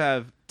again. You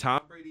have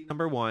Tom Brady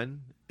number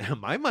 1.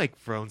 My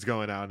microphone's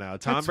going out now.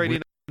 Tom That's Brady.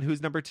 weird.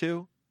 Who's number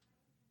 2?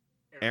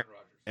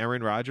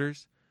 Aaron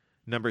Rodgers.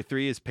 Number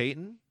 3 is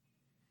Peyton.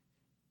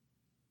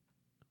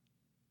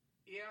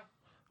 Yeah.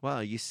 Wow,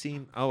 you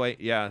seen? Oh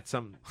wait, yeah.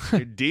 Some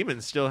your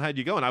demons still had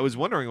you going. I was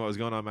wondering what was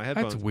going on in my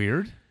headphones. That's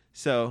weird.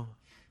 So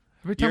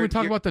Every time we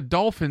talk about the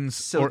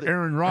Dolphins or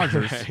Aaron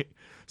Rodgers, Right.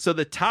 So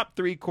the top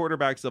 3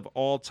 quarterbacks of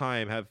all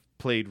time have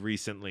played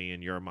recently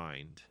in your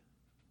mind.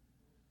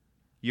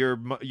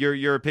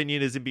 Your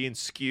opinion isn't being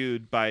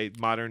skewed by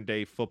modern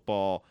day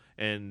football,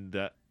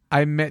 and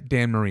I met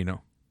Dan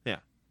Marino. yeah,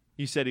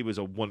 you said he was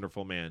a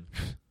wonderful man.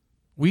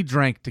 We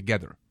drank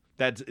together.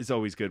 That is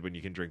always good when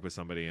you can drink with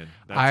somebody, and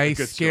that's I a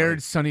good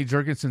scared Sonny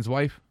Jurgensen's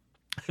wife.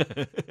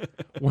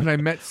 When I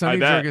met Sonny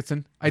bet.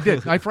 Jurgensen, I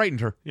did. I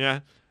frightened her. Yeah,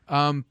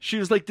 she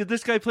was like, "Did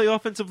this guy play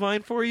offensive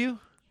line for you?"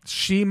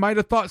 She might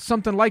have thought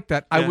something like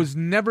that. I Yeah. was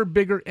never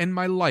bigger in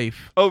my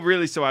life Oh,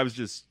 really? So I was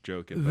just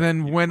joking. but-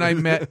 than when I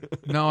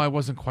met. No, I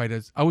wasn't quite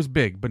as. I was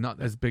big, but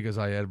not as big as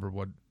I ever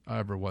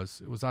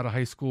was. It was out of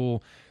high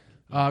school,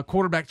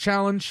 quarterback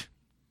challenge,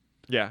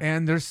 yeah,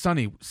 and there's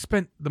Sonny.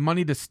 Spent the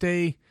money to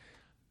stay.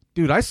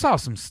 Dude, I saw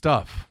some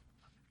stuff.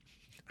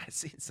 I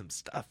seen some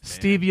stuff. Man.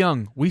 Steve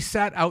Young. We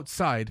sat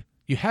outside.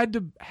 You had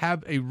to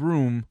have a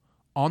room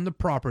on the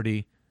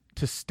property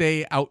to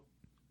stay out.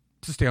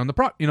 To stay on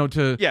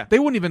the Yeah. They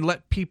wouldn't even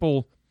let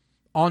people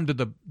onto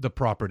the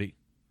property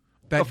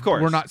that Of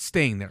course. were not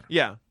staying there.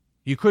 Yeah,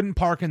 You couldn't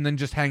park and then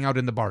just hang out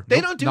in the bar. they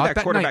Nope, don't do not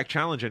that quarterback night.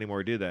 challenge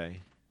anymore, do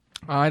they?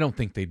 I don't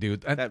think they do.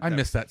 I That-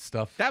 miss that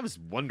stuff. That was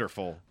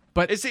wonderful.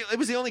 But It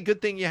was the only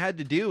good thing you had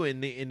to do in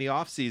the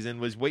off season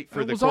was wait for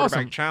it the was quarterback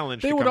awesome.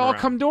 challenge. They to would come all around.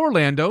 come to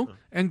Orlando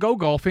and go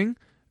golfing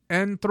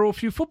and throw a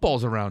few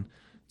footballs around.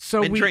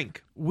 So And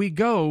drink. We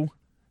go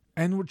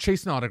and we're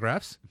chasing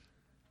autographs.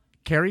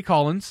 Kerry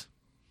Collins,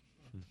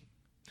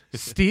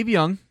 Steve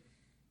Young.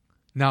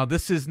 Now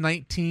this is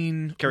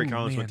 19. Kerry Ooh,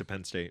 Collins man. went to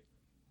Penn State.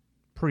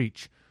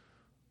 Preach.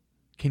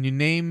 Can you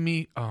name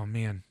me? Oh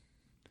man,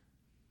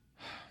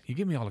 you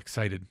get me all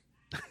excited.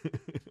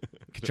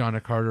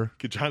 Kajana Carter,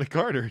 Kajana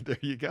Carter. There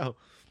you go.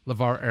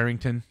 LeVar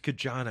Arrington,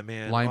 Kajana,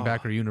 man.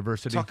 linebacker Oh,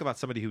 University. talk about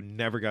somebody who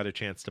never got a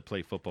chance to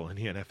play football in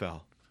the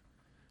NFL.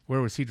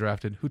 Where was he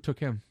drafted? Who took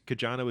him?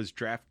 Kajana was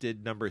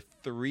drafted number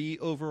 3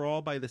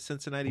 overall by the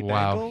Cincinnati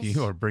Wow, Bengals.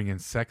 you are bringing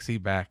sexy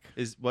back.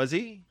 Was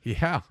he?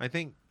 Yeah. I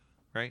think,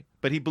 right?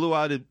 But he blew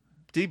out. Did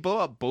he blow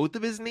out both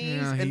of his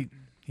knees? Yeah, And-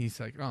 he's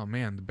like, oh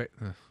man,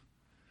 the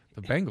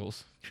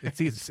Bengals. It's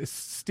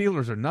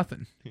Steelers or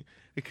nothing.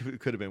 It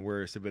could have been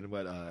worse. It would have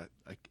been what?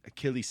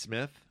 Achilles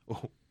Smith.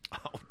 Oh,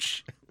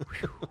 ouch!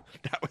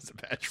 That was a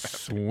bad trap.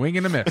 Swing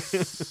and a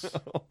miss.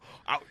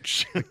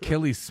 Ouch!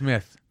 Achilles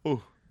Smith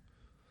Oh.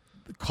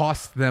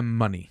 cost them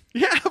money.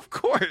 Yeah, of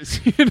course.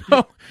 You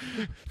know,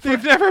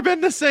 They've never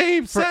been the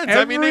same since.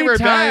 I mean, they every were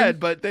time- bad,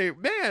 but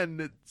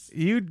it's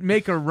you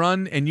make a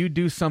run and you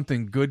do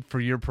something good for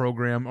your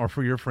program or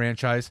for your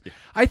franchise.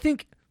 I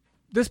think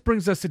this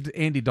brings us to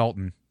Andy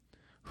Dalton,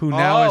 who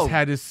now has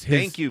had his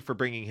thank you for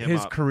bringing him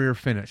his up. career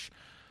finish.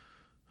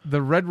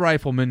 The Red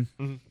Rifleman.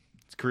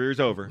 His career's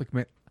over. Look,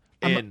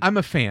 man, I'm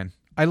a fan.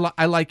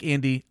 I like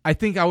Andy. I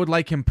think I would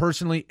like him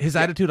personally. His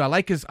attitude. I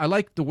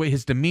like the way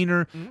his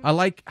demeanor. I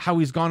like how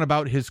he's gone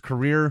about his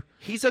career.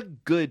 He's a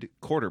good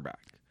quarterback.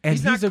 And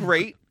he's not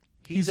great.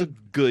 He's a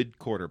good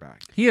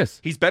quarterback. He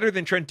is. He's better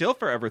than Trent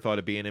Dilfer ever thought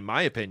of being, in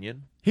my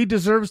opinion. He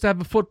deserves to have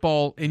a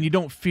football, and you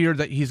don't fear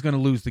that he's going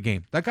to lose the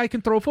game. That guy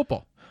can throw a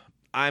football.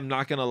 I'm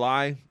not going to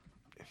lie.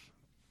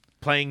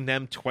 Playing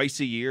them twice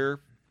a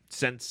year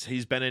since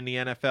he's been in the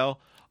NFL,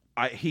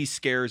 he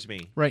scares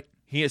me. Right.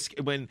 He is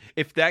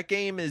if that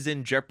game is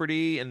in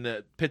jeopardy and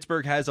the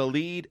Pittsburgh has a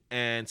lead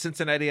and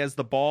Cincinnati has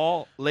the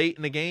ball late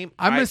in the game,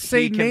 I'm going to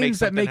say names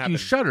that make you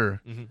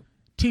shudder.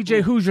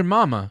 TJ, who's your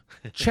mama?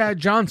 Chad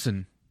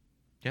Johnson.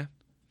 Yeah.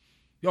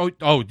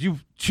 Oh, you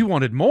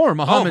wanted more.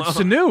 Mohamed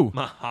Sanu.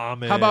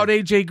 Mohamed. How about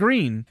AJ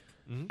Green?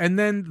 And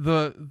then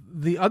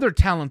the other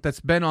talent that's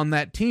been on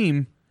that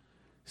team,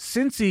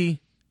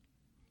 Cincy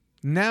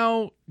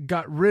now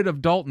got rid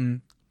of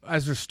Dalton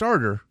as their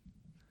starter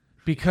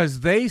because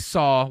they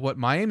saw what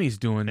Miami's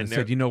doing and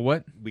said, you know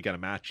what? We got to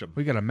match them.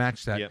 We got to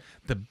match that. Yep.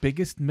 The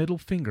biggest middle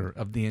finger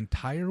of the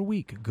entire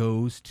week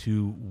goes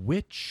to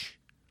which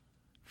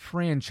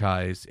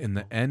franchise in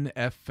the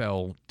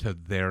NFL to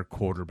their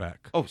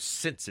quarterback? Oh,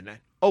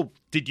 Cincinnati. Oh,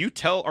 did you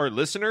tell our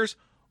listeners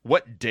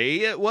what day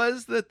it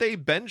was that they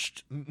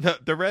benched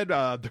the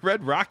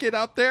Red Rocket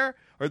out there,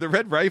 or the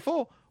Red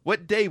Rifle?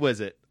 What day was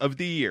it of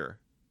the year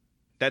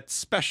that's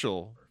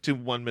special to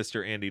one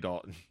Mr. Andy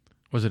Dalton?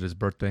 Was it his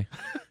birthday?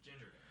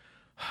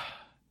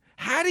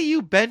 How do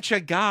you bench a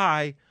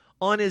guy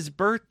on his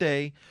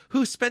birthday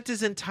who spent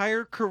his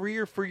entire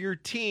career for your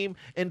team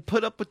and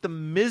put up with the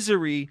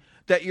misery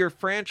that your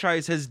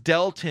franchise has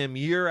dealt him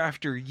year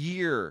after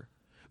year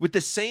with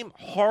the same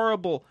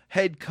horrible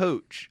head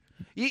coach?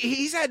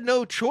 He's had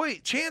no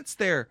chance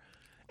there.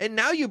 And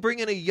now you bring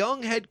in a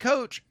young head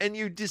coach and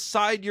you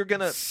decide you're going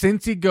to...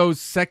 Since he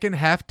goes second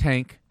half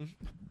tank,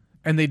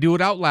 and they do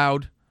it out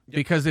loud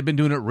because they've been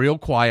doing it real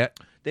quiet.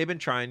 They've been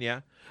trying,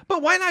 yeah.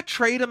 But why not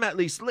trade him at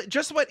least?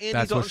 Just what Andy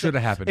That's Dalton what should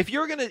have happened. If you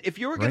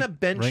were gonna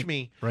bench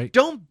me, right.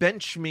 don't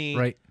bench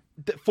me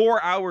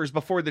 4 hours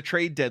before the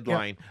trade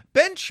deadline. Yep.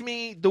 Bench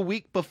me the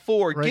week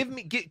before.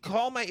 Right.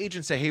 Call my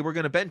agent, say, hey, we're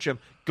gonna bench him.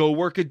 Go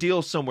work a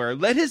deal somewhere.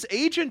 Let his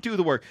agent do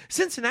the work.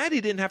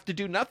 Cincinnati didn't have to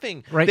do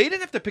nothing. Right. They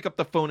didn't have to pick up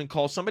the phone and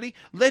call somebody.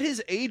 Let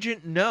his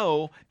agent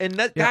know, and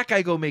let that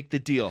guy go make the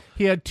deal.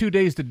 He had 2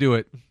 days to do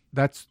it.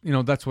 That's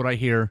what I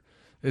hear.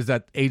 Is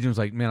that agent's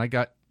like, man, I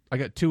got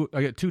 2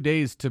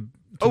 days to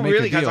oh, make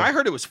really? a deal. Because I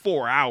heard it was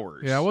 4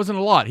 hours. Yeah, it wasn't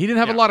a lot. He didn't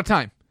have a lot of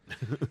time.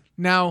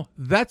 Now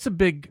that's a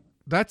big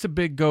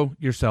go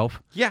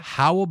yourself. Yeah.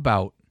 How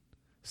about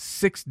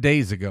 6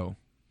 days ago?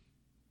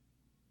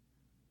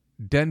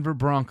 Denver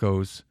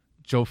Broncos,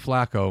 Joe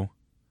Flacco,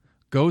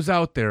 goes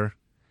out there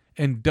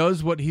and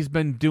does what he's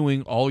been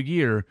doing all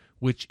year,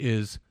 which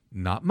is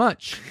not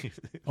much.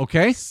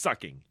 Okay?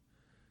 Sucking.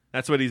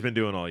 That's what he's been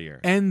doing all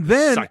year. And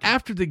then Sucking.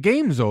 after the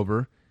game's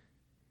over,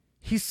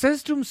 he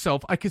says to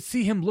himself, I could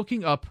see him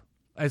looking up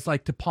as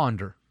like to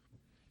ponder.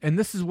 And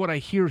this is what I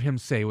hear him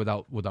say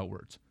without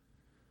words.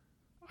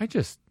 I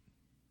just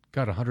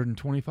got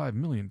 $125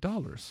 million.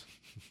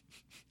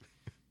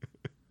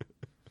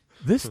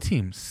 This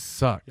team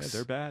sucks. Yeah,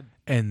 they're bad.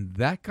 And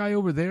that guy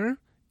over there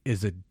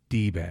is a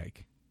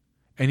D-bag.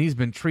 And he's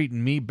been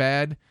treating me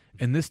bad,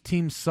 and this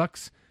team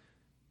sucks.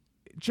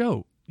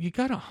 Joe, you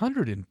got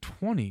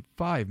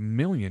 $125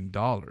 million.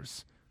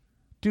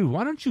 Dude,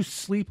 why don't you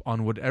sleep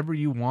on whatever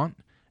you want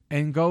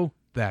and go,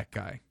 that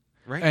guy?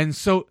 Right. And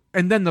so,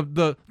 and then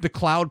the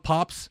cloud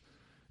pops,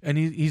 and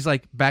he's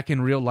like back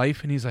in real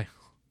life, and he's like,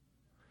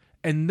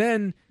 and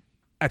then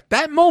at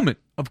that moment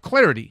of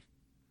clarity,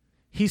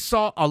 he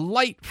saw a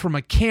light from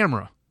a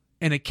camera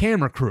and a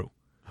camera crew.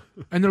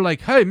 And they're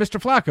like, hey,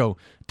 Mr. Flacco,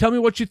 tell me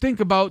what you think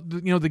about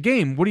the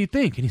game. What do you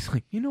think? And he's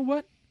like, you know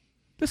what?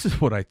 This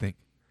is what I think.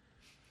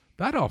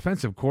 That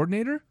offensive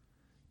coordinator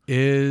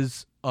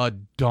is a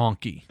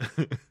donkey.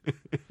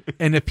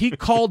 And if he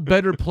called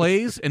better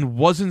plays and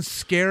wasn't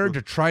scared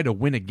to try to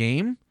win a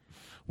game,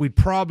 we'd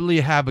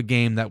probably have a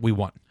game that we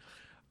won.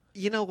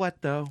 You know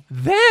what, though?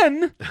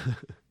 Then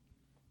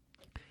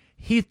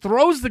he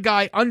throws the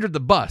guy under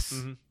the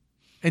bus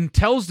and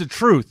tells the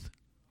truth.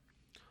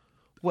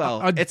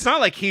 Well, it's not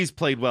like he's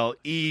played well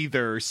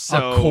either.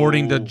 So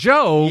according to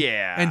Joe,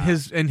 yeah,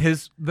 and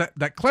his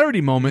that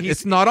clarity moment,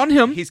 it's not on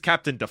him. He's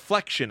Captain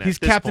Deflection. He's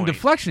Captain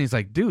Deflection. He's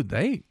like, dude,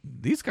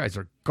 these guys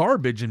are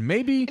garbage, and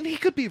maybe. And he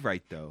could be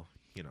right, though.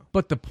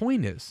 But the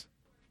point is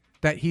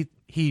that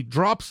he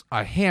drops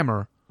a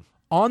hammer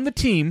on the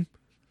team,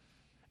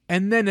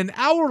 and then an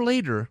hour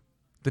later,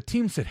 the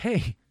team said,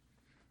 "Hey,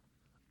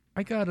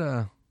 I got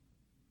a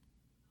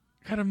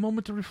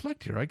moment to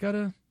reflect here. I got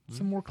a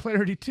some more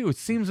clarity too. It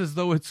seems as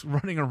though it's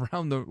running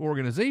around the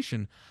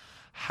organization.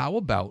 How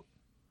about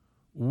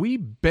we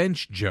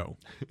bench Joe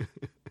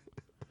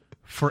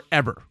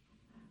forever?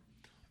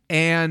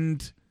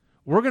 And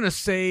we're going to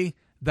say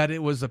that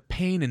it was a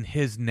pain in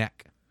his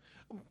neck.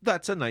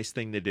 That's a nice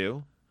thing to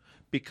do.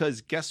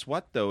 Because guess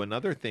what, though?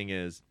 Another thing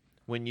is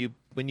when you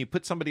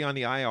put somebody on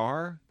the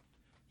IR,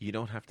 you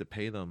don't have to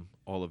pay them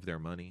all of their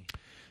money.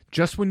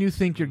 Just when you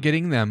think you're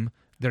getting them,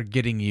 they're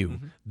getting you.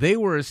 Mm-hmm. They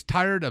were as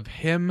tired of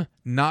him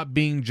not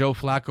being Joe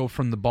Flacco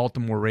from the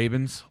Baltimore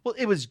Ravens. Well,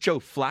 it was Joe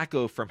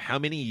Flacco from how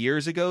many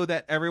years ago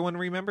that everyone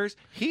remembers?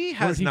 He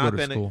has Where'd he not go to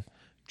been. school?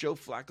 Joe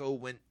Flacco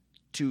went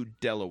to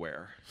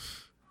Delaware,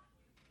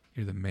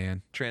 You're the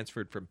man.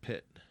 transferred from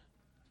Pitt.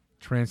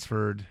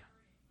 Transferred.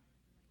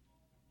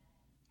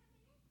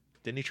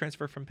 Didn't he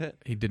transfer from Pitt?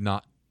 He did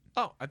not.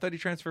 Oh, I thought he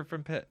transferred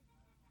from Pitt.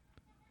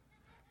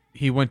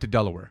 He went to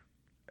Delaware.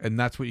 And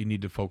that's what you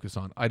need to focus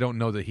on. I don't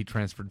know that he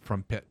transferred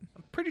from Pitt.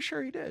 I'm pretty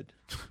sure he did.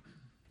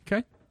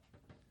 Okay.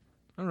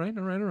 All right.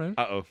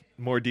 Uh-oh.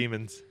 More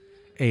demons.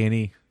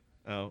 A&E.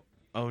 Oh,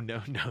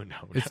 no.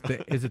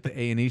 Is it the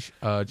A&E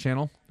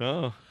channel?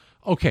 Oh.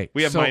 Okay.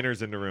 We have so,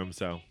 minors in the room,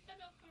 so.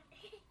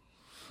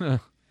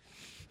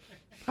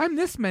 I'm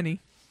this many.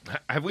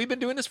 Have we been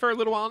doing this for a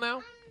little while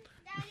now?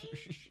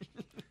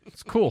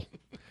 It's cool.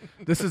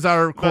 This is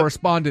our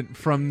correspondent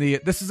from the.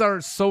 This is our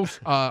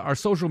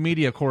social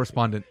media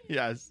correspondent.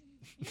 Yes.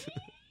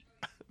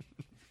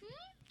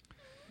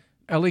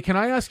 Ellie, can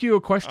I ask you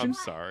a question? I'm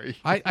sorry.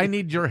 I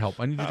need your help.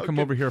 I need you to come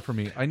over here for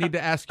me. I need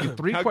to ask you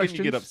three How questions.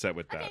 can you get upset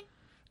with that?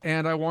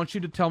 And I want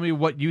you to tell me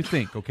what you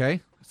think.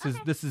 Okay.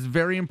 This is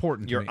very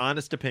important to Your me.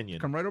 honest opinion.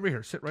 Come right over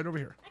here. Sit right over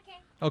here.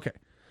 Okay.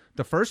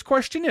 The first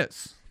question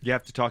is You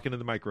have to talk into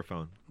the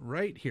microphone.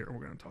 right here.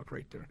 We're going to talk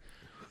right there.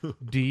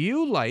 Do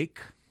you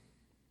like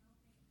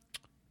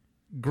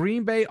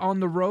Green Bay on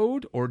the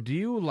road, or do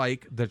you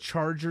like the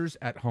Chargers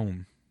at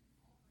home?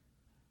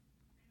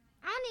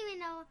 I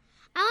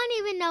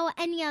don't even know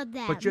any of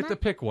them. But you have to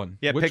pick one.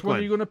 Yeah, Which pick one one.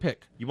 are you going to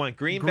pick? You want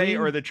Green Bay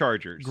or the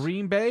Chargers?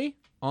 Green Bay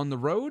on the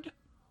road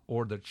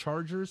or the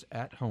Chargers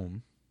at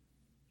home?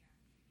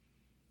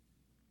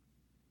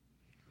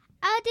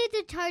 I'll do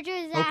the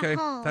Chargers Okay, at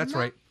home. that's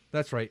right.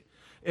 That's right.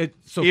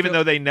 Even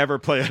though they never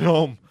play at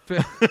home.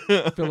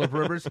 Philip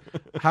Rivers,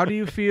 how do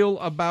you feel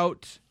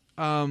about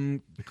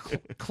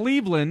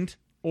Cleveland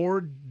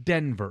or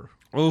Denver?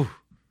 Oh,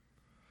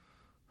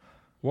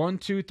 1,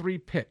 2, 3,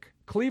 pick.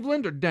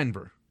 Cleveland or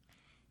Denver?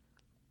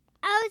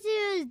 I would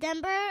choose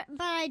Denver,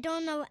 but I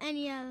don't know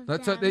any of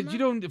That's them. you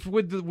don't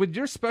with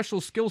your special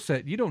skill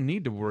set. You don't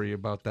need to worry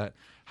about that.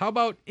 How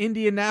about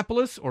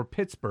Indianapolis or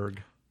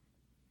Pittsburgh?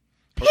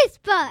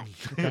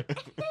 Pittsburgh.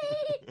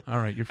 All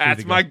right, you're free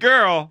that's to go. my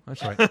girl.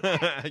 That's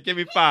right. Give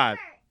me 5.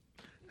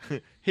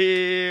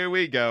 Here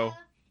we go.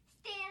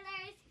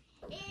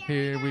 Steelers.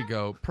 Here we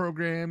go.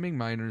 Programming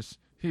minors.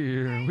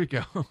 Here we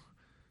go.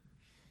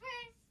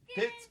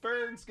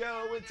 Pittsburgh's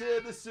going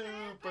to the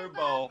Super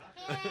Bowl.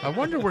 I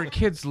wonder where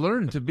kids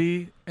learn to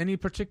be any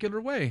particular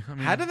way. I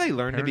mean, How do they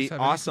learn to be parents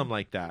have awesome anything?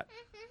 like that?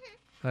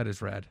 That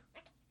is rad.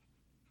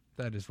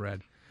 That is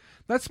rad.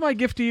 That's my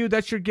gift to you.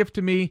 That's your gift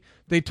to me.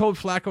 They told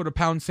Flacco to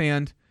pound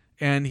sand,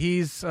 and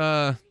he's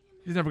never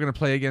going to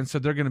play again, so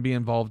they're going to be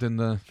involved in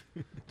the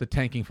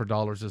tanking for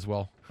dollars as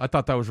well. I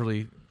thought that was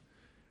really,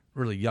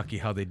 really yucky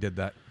how they did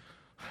that.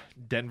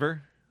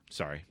 Denver?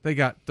 Sorry. They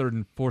got third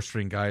and fourth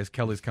string guys.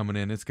 Kelly's coming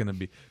in. It's going to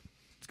be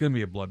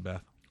a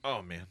bloodbath.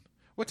 Oh, man.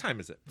 What time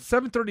is it?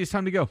 7:30 is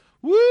time to go.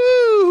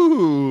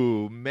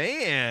 Woo,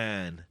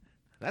 man.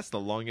 That's the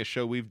longest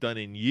show we've done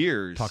in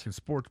years. Talking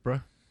sports,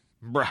 bruh.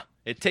 Bruh.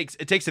 It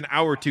takes an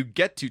hour to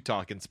get to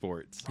talking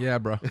sports. Yeah,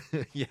 bro.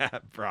 Yeah,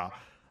 bruh.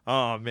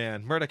 Oh,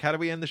 man. Murdoch, how do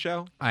we end the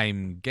show?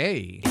 I'm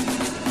gay.